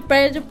menos ele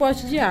perde o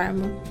porte de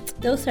arma.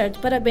 Deu certo.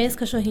 Parabéns,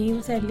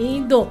 cachorrinho. Você é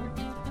lindo.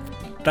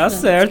 Tá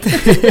certo.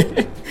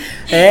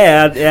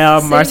 É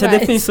a Márcia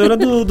defensora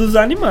dos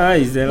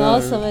animais.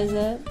 Nossa, mas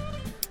é...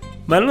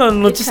 Mas não,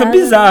 notícia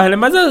bizarra, né?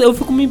 Mas eu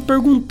fico me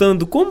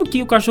perguntando, como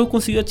que o cachorro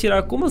conseguiu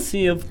atirar? Como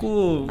assim? Eu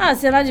fico...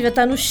 sei lá, devia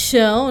estar no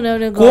chão, né? O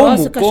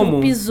negócio, o cachorro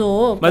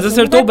pisou. Mas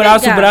acertou o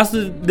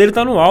braço dele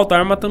tá no alto, a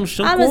arma tá no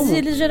chão, como? Mas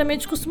eles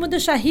geralmente costumam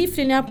deixar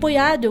rifle, né?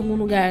 Apoiado em algum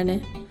lugar, né?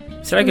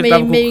 Será que ele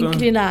tava meio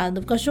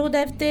inclinado. O cachorro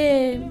deve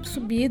ter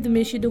subido,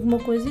 mexido em alguma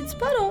coisa e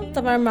disparou.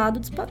 Tava armado,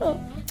 disparou.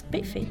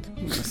 Bem feito.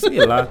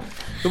 Sei lá.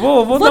 Eu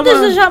vou dar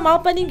desejar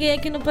mal pra ninguém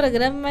aqui no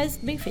programa, mas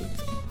bem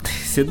feito.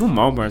 Ser do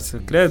mal, Márcia,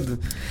 credo.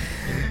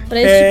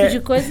 Pra esse tipo de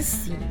coisa,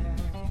 sim.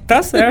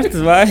 Tá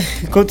certo, vai.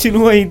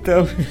 Continua aí,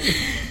 então.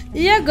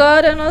 E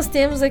agora nós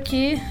temos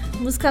aqui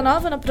música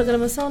nova na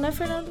programação, né,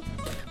 Fernando?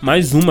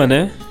 Mais uma,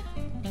 né?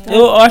 Tá.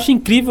 Eu acho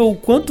incrível o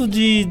quanto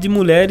de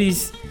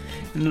mulheres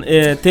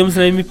temos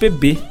na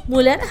MPB.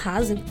 Mulher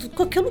arrasa em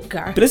qualquer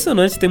lugar.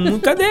 Impressionante.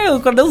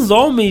 Cadê os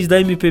homens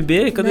da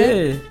MPB?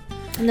 Cadê... Né?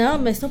 Não,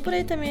 mas estão por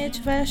aí também, a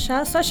gente vai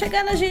achar. Só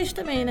chegar na gente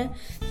também, né?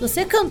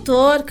 Você é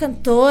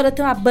cantora,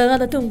 tem uma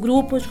banda, tem um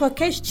grupo de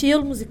qualquer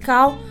estilo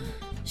musical,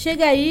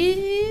 chega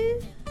aí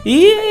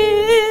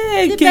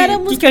e...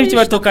 que a gente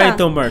vai tocar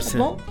então, Márcia?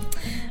 Tá bom?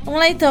 Vamos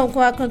lá então, com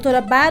a cantora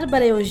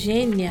Bárbara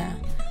Eugênia,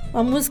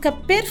 uma música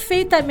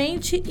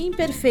Perfeitamente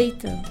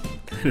Imperfeita.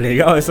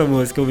 Legal essa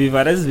música, eu ouvi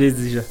várias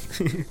vezes já.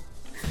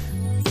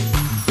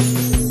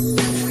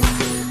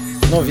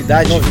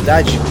 Novidade,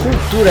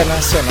 Cultura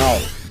Nacional.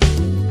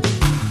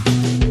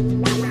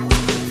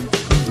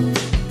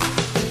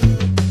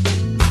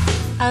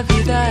 A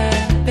vida é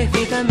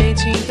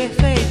perfeitamente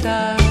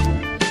imperfeita.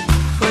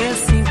 Foi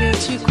assim que eu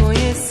te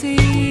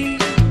conheci.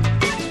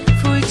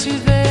 Fui te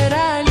ver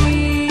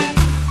ali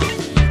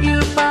e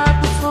o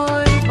papo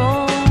foi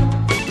bom.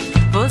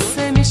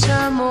 Você me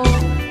chamou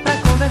pra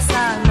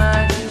conversar,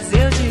 mas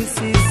eu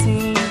disse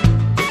sim.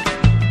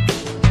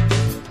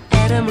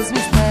 Éramos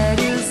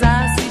mistérios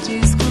a se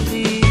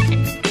descobrir.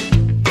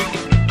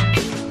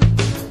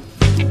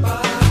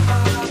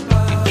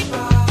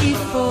 E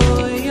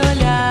foi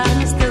olhar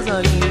nos teus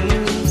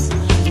olhinhos,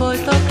 foi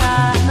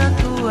tocar na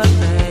tua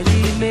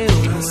pele, meu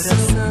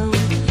coração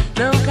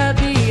não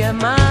cabia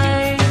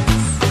mais.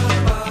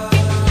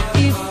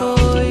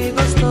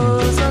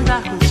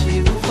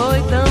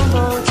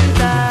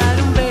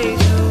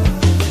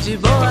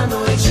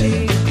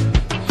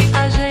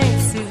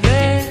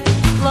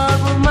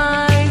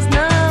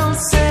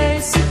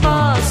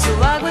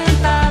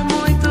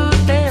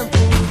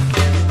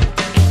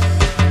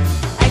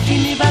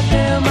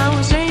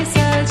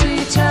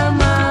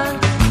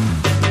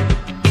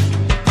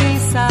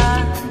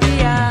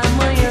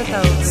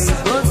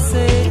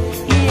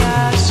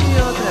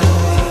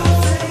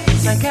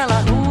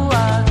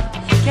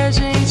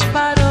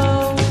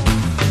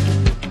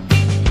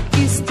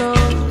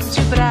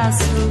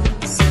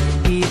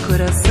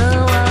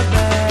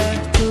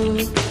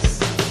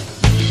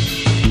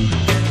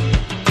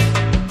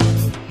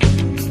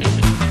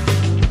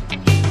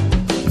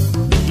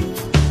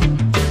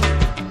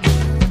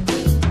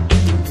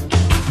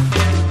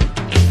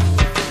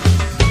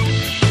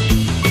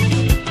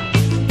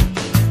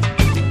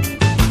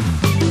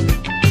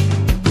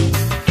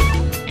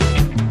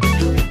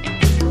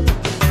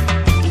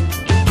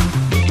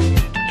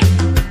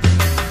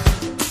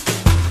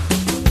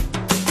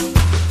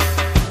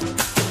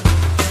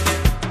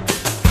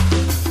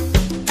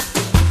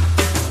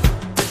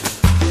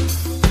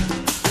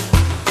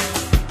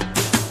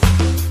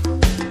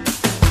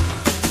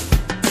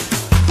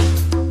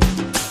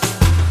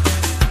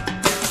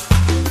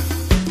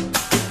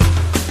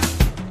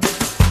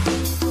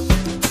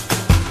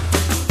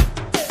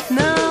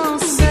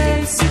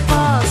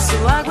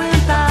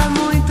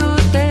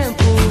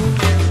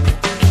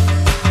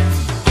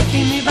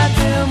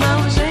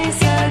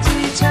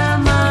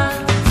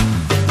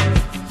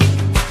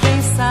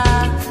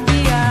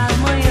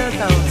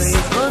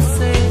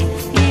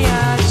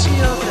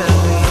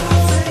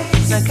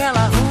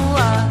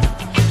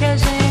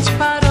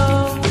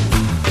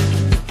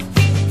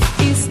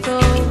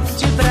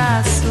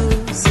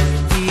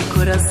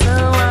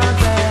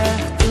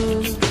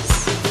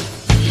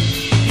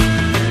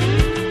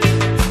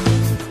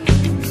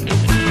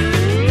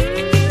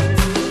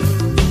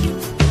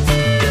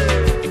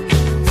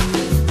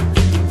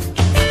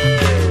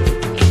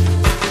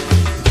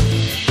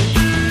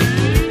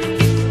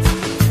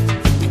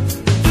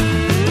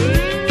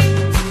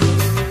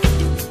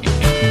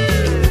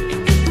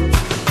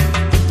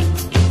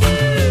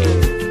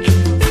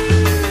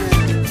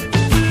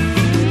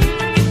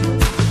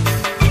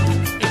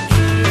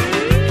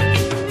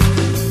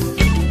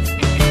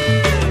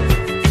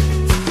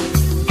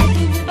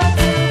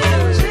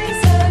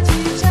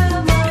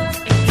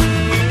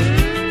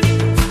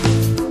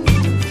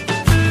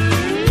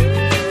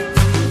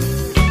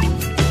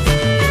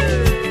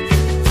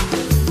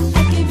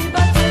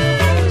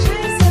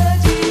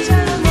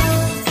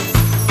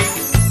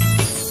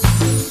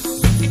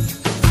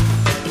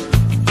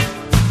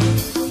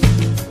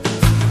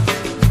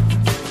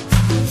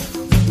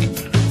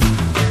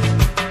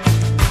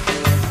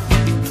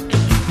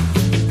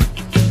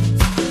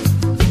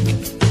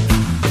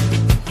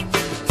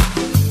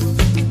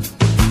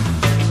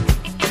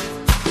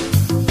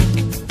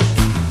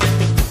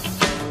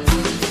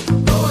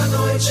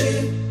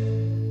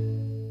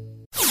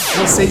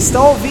 Você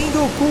está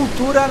ouvindo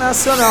Cultura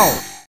Nacional.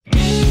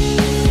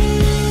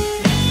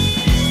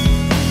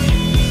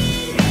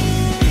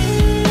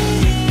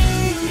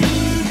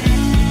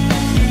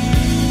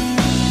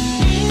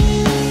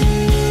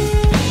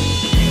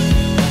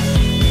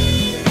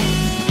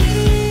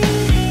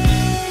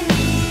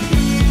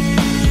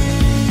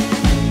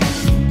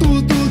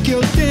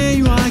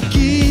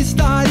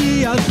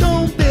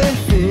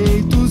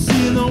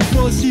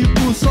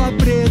 Sua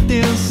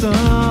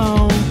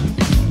pretensão.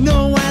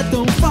 Não é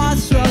tão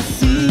fácil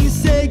assim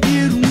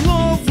seguir um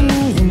novo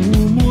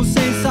rumo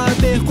sem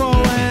saber qual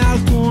é a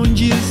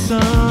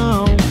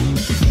condição.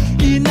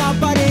 E na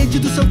parede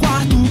do seu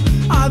quarto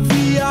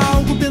havia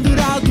algo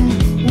pendurado,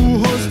 o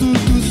rosto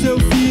do seu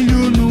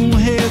filho num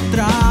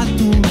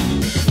retrato.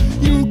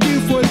 E o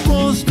que foi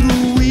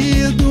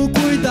construído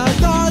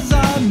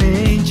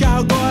cuidadosamente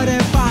agora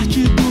é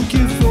parte do que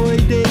foi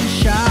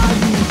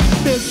deixado.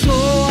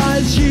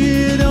 Pessoas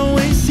giram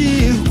em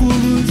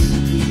círculos,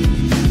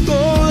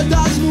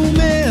 todas no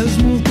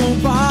mesmo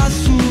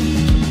compasso.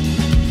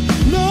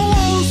 Não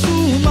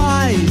ouço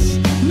mais,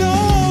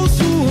 não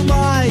ouço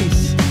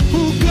mais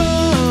o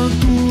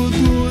canto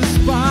dos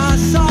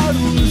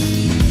pássaros.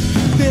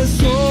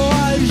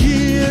 Pessoas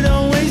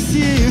giram em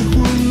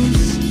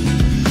círculos,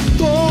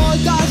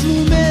 todas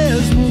no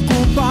mesmo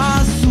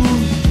compasso.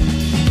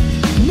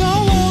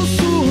 Não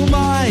ouço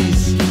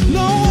mais,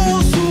 não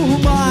ouço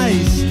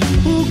mais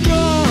o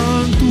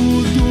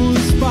canto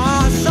dos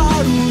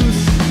pássaros.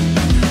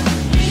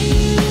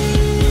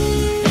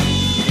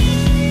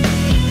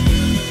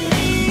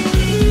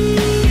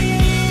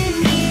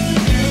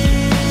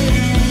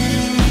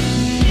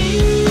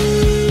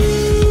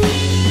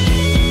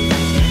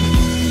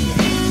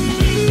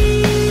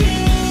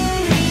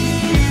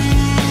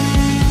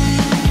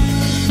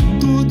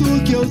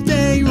 Tudo que eu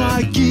tenho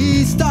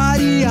aqui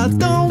estaria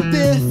tão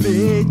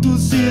perfeito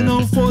se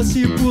não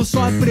fosse por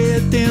sua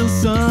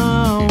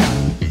pretensão.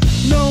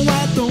 Não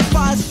é tão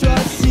fácil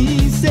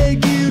assim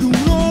seguir um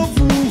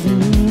novo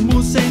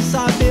rumo sem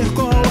saber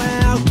qual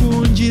é a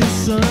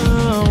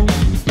condição.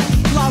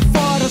 Lá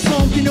fora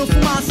só um pneu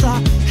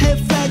fumaça,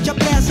 reflete a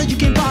pressa de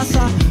quem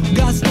passa,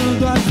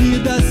 gastando a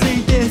vida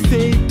sem ter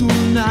feito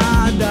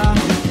nada.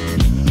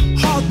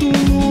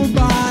 Rótulo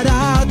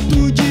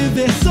barato,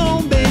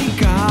 diversão bem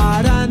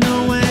cara,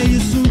 não é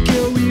isso que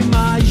eu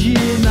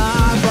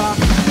imaginava.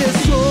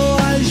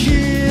 Pessoas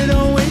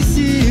giram em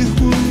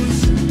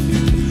círculos,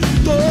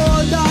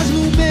 todas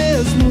no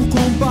mesmo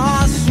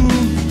compasso.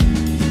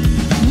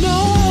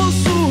 Não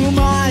ouço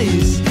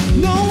mais,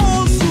 não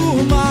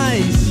ouço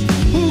mais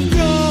o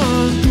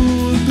canto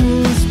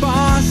dos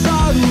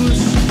pássaros.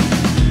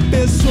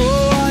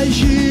 Pessoas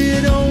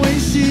giram em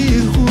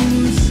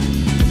círculos,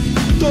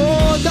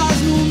 todas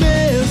no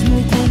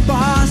mesmo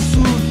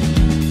compasso.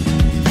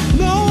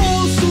 Não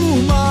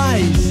ouço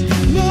mais,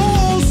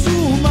 não ouço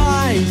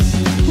mais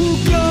o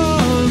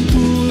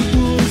canto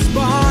dos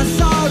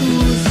pássaros.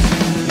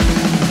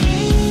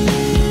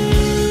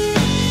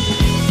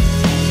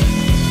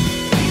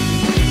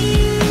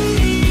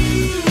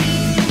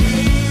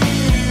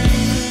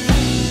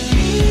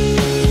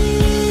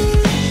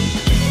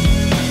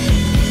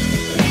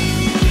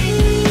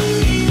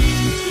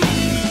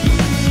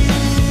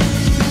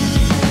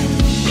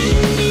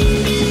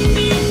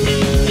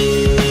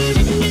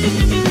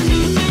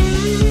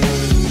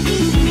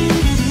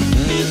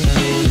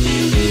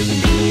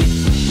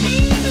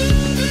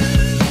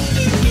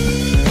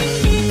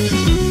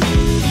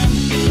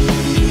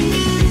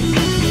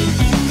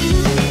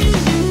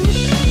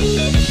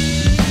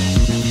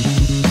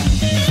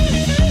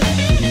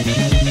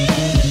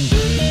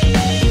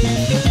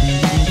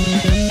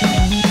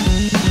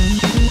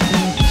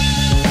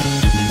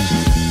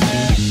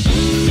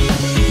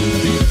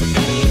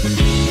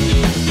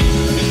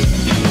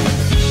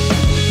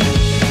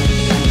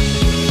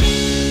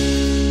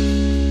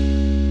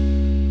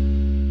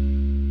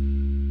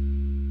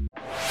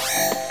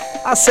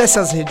 Acesse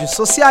as redes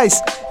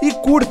sociais e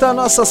curta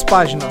nossas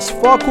páginas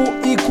Foco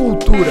e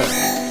Cultura.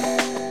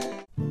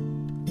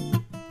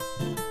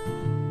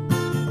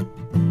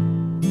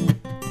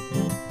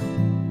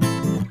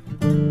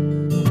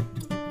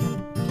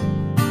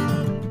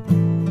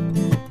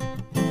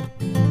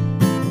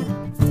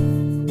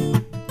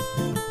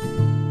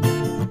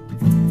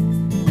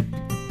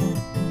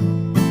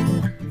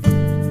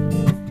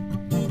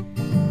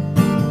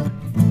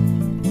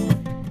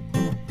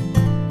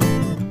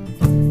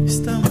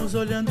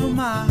 Olhando o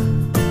mar,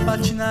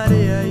 bate na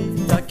areia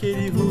e dá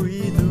aquele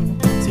ruído.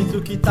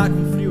 Sinto que tá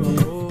com frio,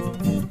 amor.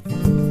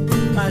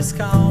 Mas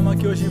calma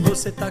que hoje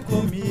você tá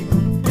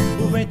comigo.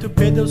 O vento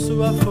perdeu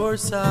sua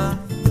força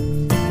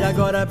e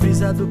agora a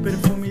brisa do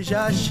perfume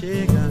já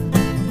chega.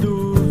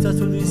 Tá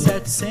tudo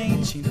incerto,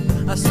 sentindo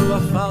a sua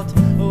falta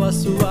ou a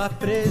sua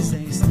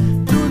presença.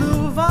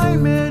 Tudo vai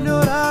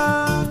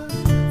melhorar,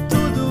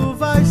 tudo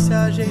vai se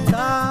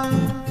ajeitar.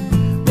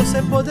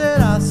 Você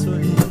poderá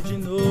sorrir de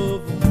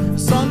novo.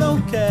 Só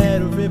não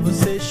quero ver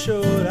você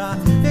chorar.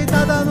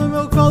 Deitada no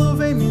meu colo,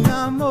 vem me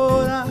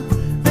namorar.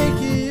 Vem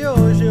que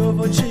hoje eu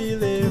vou te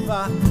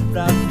levar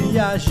pra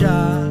viajar.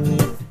 viajar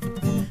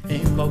em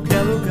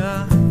qualquer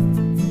lugar.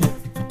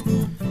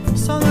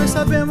 Só nós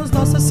sabemos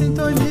nossa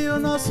sintonia, o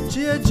nosso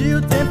dia a dia,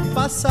 o tempo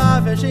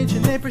passava e a gente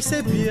nem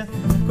percebia.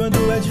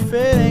 Quando é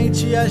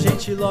diferente a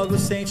gente logo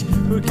sente,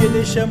 porque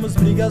deixamos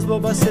brigas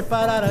bobas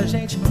separar a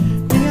gente.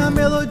 Minha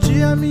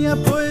melodia, minha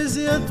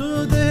poesia,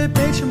 tudo de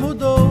repente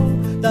mudou.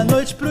 Da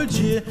noite pro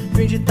dia,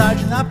 vem de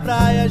tarde na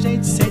praia, a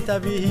gente senta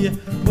e ria.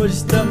 Hoje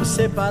estamos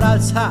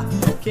separados,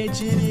 quem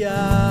diria?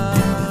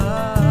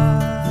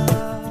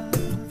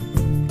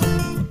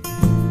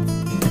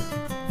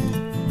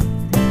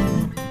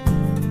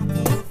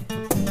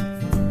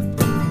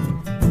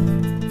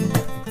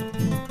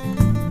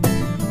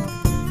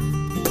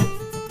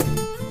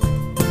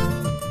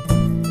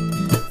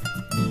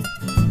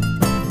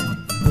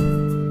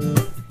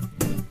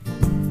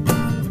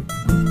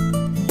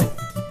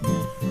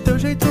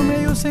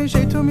 Sem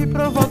jeito me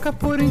provoca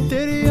por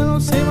inteiro e eu não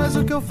sei mais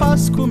o que eu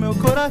faço com meu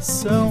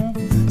coração.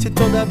 Se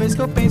toda vez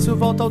que eu penso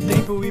volta ao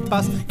tempo e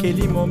passa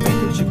aquele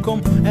momento de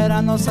como era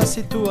a nossa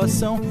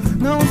situação.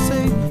 Não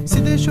sei se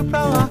deixo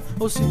pra lá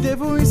ou se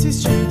devo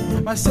insistir,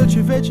 mas se eu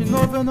te ver de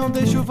novo eu não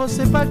deixo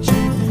você partir.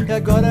 E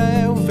agora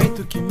é o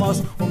vento que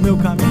mostra o meu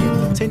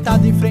caminho,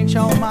 sentado em frente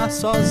ao mar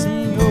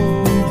sozinho.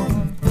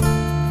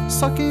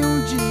 Só quem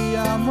um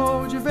dia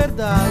amou de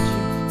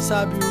verdade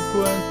sabe o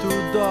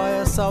quanto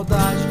dói a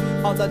saudade.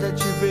 Maldade é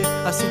te ver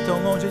assim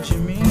tão longe de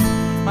mim,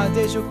 mas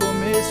desde o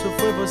começo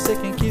foi você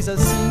quem quis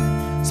assim.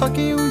 Só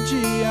quem um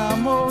dia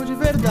amou de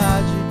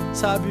verdade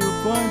sabe o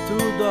quanto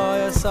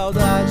dói a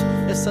saudade.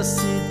 Essa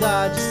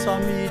cidade só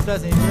me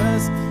traz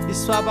lembrança,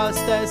 isso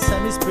abastece a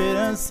minha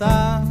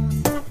esperança.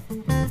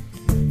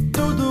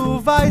 Tudo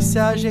vai se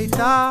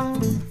ajeitar,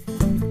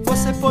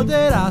 você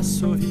poderá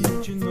sorrir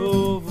de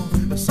novo.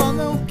 Eu só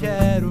não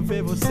quero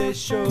ver você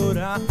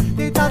chorar.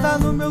 Deitada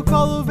no meu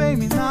colo, vem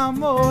me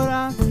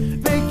namorar.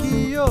 Vem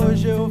que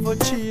hoje eu vou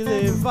te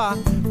levar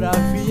pra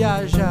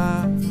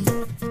viajar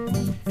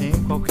em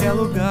qualquer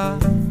lugar.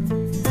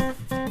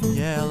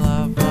 E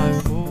ela vai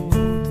voltar.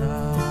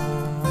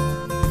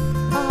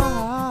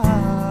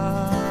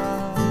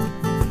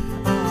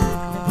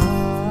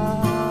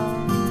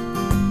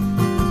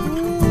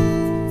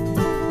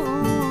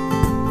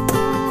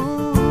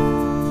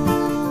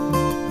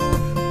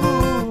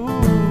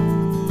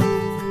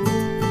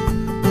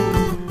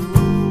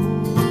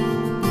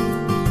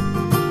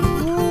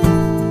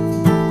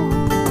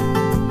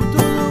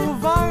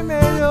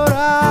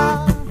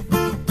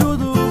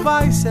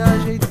 Se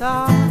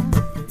ajeitar,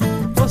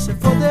 você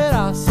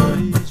poderá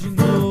sorrir de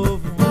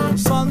novo. Eu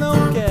só não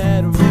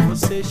quero ver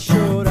você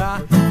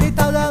chorar.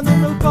 Deitada no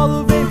meu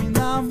colo, vem me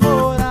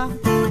namorar.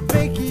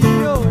 Vem que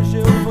hoje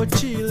eu vou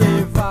te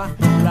levar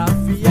pra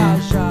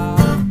viajar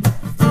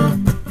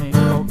em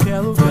qualquer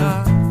lugar.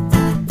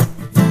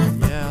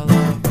 E ela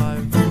vai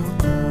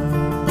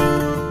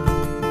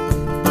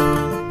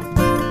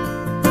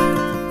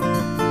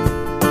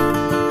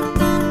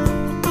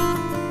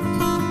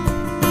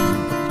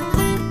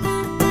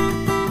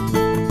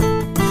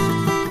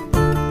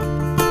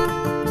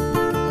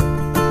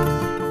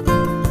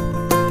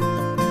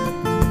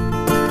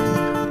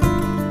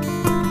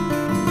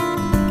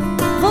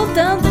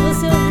Voltando,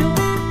 você ouviu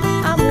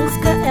a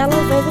música Ela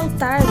Vai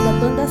Voltar, da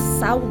banda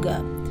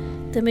Salga.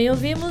 Também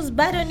ouvimos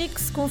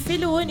Baronix com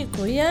Filho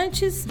Único e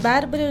antes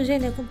Bárbara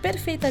Eugênia com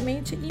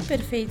Perfeitamente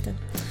Imperfeita.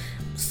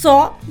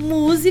 Só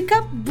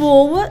música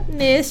boa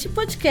neste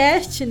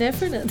podcast, né,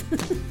 Fernando?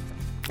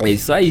 É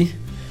isso aí.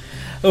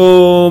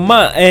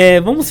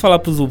 Vamos falar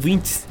pros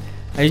ouvintes.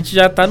 A gente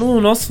já tá no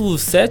nosso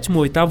 7º,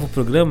 8º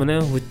programa, né?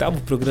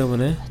 8º programa,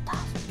 né?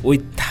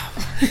 Oitavo.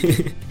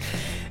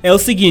 É o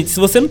seguinte, se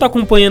você não tá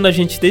acompanhando a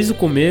gente desde o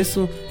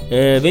começo,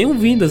 vem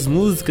ouvindo as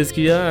músicas,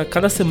 que já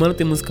cada semana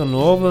tem música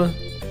nova,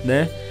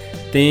 né?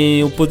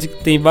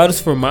 Tem vários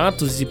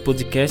formatos de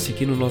podcast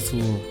aqui no nosso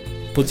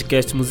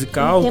podcast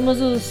musical.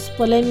 Temos os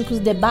polêmicos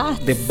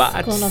debates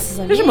com nossos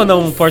amigos. Deixa eu mandar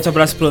um forte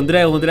abraço pro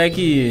André. O André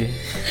que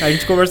a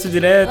gente conversa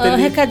direto. Um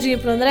recadinho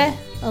pro André.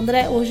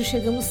 André, hoje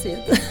chegamos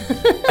cedo.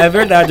 É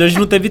verdade, hoje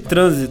não teve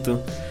trânsito.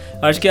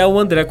 Acho que é o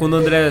André, quando o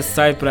André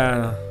sai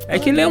pra... É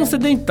que ele é um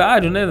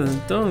sedentário, né?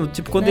 Então,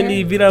 tipo, quando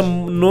ele vira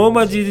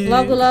nômade...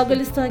 Logo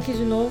eles estão aqui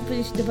de novo pra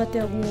gente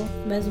debater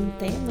mais um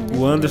tema, né?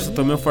 O Anderson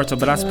também, um forte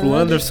abraço pro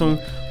Anderson.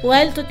 O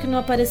Wellington, que não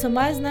apareceu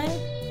mais, né?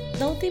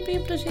 Dá um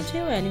tempinho pra gente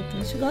aí, Wellington.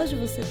 A gente gosta de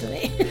você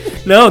também.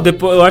 Não,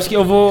 depois eu acho que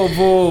eu vou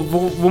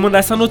mandar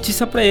essa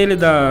notícia pra ele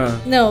da...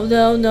 Não,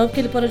 porque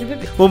ele parou de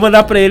beber. Vou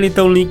mandar pra ele,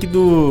 então, o link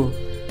do...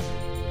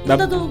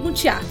 Manda do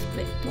teatro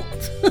pra ele,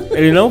 pronto.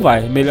 Ele não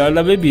vai, melhor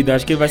da bebida.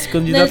 Acho que ele vai se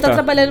candidatar. Não, ele tá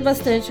trabalhando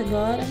bastante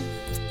agora.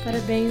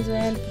 Parabéns,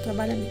 Wellington, pro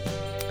trabalho amigo.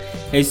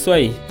 É isso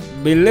aí,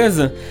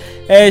 beleza?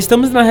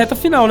 Estamos na reta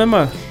final, né,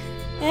 Mar?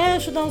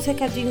 Deixa eu dar uns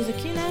recadinhos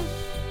aqui, né?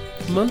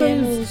 Manda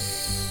aí.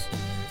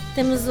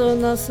 Temos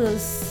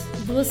nossas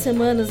 2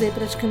 semanas aí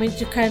praticamente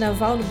de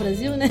carnaval no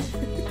Brasil, né?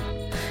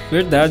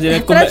 Verdade, né?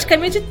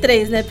 Praticamente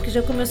 3, né? Porque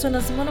já começou na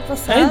semana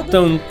passada.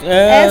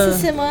 Essa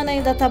semana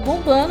ainda tá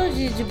bombando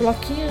de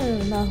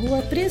bloquinho na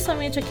rua,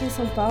 principalmente aqui em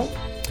São Paulo.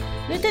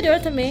 No interior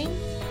também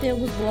tem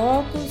alguns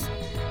blocos.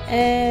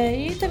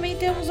 E também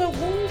temos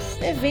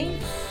alguns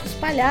eventos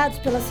espalhados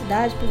pela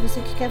cidade para você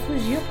que quer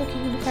fugir um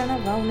pouquinho do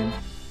carnaval, né?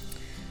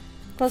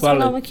 Posso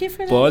falar uma aqui,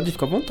 Fernando? Pode,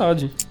 fica à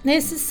vontade.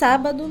 Nesse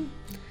sábado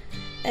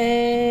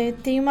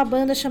tem uma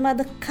banda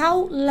chamada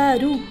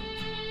Claro.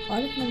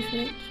 Olha que nome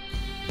diferente.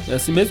 É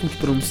assim mesmo que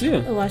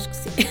pronuncia? Eu acho que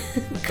sim.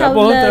 Tá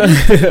bom,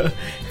 tá.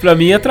 Pra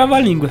mim é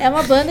trava-língua. É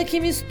uma banda que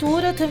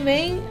mistura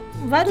também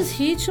vários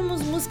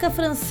ritmos, música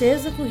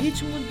francesa com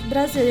ritmo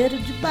brasileiro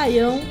de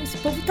baião. Esse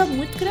povo tá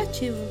muito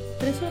criativo,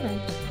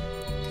 impressionante.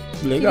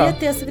 Legal. Queria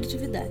ter essa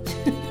criatividade.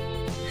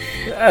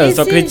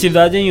 Só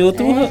criatividade em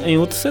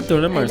outro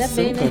setor, né,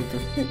 Márcia? Ainda bem,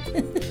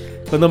 né?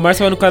 Quando a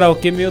Márcia vai no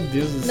karaokê, meu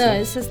Deus do céu. Não,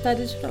 essa é a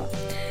história de falar.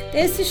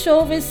 Esse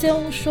show vai ser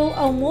um show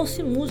almoço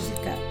e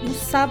música no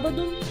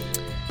sábado,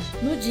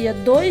 no dia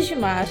 2 de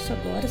março,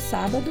 agora,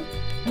 sábado,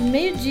 no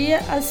meio-dia,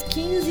 às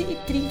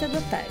 15h30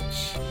 da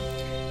tarde.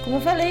 Como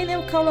eu falei, né,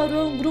 o Claro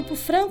é um grupo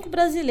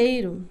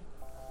franco-brasileiro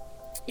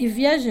e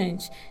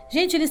viajante.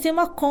 Gente, eles têm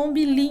uma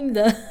Kombi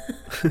linda.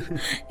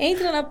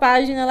 Entra na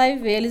página lá e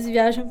vê. Eles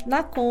viajam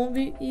na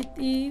Kombi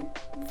e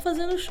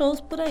fazendo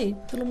shows por aí,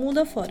 pelo mundo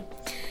afora.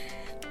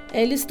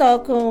 Eles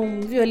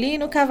tocam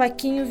violino,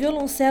 cavaquinho,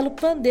 violoncelo,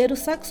 pandeiro,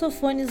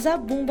 saxofone,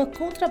 zabumba,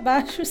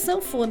 contrabaixo e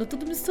sanfona,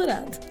 tudo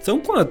misturado. São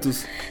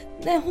quantos?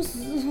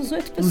 Uns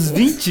 8 pessoas. Uns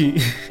 20?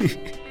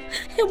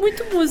 É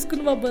muito músico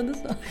numa banda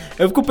só.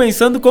 Eu fico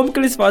pensando como que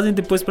eles fazem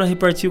depois pra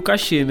repartir o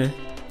cachê, né?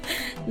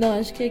 Não,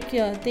 acho que aqui,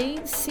 ó, tem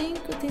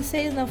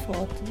 6 na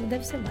foto. Não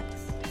deve ser mais.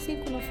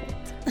 5 na foto.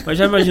 Mas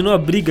já imaginou a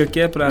briga que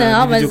é pra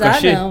não, dividir o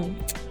cachê? Não,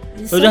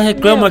 eu já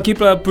reclamo aqui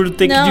por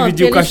ter que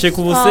dividir o cachê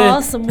com você.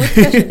 Nossa, muito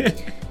cachê.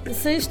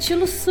 Esse é um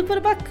estilo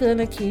super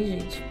bacana aqui,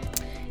 gente.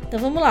 Então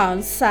vamos lá,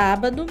 no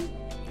sábado,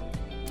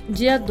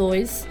 dia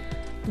 2,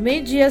 do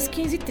meio-dia às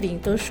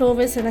 15h30. O show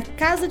vai ser na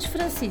Casa de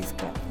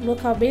Francisca, um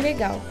local bem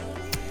legal.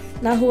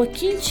 Na rua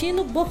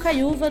Quintino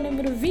Bocaiúva,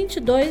 número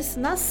 22,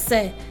 na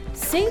Sé.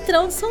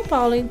 Centrão de São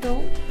Paulo,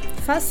 então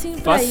facinho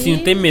pra facinho,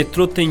 ir. Tem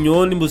metrô, tem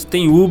ônibus,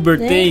 tem Uber,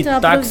 né? Tem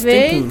então, táxi,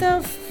 aproveita,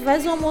 tem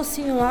faz um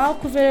almocinho lá, o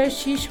cover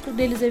artístico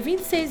deles é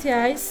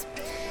R$26.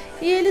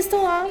 E eles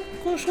estão lá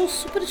com um show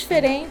super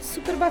diferente,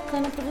 super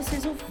bacana pra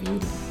vocês ouvirem,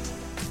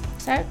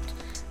 certo?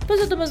 Depois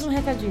eu dou mais um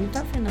recadinho,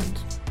 tá,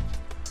 Fernando?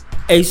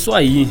 É isso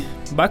aí,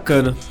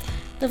 bacana.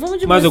 Então vamos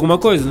de mais música. alguma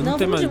coisa? Não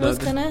tem mais de nada.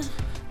 Música, né?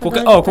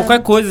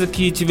 Qualquer coisa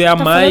que tiver a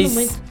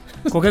mais...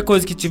 Qualquer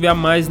coisa que tiver a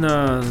mais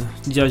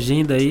de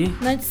agenda aí,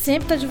 a gente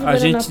sempre tá divulgando. A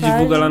gente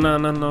divulga lá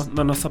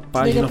na nossa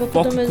página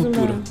Foco e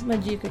Cultura. Uma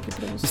dica aqui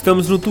pra você.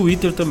 Estamos no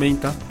Twitter também,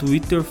 tá?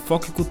 Twitter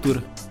Foco e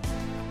Cultura.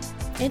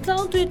 Entra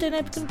lá no Twitter,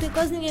 né? Porque não tem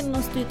quase ninguém no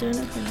nosso Twitter,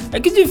 né? É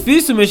que é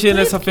difícil mexer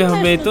nessa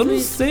ferramenta. Eu não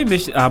sei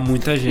mexer. Ah,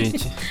 muita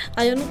gente.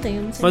 Eu não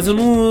tenho, não sei. Mas eu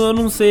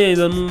não sei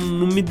ainda,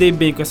 não me dei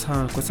bem com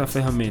essa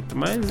ferramenta.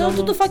 Mas então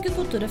tudo Foco e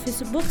Cultura.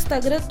 Facebook,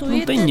 Instagram,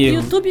 Twitter,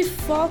 YouTube,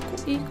 Foco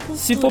e Cultura.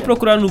 Se for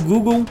procurar no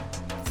Google,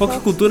 Foco e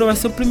Cultura vai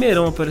ser o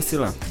primeirão a aparecer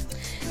lá.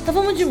 Então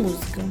vamos de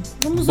música.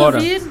 Vamos Bora.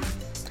 Ouvir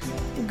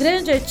o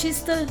grande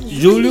artista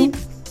Júlio.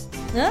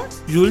 Hã?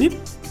 Júlio?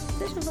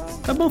 Deixa eu falar.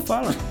 Tá bom,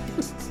 fala.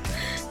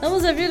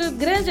 Vamos ouvir o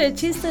grande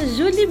artista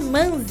Júlio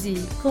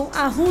Manzi com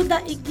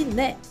Arruda e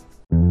Guiné.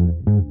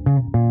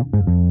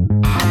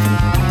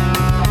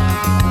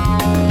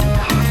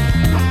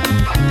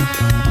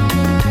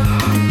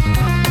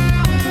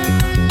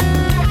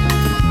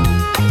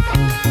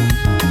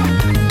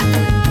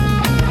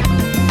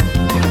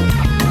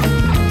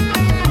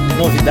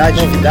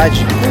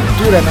 Novidade,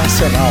 Cultura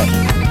Nacional.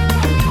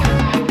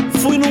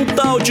 Fui num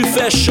tal de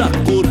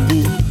fecha-corpo,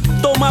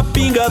 toma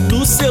pinga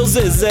do seu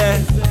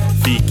Zezé.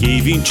 Fiquei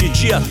 20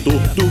 dias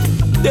torto,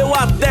 deu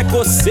até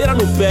coceira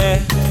no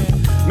pé.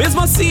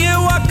 Mesmo assim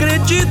eu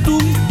acredito,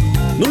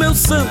 no meu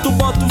santo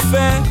boto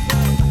fé.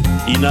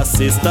 E na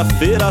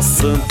sexta-feira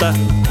santa,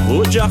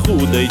 vou de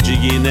Arruda e de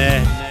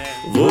Guiné.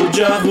 Vou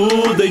de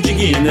Arruda e de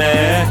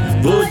Guiné,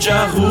 vou de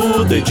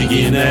Arruda e de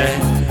Guiné.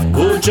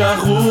 Vou de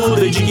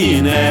Arruda e de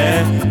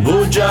Guiné,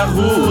 vou de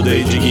Arruda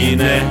e de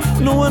Guiné.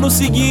 No ano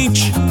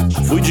seguinte,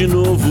 fui de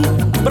novo,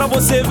 pra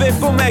você ver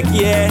como é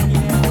que é.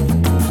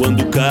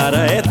 Quando o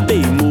cara é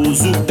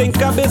teimoso, tem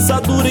cabeça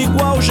dura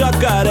igual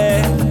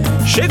jacaré.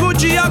 Chega o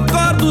dia,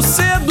 acordo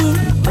cedo,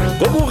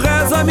 como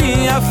reza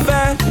minha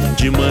fé.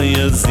 De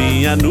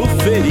manhãzinha no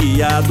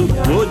feriado,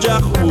 vou de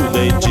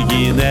Arruda e de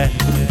Guiné.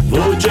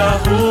 Vou de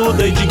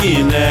Arruda e de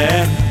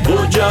Guiné,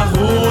 vou de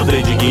Arruda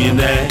e de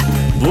Guiné.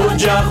 Vou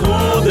de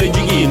Arruda e de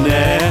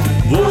Guiné,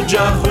 vou de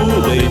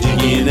Arruda e de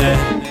Guiné.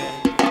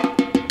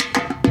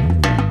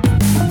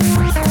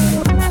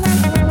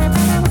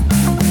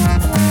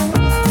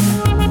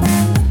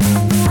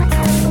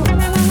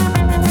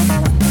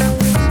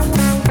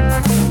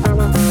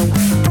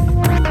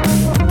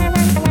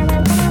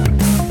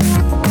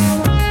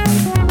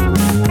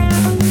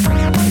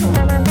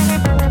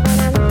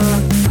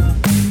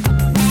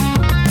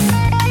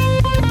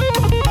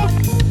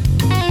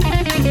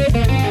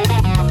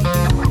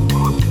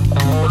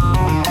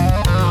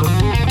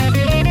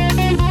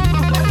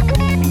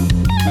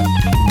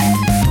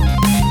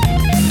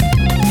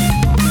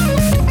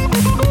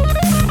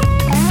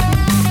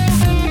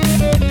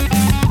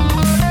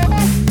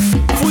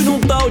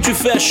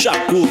 fecha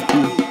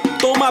corpo,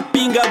 toma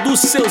pinga do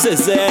seu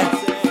Zezé.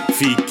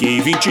 Fiquei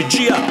 20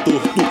 dias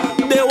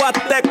torto, deu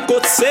até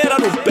coceira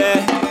no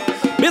pé.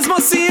 Mesmo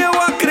assim eu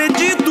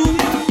acredito,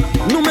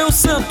 no meu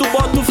santo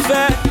boto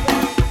fé.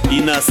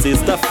 E na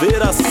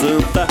sexta-feira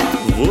santa,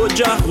 vou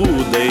de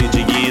arruda e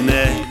de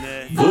Guiné.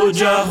 Vou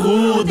de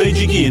arruda e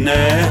de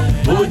Guiné,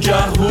 vou de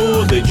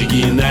arruda e de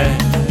Guiné.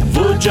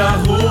 Vou de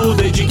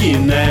arruda e de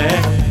Guiné,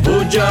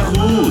 vou de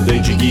arruda e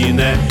de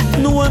Guiné.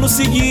 No ano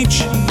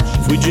seguinte,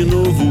 fui de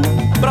novo,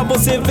 pra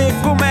você ver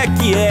como é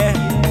que é.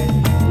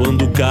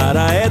 Quando o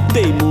cara é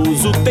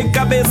teimoso, tem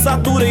cabeça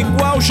dura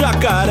igual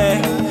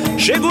jacaré.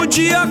 Chega o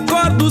dia,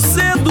 acordo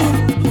cedo,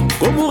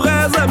 como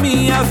reza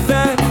minha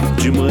fé.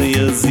 De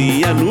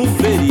manhãzinha no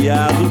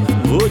feriado,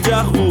 vou de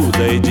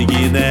arruda e de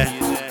Guiné.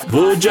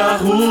 Vou de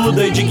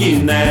arruda e de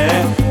Guiné,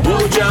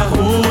 vou de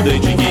arruda e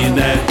de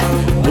Guiné.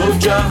 Vou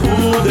de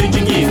arruda e de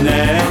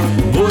Guiné,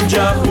 vou de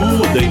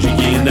arruda e de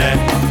Guiné.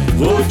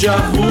 Vou de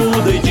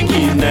arruda e de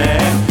Guiné,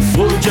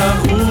 vou de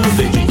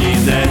arruda e de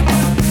Guiné.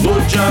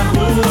 Vou de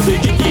arruda e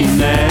de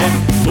Guiné,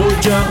 vou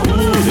de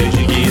arruda e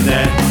de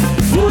Guiné.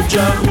 Vou de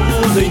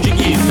arruda e de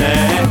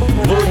Guiné,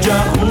 vou de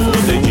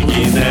arruda e de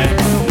Guiné.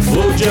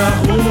 Vou de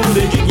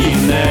arruda e de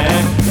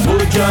Guiné,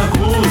 vou de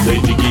arruda e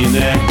de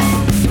Guiné.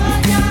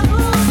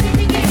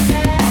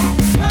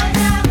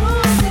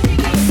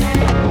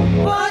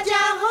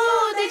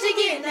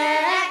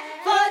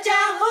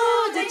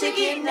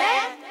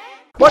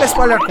 Bora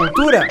espalhar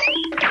cultura?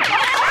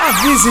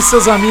 Avise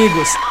seus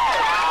amigos!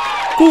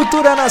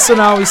 Cultura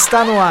Nacional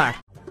está no ar!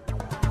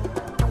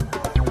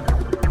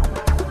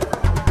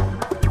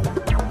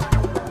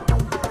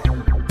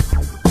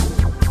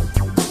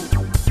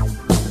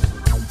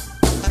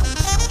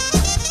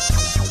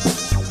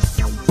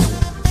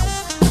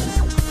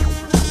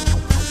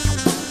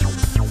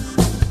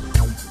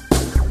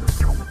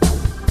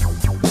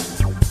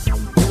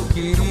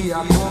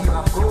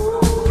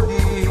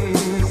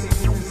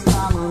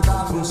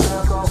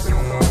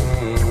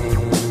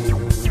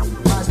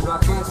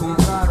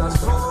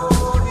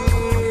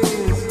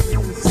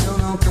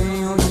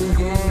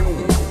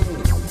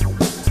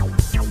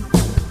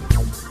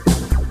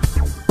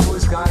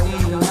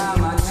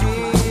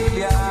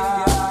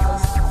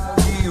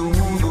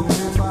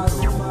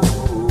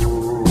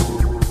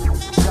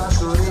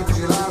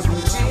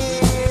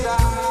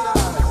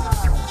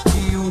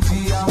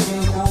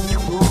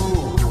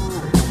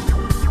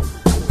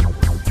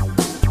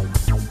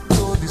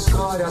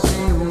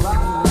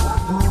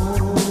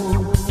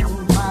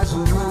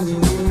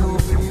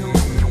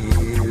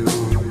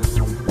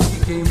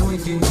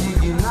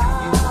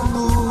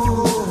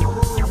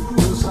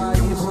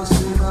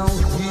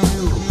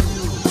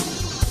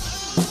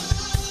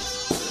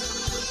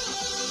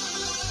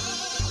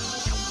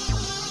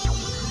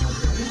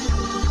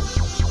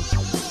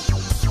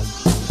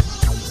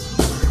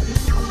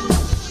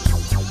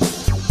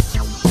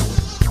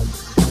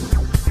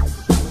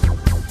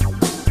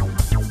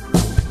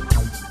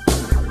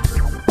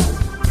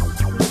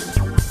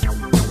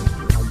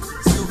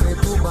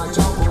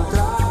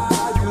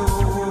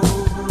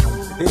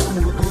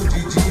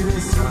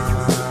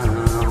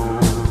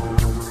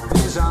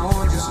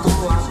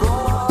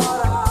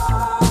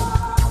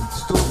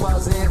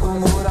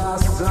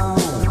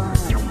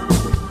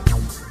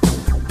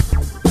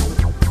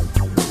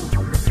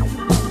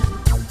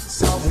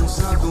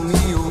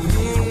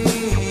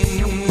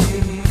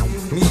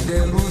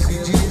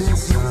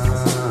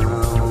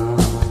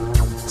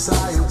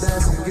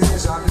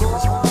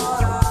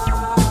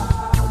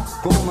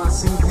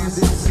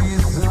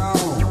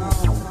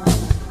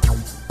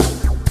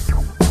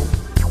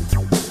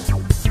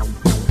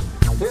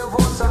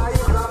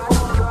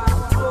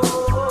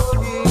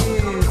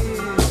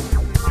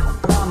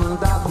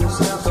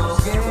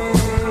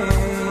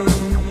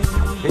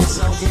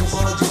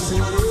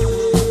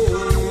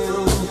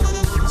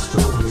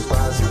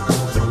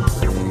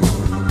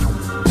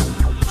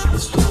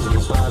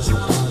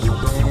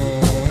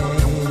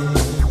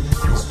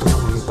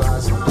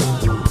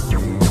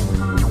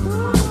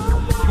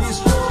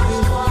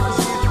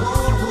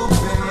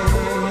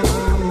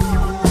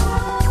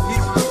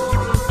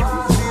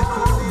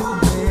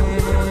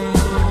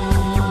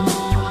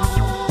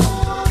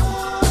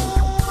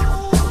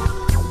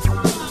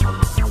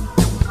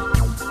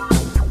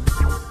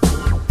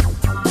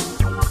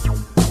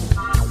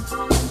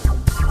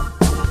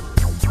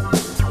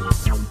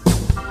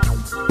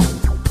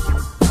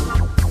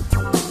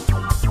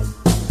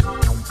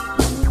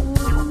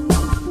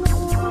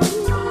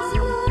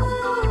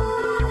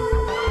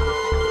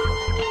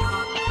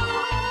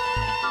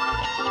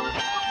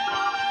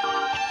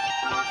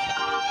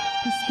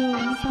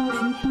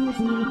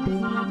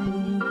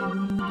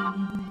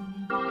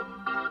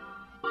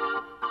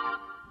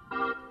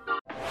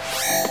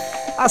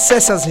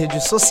 Acesse as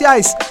redes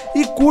sociais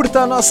e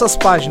curta nossas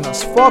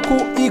páginas Foco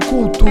e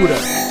Cultura.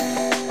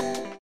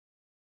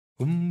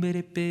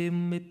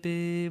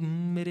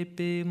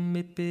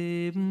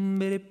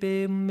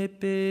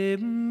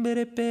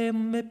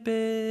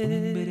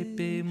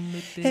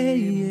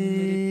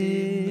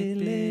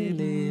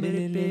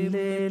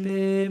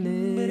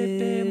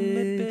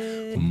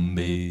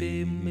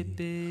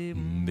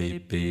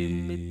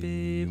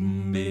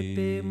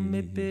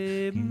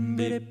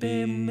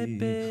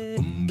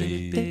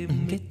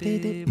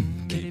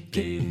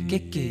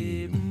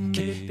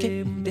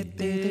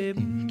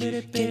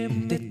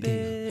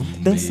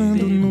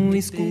 Dançando no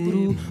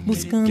escuro,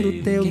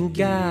 buscando teu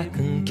lugar,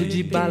 canto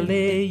de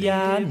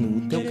baleia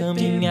no teu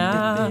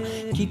caminhar.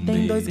 Que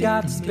tem 2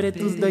 gatos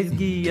pretos, 2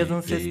 guias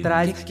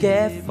ancestrais, que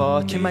é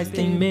forte, mas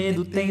tem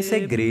medo, tem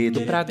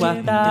segredo pra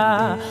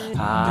guardar.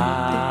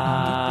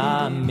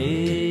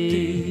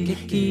 Amei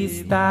que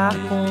estar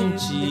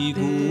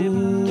contigo.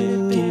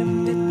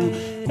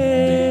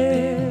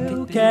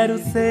 Eu quero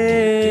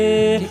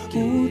ser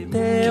o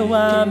teu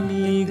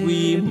amigo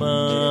e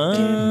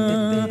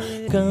irmão.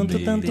 Canto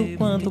tanto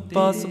quanto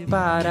posso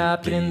para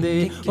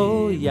aprender,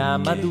 oi,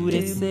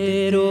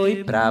 amadurecer,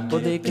 oi, pra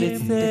poder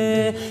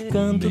crescer.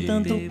 Canto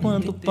tanto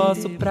quanto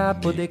posso pra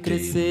poder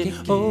crescer,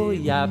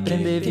 oi,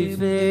 aprender a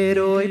viver,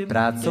 oi,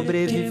 pra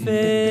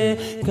sobreviver.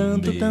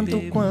 Canto tanto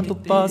quanto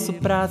posso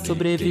pra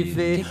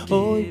sobreviver,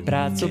 oi,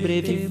 pra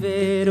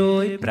sobreviver,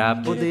 oi, pra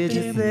poder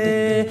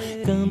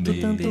dizer. Canto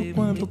tanto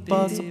quanto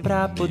posso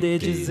pra poder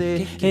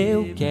dizer,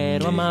 eu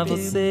quero amar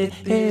você,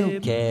 eu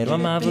quero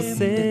amar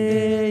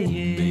você.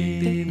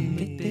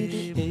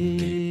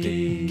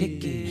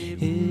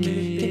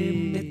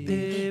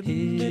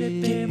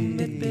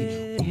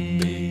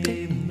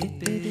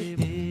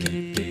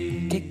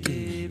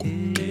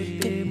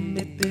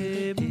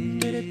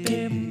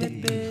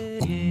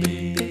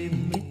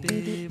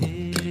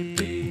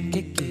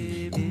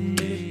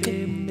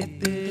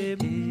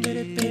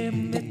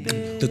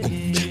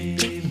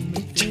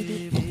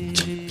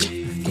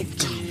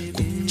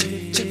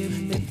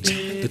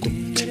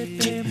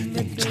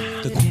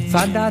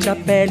 Fada da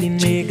pele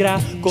negra,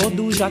 cor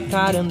do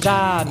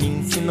jacarandá, me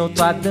ensinou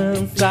tua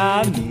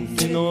dança, me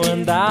ensinou a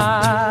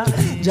andar.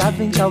 De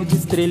avental de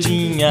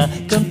estrelinha,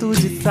 canto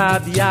de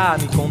sabiá,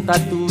 me conta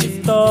tua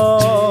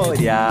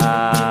história.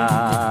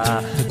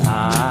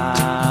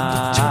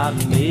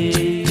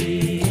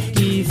 Amei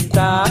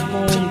estar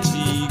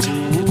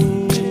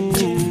contigo.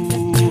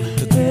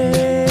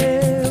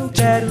 Eu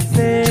quero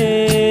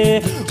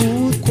ser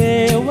o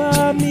teu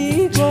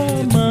amigo,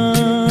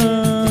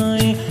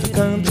 mãe.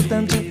 Canto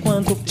tanto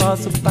quanto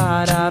posso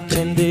para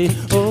aprender,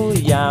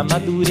 oi,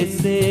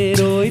 amadurecer,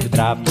 oi,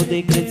 pra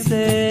poder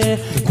crescer.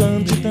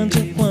 Canto tanto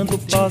quanto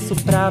posso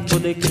pra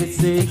poder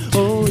crescer,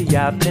 oi,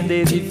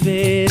 aprender a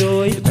viver,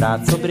 oi, pra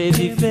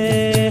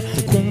sobreviver.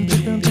 Canto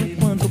tanto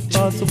quanto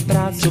posso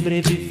pra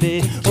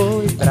sobreviver,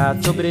 oi, pra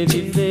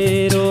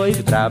sobreviver, oi,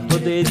 pra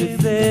poder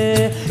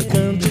dizer.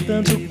 Canto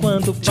tanto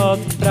quanto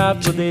posso pra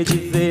poder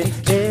dizer,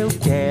 eu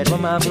quero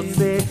amar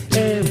você,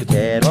 eu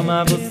quero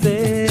amar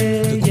você.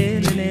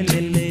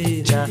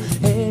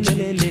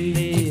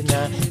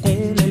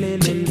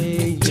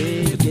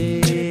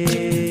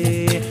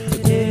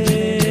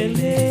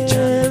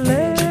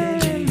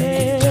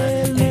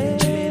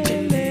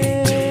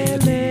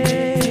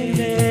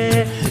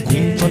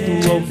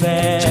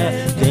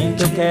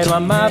 Quero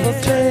amar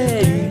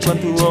você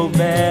enquanto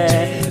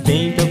houver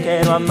tempo, eu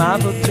quero amar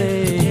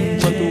você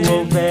enquanto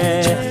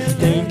houver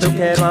tempo, eu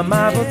quero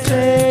amar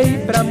você e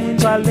pra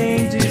muito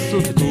além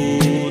disso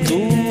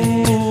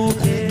tudo.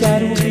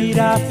 Quero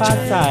virar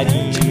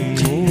passarinho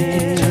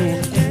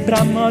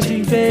pra modo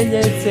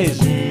envelhecer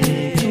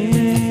junto,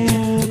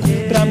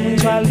 pra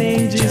muito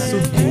além disso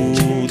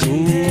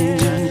tudo.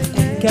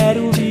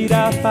 Quero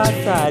virar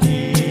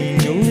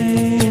passarinho,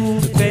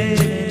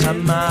 ver,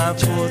 amar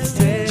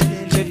você.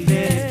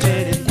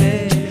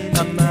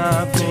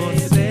 Amar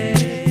você,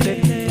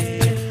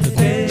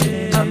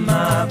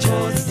 amar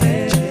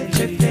você,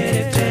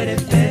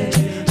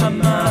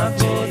 amar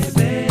você.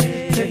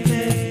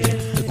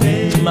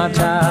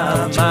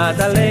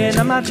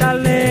 Madalena,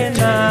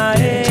 Madalena,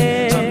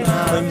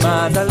 oi,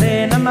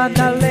 Madalena,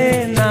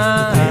 Madalena,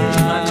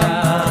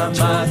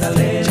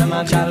 Madalena,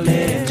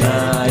 Madalena,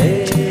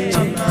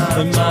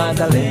 oi,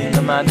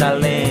 Madalena,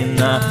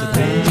 Madalena,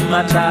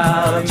 Madalena,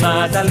 oi,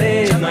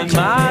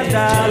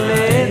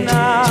 Madalena.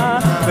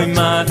 Oi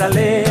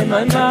Madalena,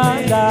 oi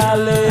Madalena,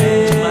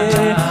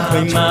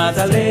 oi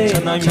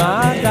Madalena, oi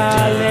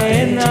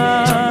Madalena,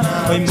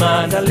 oi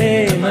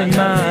Madalena, oi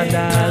Madalena.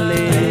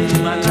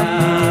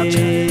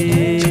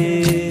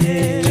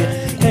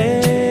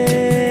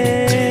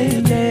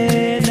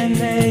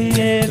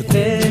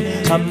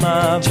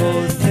 Amar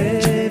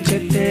você,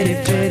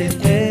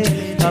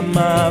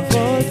 amar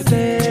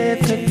você,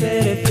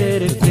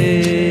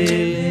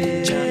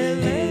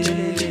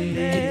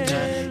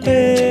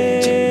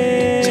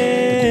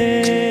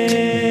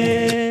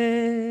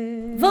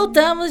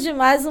 Voltamos de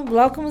mais um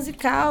bloco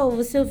musical.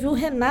 Você ouviu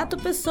Renato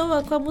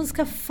Pessoa com a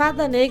música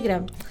Fada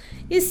Negra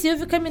e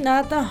Silvio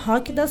Caminata,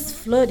 Rock das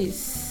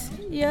Flores.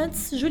 E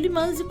antes, Julie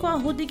Manzi com a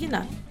Ruda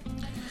Guiná.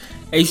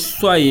 É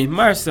isso aí.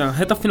 Márcia,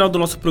 reta final do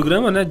nosso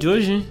programa, né, de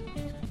hoje.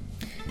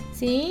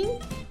 Sim,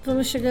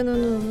 vamos chegando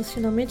nos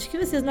finalmente, que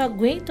vocês não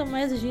aguentam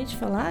mais a gente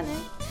falar, né?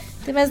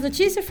 Tem mais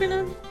notícia,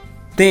 Fernando?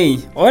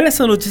 Tem. Olha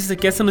essa notícia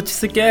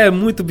aqui é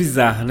muito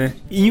bizarra, né?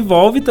 E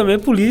envolve também a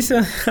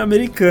polícia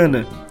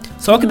americana.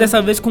 Só que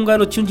dessa vez com um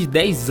garotinho de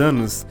 10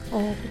 anos.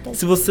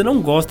 Se você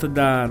não gosta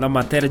da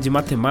matéria de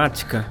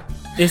matemática,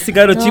 esse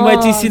garotinho vai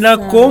te ensinar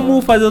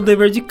como fazer o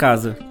dever de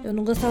casa. Eu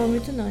não gostava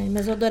muito não,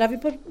 mas eu adorava ir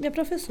pra minha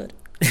professora.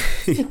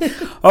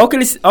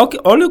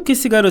 Olha o que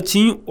esse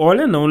garotinho...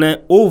 Olha não, né?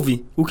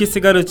 Ouve o que esse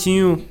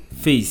garotinho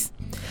fez.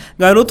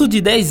 Garoto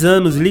de 10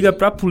 anos liga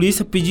pra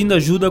polícia pedindo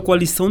ajuda com a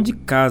lição de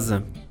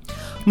casa.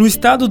 No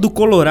estado do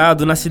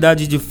Colorado, na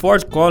cidade de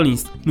Fort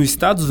Collins, nos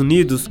Estados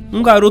Unidos,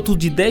 um garoto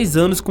de 10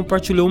 anos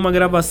compartilhou uma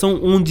gravação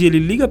onde ele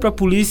liga para a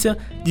polícia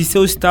de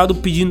seu estado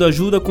pedindo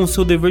ajuda com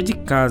seu dever de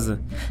casa,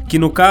 que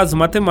no caso,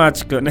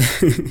 matemática, né?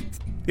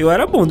 Eu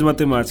era bom de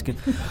matemática.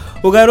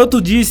 O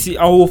garoto disse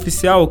ao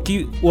oficial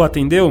que o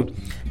atendeu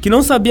que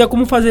não sabia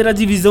como fazer a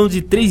divisão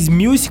de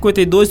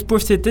 3.052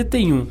 por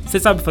 71. Você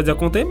sabe fazer a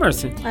conta aí,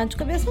 Márcia? De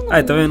cabeça não.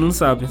 Tá vendo? Não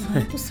sabe.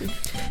 Não é possível.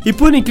 E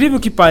por incrível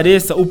que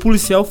pareça, o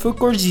policial foi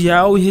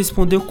cordial e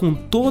respondeu com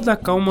toda a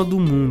calma do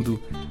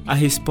mundo. A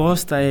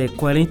resposta é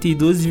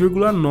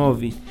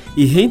 42,9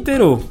 e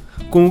reiterou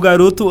com o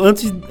garoto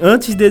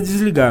antes de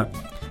desligar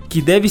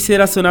que deve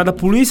ser acionada a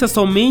polícia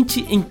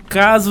somente em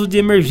caso de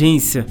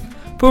emergência.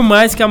 Por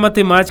mais que a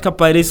matemática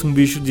pareça um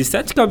bicho de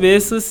 7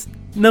 cabeças,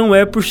 não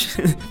é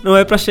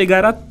pra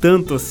chegar a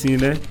tanto assim,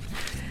 né?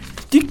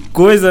 Que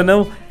coisa,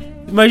 não?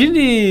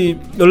 Imagine,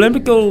 eu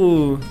lembro que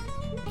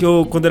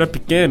eu quando era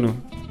pequeno,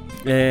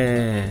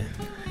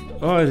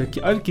 olha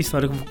que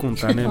história que eu vou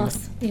contar, né?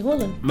 Nossa,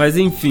 enrolando. Mas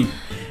enfim.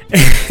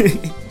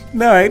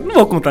 Não, eu não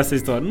vou contar essa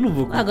história, não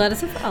vou contar. Agora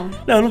você fala.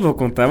 Não vou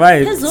contar,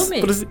 vai.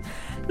 Resume.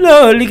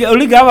 Não, eu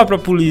ligava pra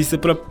polícia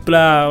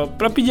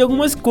pra pedir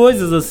algumas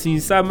coisas assim,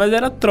 sabe? Mas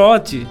era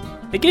trote.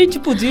 É que a gente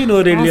podia ir no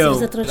orelhão.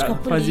 Fazia trote com a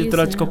polícia. Fazia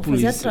trote com a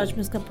polícia. Fazia trote,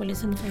 mas com a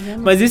polícia não fazia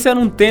nada. Mas isso era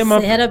um tema...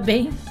 Você era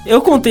bem...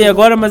 Eu contei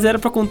agora, mas era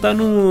pra contar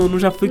no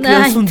Já Fui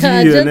Criança um dia,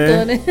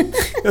 adiantou, né?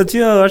 Eu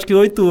tinha, acho que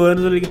 8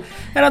 anos, eu liguei.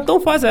 Era tão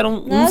fácil, era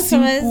um... Nossa,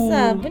 mas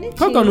bonitinho.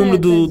 Qual que é o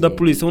número da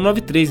polícia?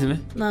 193, né?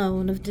 Não,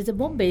 193 é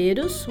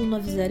bombeiros,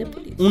 190 é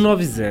polícia.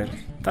 190.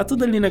 Tá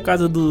tudo ali na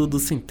casa do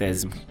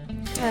centésimo.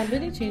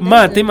 Bonitinho.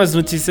 Mas tem mais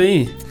notícia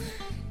aí?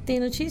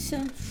 Tem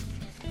notícia?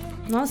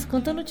 Nossa,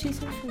 quanta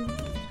notícia.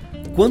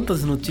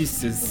 Quantas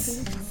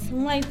notícias?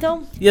 Vamos lá,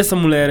 então. E essa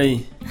mulher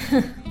aí?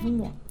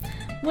 Vamos lá.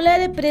 Mulher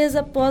é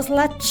presa após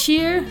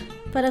latir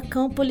para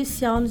cão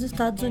policial nos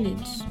Estados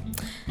Unidos.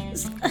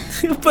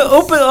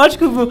 Acho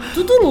que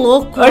tudo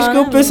louco. Acho que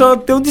o pessoal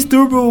tem um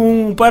distúrbio,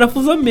 um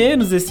parafuso a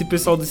menos, esse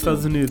pessoal dos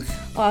Estados Unidos.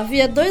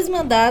 Havia 2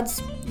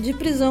 mandados de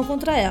prisão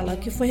contra ela,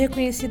 que foi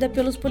reconhecida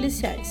pelos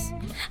policiais.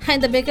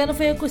 Ainda bem que ela não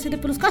foi reconhecida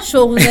pelos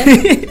cachorros, né?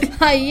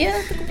 Aí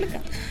é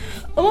complicado.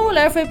 Uma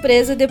mulher foi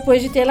presa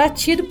depois de ter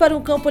latido para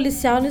um cão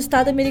policial no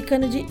estado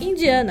americano de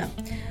Indiana.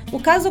 O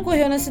caso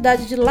ocorreu na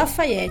cidade de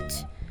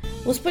Lafayette.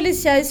 Os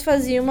policiais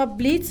faziam uma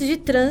blitz de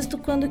trânsito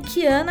quando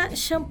Kiana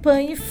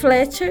Champagne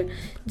Fletcher,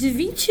 de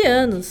 20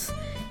 anos,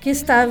 que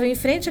estava em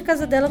frente à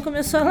casa dela,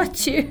 começou a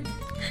latir.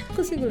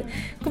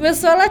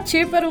 Começou a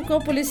latir para um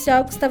cão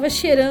policial que estava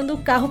cheirando o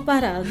carro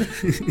parado.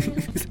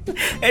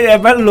 É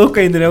mais louco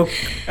ainda, né?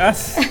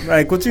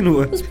 Vai,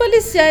 continua. Os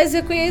policiais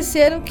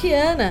reconheceram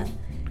Kiana,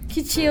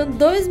 que tinham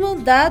 2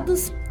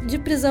 mandados de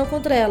prisão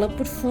contra ela,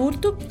 por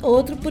furto,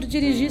 outro por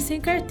dirigir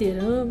sem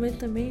carteira. Mas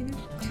também, né?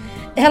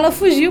 Ela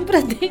fugiu pra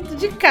dentro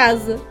de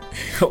casa.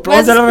 Pra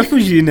onde ela vai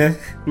fugir, né?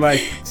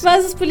 Vai.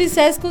 Mas os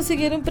policiais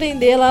conseguiram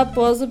prendê-la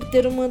após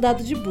obter um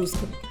mandado de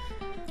busca.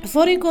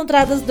 Foram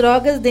encontradas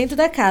drogas dentro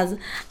da casa.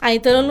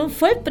 Então ela não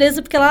foi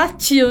presa porque ela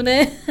latiu,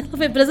 né? Ela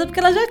foi presa porque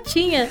ela já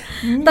tinha.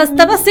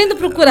 Estava sendo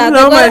procurada.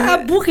 Não, agora a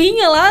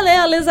burrinha lá, né?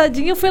 A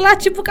lesadinha foi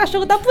latir pro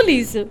cachorro da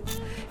polícia.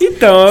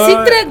 Então... Se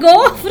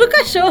entregou pro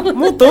cachorro. Um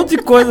montão de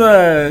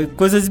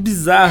coisas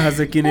bizarras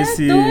aqui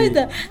nesse...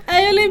 doida.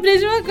 Aí eu lembrei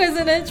de uma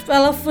coisa, né? Tipo,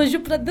 ela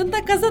fugiu pra dentro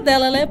da casa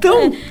dela, né?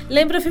 Então...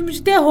 Lembra filme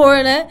de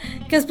terror, né?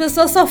 Que as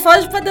pessoas só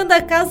fogem pra dentro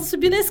da casa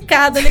subindo a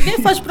escada. Ninguém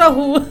foge pra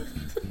rua.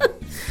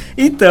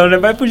 Então, né?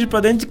 Vai fugir pra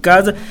dentro de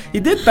casa.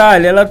 E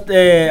detalhe,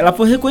 ela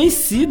foi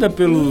reconhecida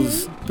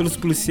pelos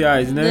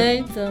policiais, né?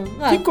 Então.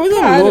 Que coisa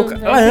louca.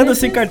 Ela anda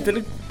sem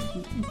carteira.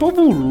 Um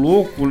povo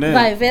louco, né?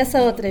 Vai, vê essa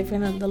outra aí,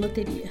 Fernando, da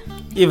loteria.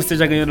 E você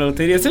já ganhou na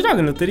loteria? Você joga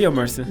na loteria,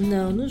 Márcia?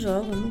 Não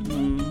jogo.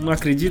 Não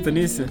acredita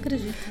nisso? Não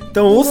acredito.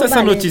 Então ouça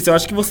essa notícia. Eu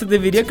acho que você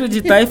deveria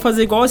acreditar e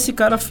fazer igual esse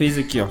cara fez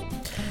aqui, ó.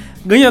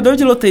 Ganhador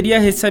de loteria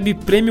recebe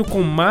prêmio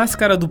com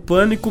máscara do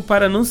pânico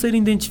para não ser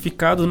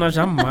identificado na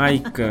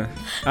Jamaica.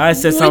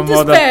 Se essa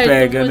moda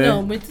pega, né?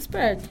 Não, muito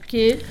esperto,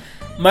 porque...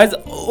 Mas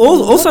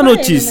ouça a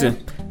notícia. Ele,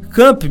 né?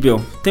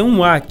 Campbell, tem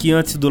um A aqui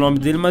antes do nome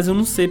dele, mas eu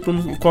não sei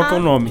qual que é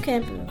o nome.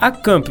 Campbell. A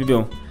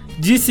Campbell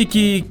disse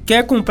que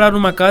quer comprar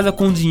uma casa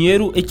com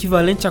dinheiro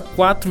equivalente a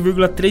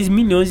 4,3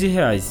 milhões de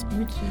reais.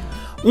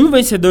 Um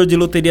vencedor de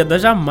loteria da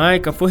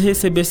Jamaica foi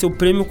receber seu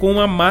prêmio com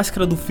uma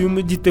máscara do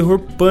filme de terror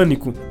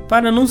Pânico,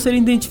 para não ser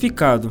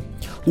identificado.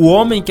 O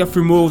homem, que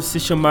afirmou se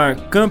chamar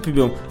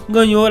Campbell,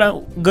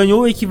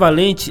 ganhou o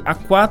equivalente a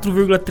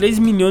 4,3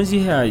 milhões de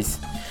reais.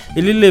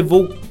 Ele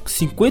levou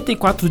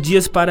 54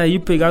 dias para ir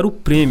pegar o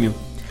prêmio.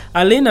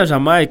 A lei na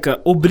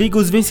Jamaica obriga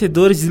os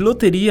vencedores de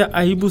loteria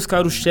a ir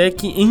buscar o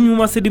cheque em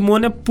uma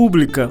cerimônia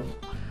pública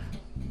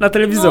na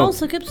televisão.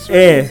 Nossa, que absurdo.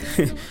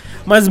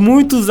 Mas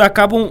muitos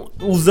acabam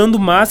usando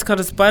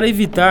máscaras para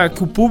evitar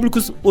que o público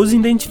os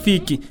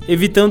identifique,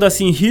 evitando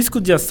assim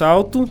risco de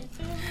assalto,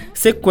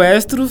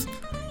 sequestros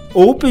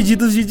ou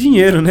pedidos de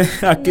dinheiro, né?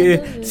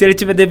 Se ele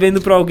estiver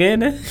devendo para alguém,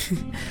 né?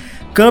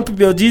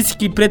 Campbell disse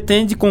que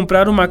pretende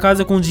comprar uma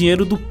casa com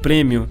dinheiro do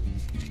prêmio.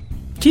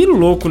 Que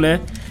louco,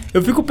 né?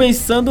 Eu fico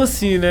pensando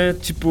assim, né?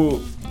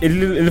 Tipo,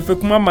 ele foi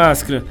com uma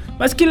máscara.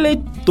 Mas que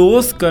lei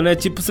tosca, né?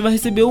 Tipo, você vai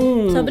receber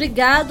um... Você é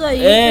obrigado aí,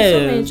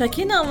 pessoalmente.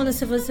 Aqui não, né?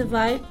 Se você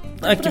vai...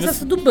 É o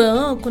processo do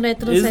banco, né?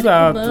 Transfere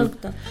pro banco e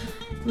tal.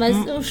 Mas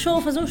um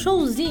show, fazer um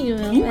showzinho...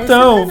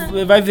 Então,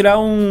 vai virar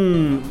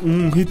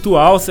um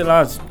ritual, sei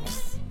lá...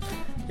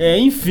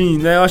 enfim,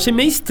 né? Eu achei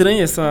meio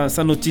estranha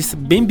essa notícia,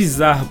 bem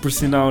bizarra, por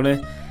sinal,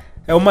 né?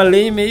 É uma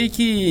lei meio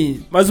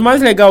que... Mas o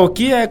mais legal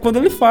aqui é quando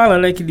ele fala,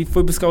 né? Que ele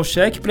foi buscar o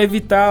cheque pra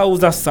evitar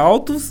os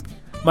assaltos.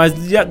 Mas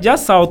de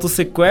assalto,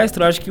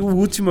 sequestro, eu acho que o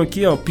último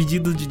aqui, ó,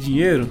 pedido de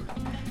dinheiro,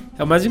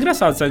 é o mais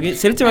engraçado. Se ele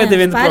estiver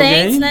devendo pra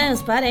alguém... né?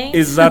 Os parentes.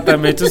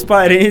 Exatamente, os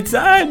parentes.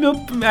 Ai, meu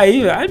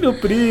primo, ai, meu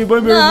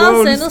irmão. Não,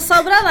 você não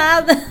sobra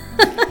nada.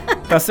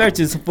 Tá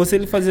certo? Se fosse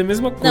ele fazer a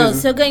mesma coisa. Não,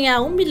 se eu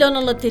ganhar 1 milhão na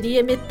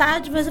loteria,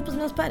 metade vai ser pros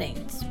meus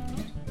parentes.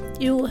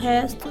 E o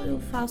resto eu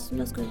faço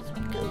minhas coisas.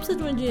 Porque eu não preciso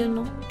de meu dinheiro,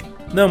 não.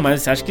 Não,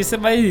 mas você acha que você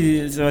vai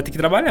ter que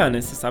trabalhar,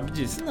 né? Você sabe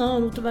disso. Não,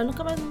 eu não trabalho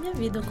nunca mais na minha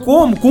vida.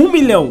 Como? Com 1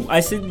 milhão?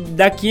 Aí você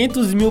dá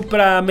 500 mil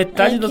pra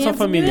metade da sua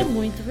família. 500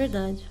 mil é muito,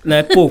 verdade. Não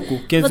é pouco.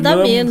 500 vou dar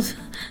mil menos.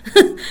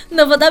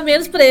 Não, vou dar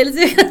menos pra eles.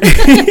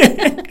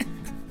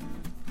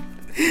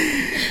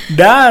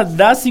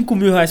 Dá 5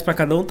 mil reais pra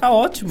cada um, tá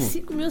ótimo.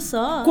 5 mil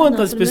só?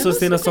 Quantas pessoas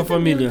tem na sua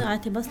família? Mil. Ah,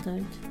 tem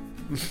bastante.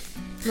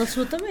 Na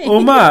sua também.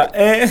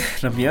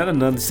 Na minha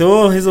não. Se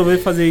eu resolver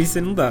fazer isso,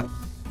 aí não dá.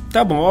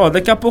 Tá bom, ó,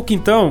 daqui a pouco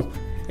então,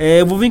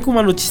 eu vou vir com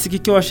uma notícia aqui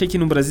que eu achei aqui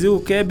no Brasil,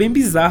 que é bem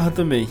bizarra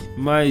também.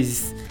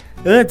 Mas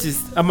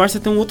antes, a Márcia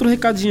tem um outro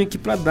recadinho aqui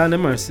pra dar, né,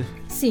 Márcia?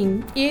 Sim,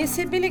 e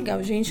esse é bem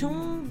legal, gente. É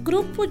um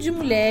grupo de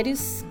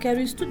mulheres que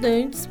eram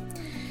estudantes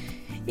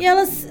e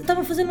elas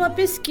estavam fazendo uma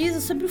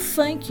pesquisa sobre o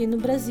funk no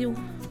Brasil.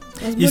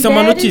 Isso é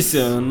uma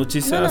notícia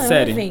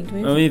séria.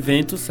 É um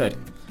evento sério.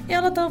 E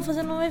ela estava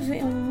fazendo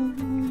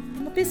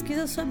uma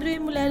pesquisa sobre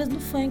mulheres no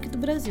funk do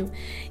Brasil.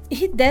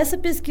 E dessa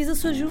pesquisa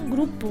surgiu um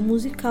grupo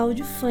musical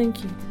de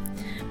funk.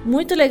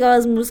 Muito legal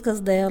as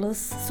músicas delas,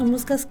 são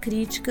músicas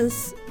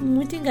críticas,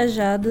 muito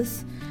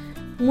engajadas,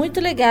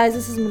 muito legais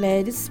essas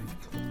mulheres.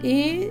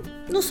 E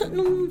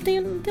não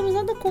temos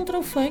nada contra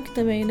o funk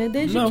também, né?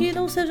 Desde que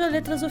não sejam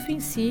letras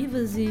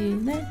ofensivas e,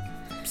 né?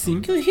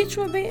 Sim. Que o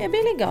ritmo é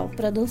bem legal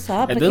pra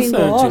dançar, pra quem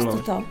gosta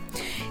e tal.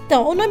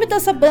 Então, o nome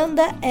dessa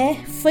banda é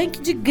Funk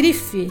de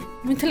Grife.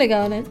 Muito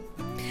legal, né?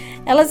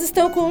 Elas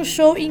estão com um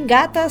show em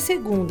Gata a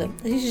Segunda.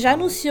 A gente já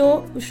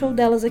anunciou o show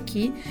delas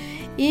aqui.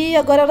 E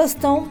agora elas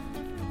estão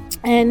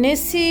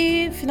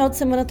nesse final de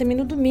semana, também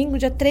no domingo,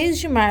 dia 3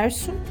 de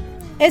março.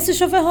 Esse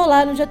show vai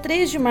rolar no dia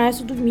 3 de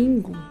março,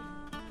 domingo.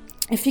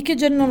 Fique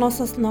de olho na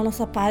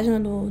nossa página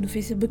do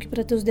Facebook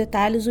para ter os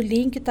detalhes. O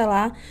link tá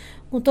lá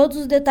com todos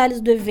os detalhes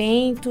do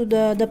evento,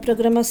 da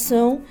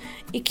programação.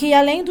 E que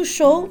além do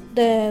show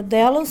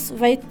delas,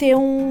 vai ter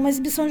uma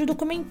exibição de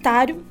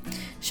documentário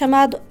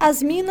chamado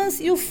As Minas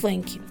e o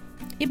Funk.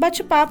 E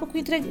bate-papo com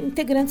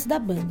integrantes da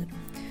banda.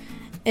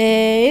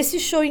 Esse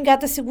show em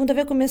Gata Segunda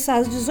vai começar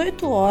às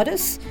 18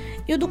 horas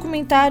e o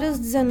documentário às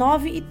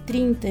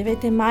 19h30. E vai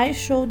ter mais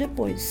show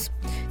depois.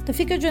 Então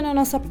fica de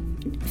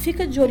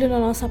olho na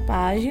nossa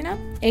página,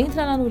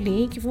 entra lá no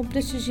link, vamos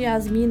prestigiar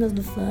as minas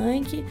do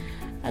funk,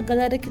 a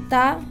galera que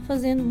tá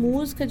fazendo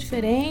música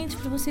diferente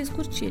pra vocês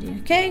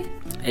curtirem, ok?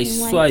 É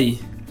isso aí.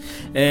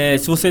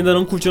 Se você ainda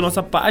não curtiu a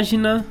nossa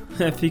página,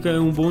 fica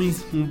um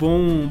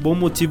bom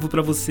motivo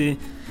pra você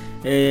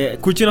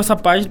curtir nossa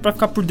página pra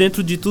ficar por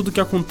dentro de tudo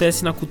que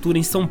acontece na cultura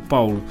em São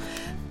Paulo.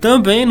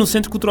 Também no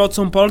Centro Cultural de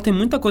São Paulo tem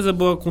muita coisa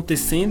boa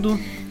acontecendo.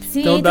 Sim,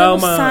 então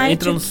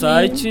entra no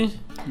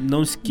site.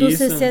 Não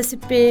esqueça. Do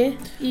CCSP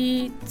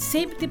e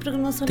sempre tem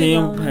programação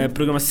legal, né?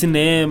 Programa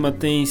cinema,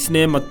 tem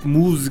cinema,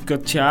 música,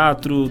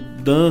 teatro,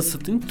 dança,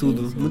 tem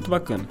tudo. Sim. Muito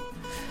bacana.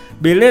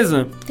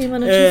 Beleza? Tem uma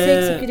notícia aí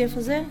que você queria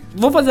fazer?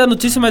 Vou fazer a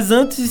notícia, mas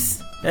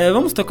antes,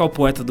 vamos tocar o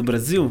Poeta do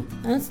Brasil?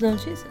 Antes da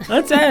notícia?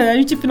 Antes, a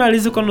gente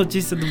finaliza com a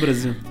notícia do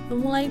Brasil.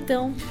 Vamos lá,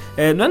 então.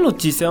 Não é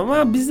notícia, é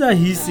uma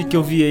bizarrice que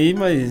eu vi aí,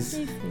 mas...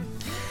 Enfim.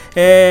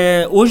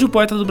 Hoje o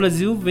Poeta do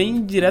Brasil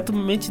vem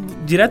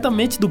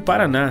diretamente do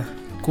Paraná.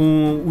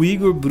 Com o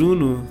Igor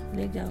Bruno.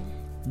 Legal.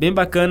 Bem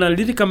bacana.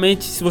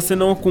 Liricamente, se você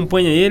não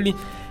acompanha ele,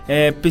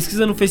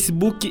 Pesquisa no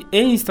Facebook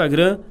e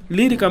Instagram,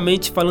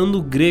 Liricamente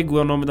Falando Grego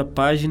é o nome da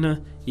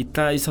página, e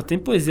só tem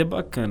poesia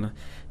bacana.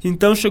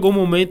 Então chegou o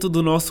momento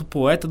do nosso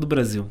Poeta do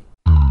Brasil.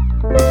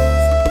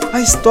 A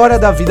história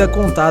da vida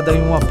contada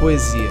em uma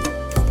poesia.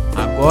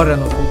 Agora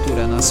no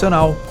Cultura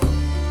Nacional,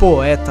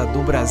 Poeta do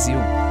Brasil.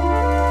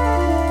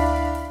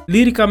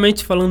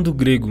 Liricamente Falando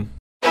Grego.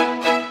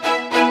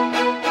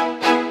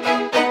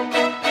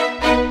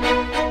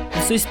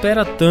 Você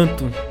espera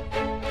tanto,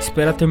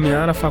 espera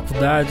terminar a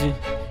faculdade,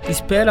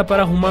 espera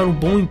para arrumar um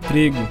bom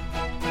emprego,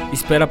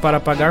 espera para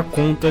pagar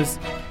contas,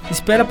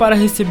 espera para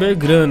receber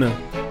grana.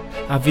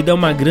 A vida é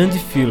uma grande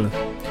fila,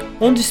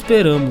 onde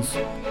esperamos,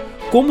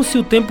 como se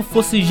o tempo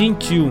fosse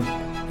gentil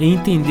e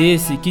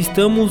entendesse que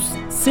estamos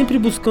sempre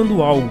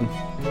buscando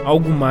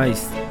algo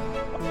mais,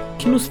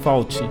 que nos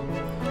falte.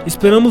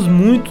 Esperamos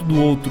muito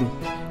do outro,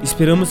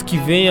 esperamos que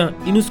venha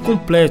e nos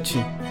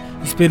complete,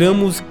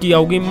 esperamos que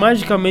alguém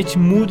magicamente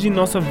mude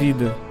nossa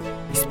vida,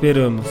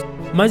 esperamos.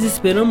 Mas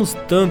esperamos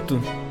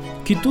tanto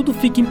que tudo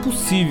fica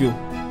impossível,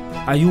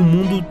 aí o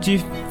mundo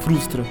te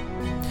frustra,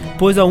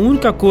 pois a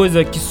única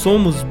coisa que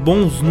somos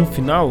bons no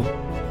final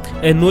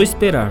é no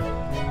esperar.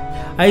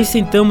 Aí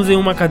sentamos em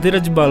uma cadeira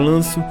de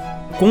balanço,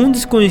 com um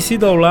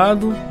desconhecido ao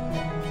lado,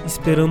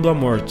 esperando a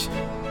morte.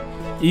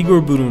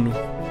 Igor Bruno,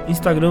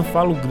 Instagram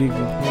Falo Grego.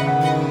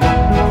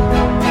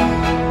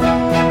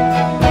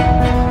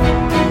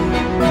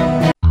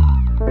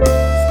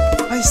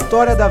 A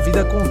história da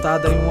vida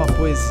contada em uma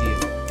poesia.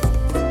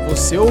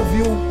 Você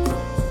ouviu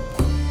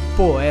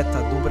Poeta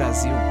do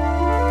Brasil.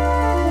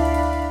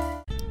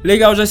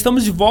 Legal, já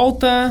estamos de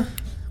volta.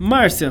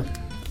 Márcia,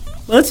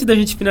 antes da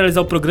gente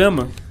finalizar o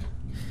programa,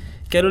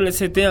 quero ler,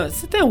 você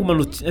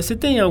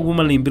tem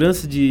alguma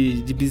lembrança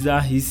de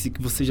bizarrice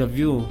que você já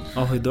viu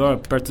ao redor,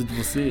 perto de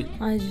você?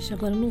 Ai, gente,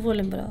 agora eu não vou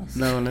lembrar.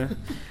 Não, né?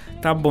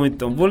 Tá bom,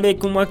 então. Vou ler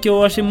com uma que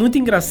eu achei muito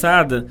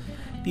engraçada.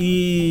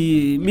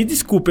 E me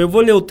desculpa, eu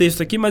vou ler o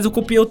texto aqui, mas eu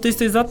copiei o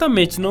texto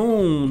exatamente.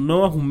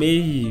 Não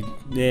arrumei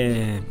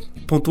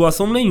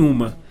pontuação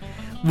nenhuma.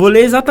 Vou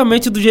ler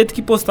exatamente do jeito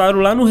que postaram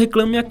lá no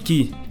Reclame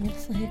Aqui.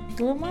 Nossa,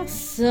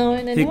 reclamação,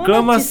 hein?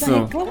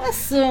 Reclamação.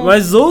 Reclamação.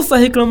 Mas ouça a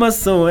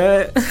reclamação.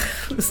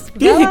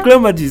 Quem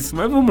reclama disso?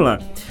 Mas vamos lá.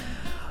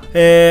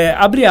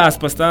 Abre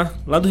aspas, tá?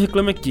 Lá do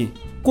Reclame Aqui.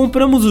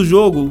 Compramos o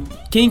jogo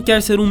Quem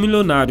Quer Ser um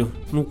Milionário,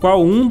 no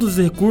qual um dos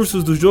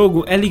recursos do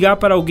jogo é ligar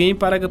para alguém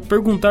para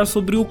perguntar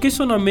sobre o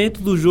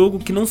questionamento do jogo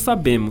que não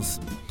sabemos.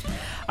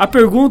 A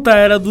pergunta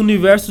era do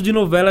universo de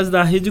novelas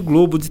da Rede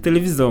Globo de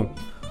televisão.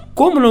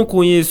 Como não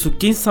conheço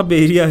quem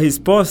saberia a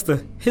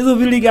resposta,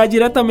 resolvi ligar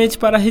diretamente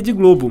para a Rede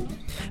Globo.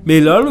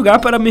 Melhor lugar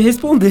para me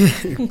responder.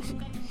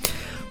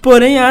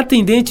 Porém, a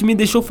atendente me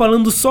deixou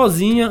falando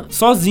sozinho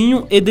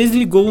e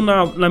desligou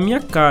na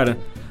minha cara,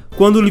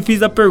 quando lhe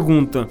fiz a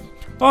pergunta.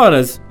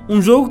 Horas, um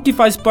jogo que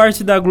faz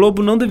parte da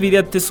Globo não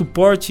deveria ter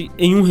suporte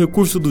em um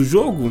recurso do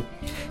jogo?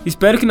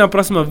 Espero que na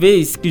próxima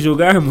vez que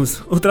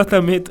jogarmos, o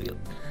tratamento...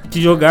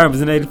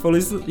 né? Ele falou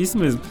isso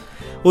mesmo.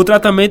 O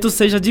tratamento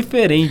seja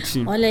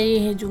diferente. Olha aí,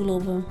 Rede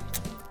Globo.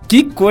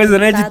 Que coisa,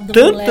 né? De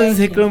tantas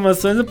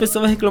reclamações, a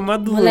pessoa vai reclamar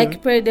do... O moleque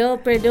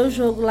perdeu o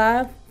jogo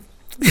lá,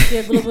 porque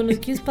a Globo não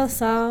quis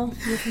passar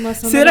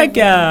informação. Será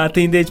que a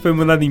atendente foi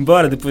mandada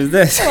embora depois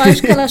dessa? Eu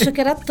acho que ela achou que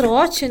era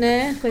trote,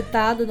 né?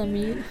 Coitada da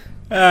minha.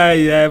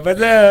 Ai,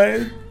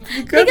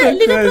 mas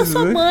liga pra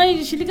sua mãe,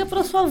 gente. Liga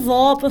pra sua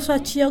avó, pra sua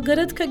tia. Eu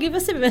garanto que alguém vai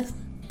ser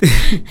mesmo.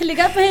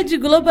 Ligar pra Rede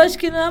Globo acho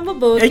que não é uma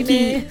boa.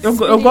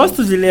 Eu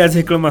gosto de ler as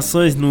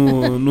reclamações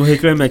no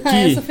Reclame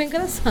Aqui. Essa foi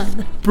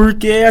engraçada.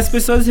 Porque as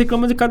pessoas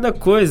reclamam de cada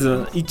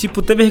coisa. E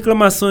tipo, teve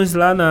reclamações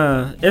lá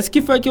na... Essa que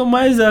foi a que eu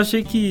mais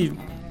achei que...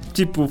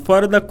 Tipo,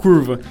 fora da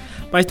curva.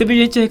 Mas teve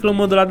gente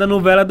reclamando lá da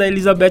novela da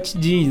Elizabeth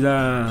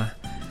Jean,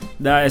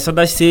 essa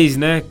das 6,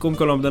 né? Como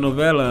que é o nome da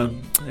novela?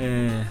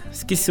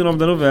 Esqueci o nome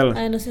da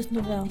novela. Eu não assisto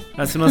novela.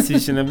 Você não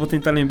assiste, né? Vou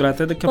tentar lembrar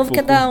até daqui a pouco. O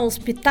povo quer dar uns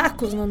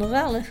pitacos na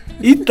novela?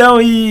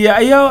 Então, e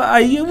aí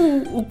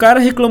o cara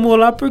reclamou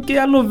lá porque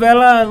a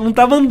novela não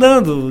tava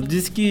andando.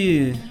 Disse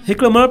que...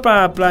 Reclamando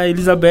pra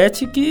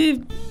Elizabeth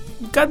que...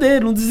 Cadê?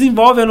 Não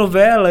desenvolve a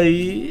novela.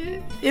 E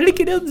ele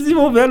queria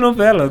desenvolver a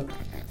novela.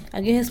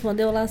 Alguém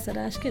respondeu lá,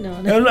 será? Acho que não,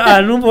 né?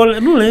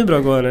 Não lembro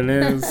agora,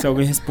 né? Se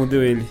alguém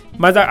respondeu ele.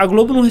 Mas a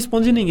Globo não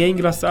responde ninguém,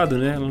 engraçado,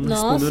 né? Ela não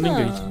respondeu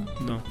ninguém.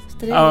 Não.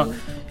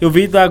 Eu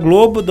vi da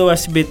Globo, do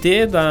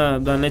SBT,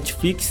 da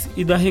Netflix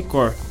e da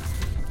Record.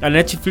 A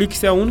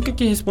Netflix é a única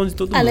que responde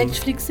todo mundo. A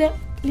Netflix é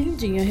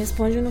lindinha,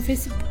 responde no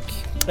Facebook.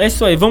 É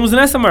isso aí. Vamos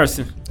nessa,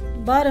 Márcia?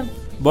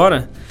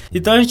 Bora?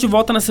 Então a gente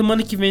volta na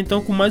semana que vem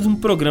então com mais um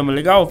programa,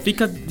 legal?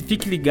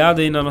 Fique ligado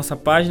aí na nossa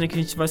página que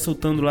a gente vai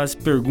soltando lá as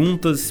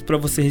perguntas pra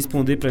você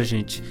responder pra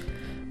gente.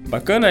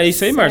 Bacana? É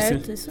isso aí, Márcia?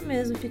 Certo, isso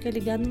mesmo. Fica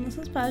ligado nas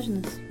nossas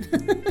páginas.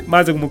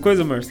 Mais alguma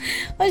coisa, Márcia?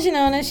 Hoje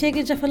não, né?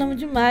 Chega, já falamos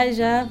demais,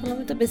 falamos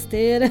muita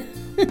besteira.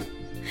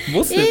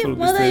 Você falou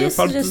manda besteira. Aí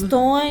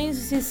sugestões,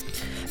 se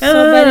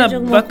souberem de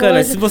alguma bacana.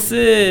 Coisa.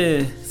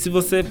 Se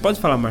você... Pode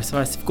falar, Márcia,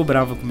 vai. Você ficou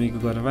brava comigo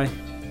agora, vai.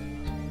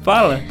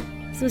 Fala.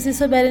 Se vocês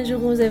souberem de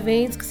alguns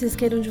eventos que vocês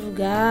queiram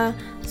divulgar,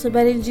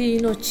 souberem de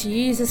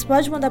notícias,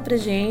 pode mandar pra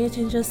gente.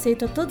 A gente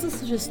aceita todas as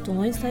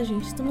sugestões, tá,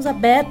 gente? Estamos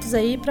abertos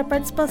aí pra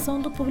participação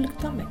do público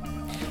também.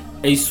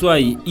 É isso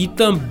aí. E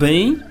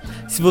também,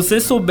 se você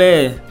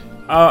souber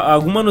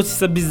alguma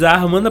notícia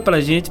bizarra, manda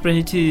pra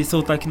gente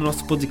soltar aqui no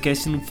nosso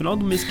podcast no final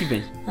do mês que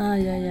vem.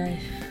 Ai.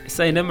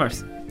 Isso aí, né,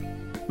 Márcia?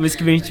 No mês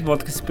que vem a gente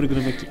volta com esse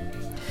programa aqui.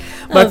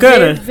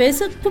 Bacana? Vê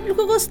se o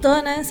público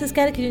gostou, né? Vocês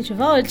querem que a gente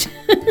volte?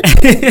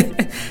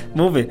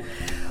 Vamos ver.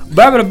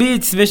 Bárbara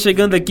Beats vem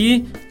chegando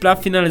aqui pra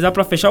finalizar,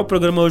 pra fechar o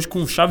programa hoje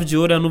com chave de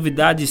ouro, a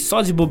novidade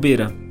só de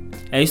bobeira.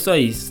 É isso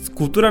aí.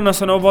 Cultura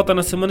Nacional volta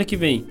na semana que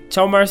vem.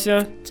 Tchau,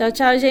 Márcia.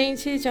 Tchau,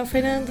 gente. Tchau,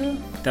 Fernando.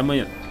 Até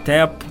amanhã.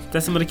 Até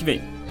semana que vem.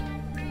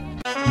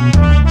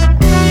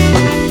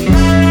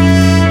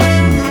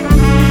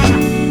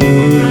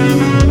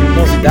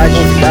 Novidade,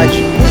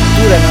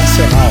 Cultura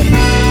Nacional.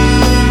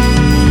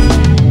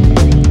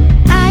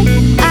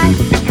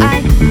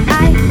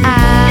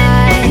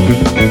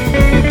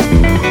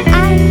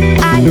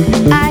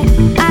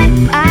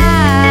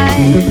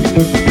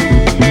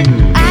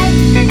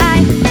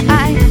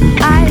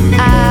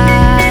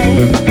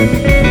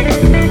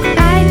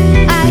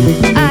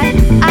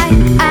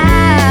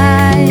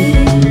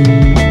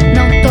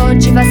 Não tô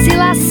de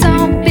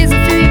vacilação, piso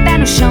firme, pé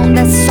no chão,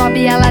 desce,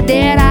 sobe a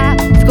ladeira.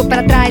 Ficou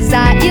pra trás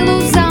a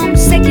ilusão,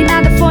 sei que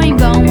nada foi em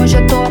vão, hoje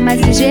eu tô mais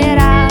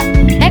ligeira.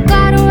 É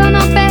claro, eu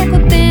não perco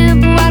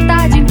tempo a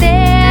tarde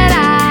inteira,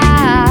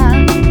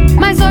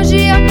 mas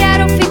hoje eu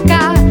quero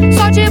ficar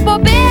só de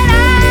bobeira.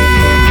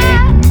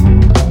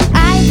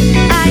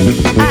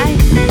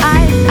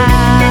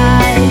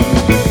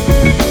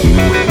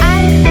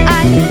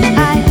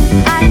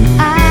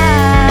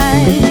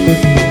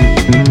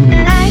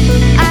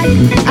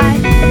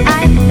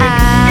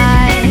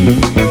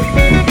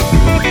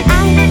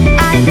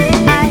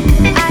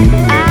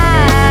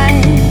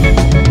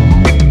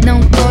 Não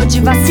tô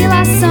de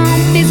vacilação,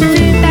 piso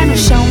firme, pé no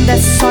chão,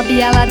 desce,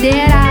 sobe a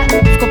ladeira.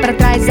 Ficou pra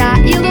trás a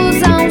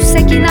ilusão,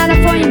 sei que nada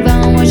foi em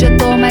vão, hoje eu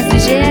tô mais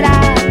ligeira.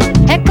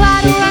 É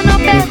claro, eu não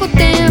perco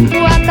tempo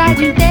a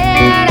tarde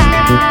inteira,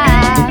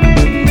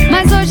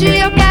 mas hoje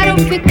eu quero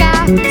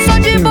ficar só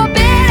de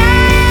bobeira.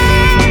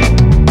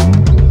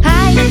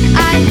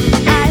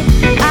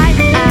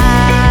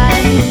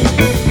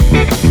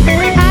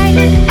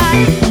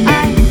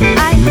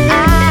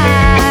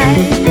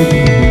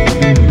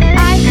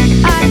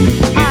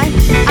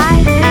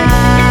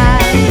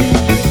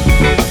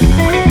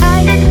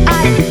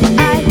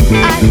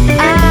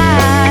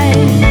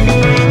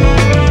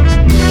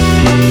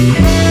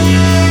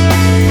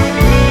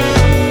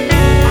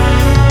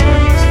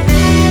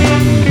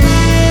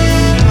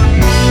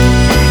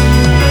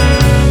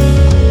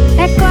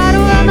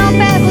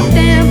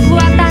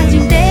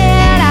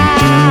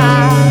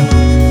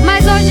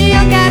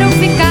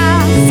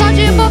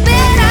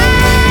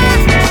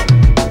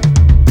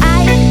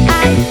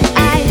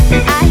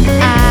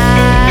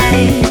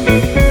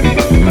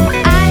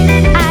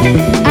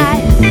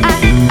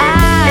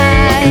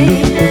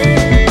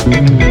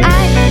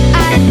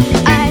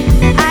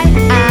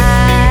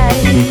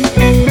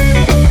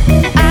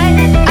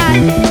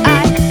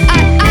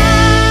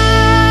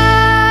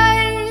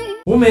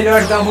 O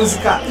melhor da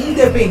música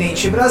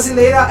independente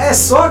brasileira é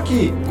só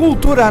aqui.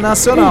 Cultura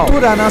Nacional.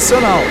 Cultura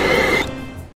Nacional.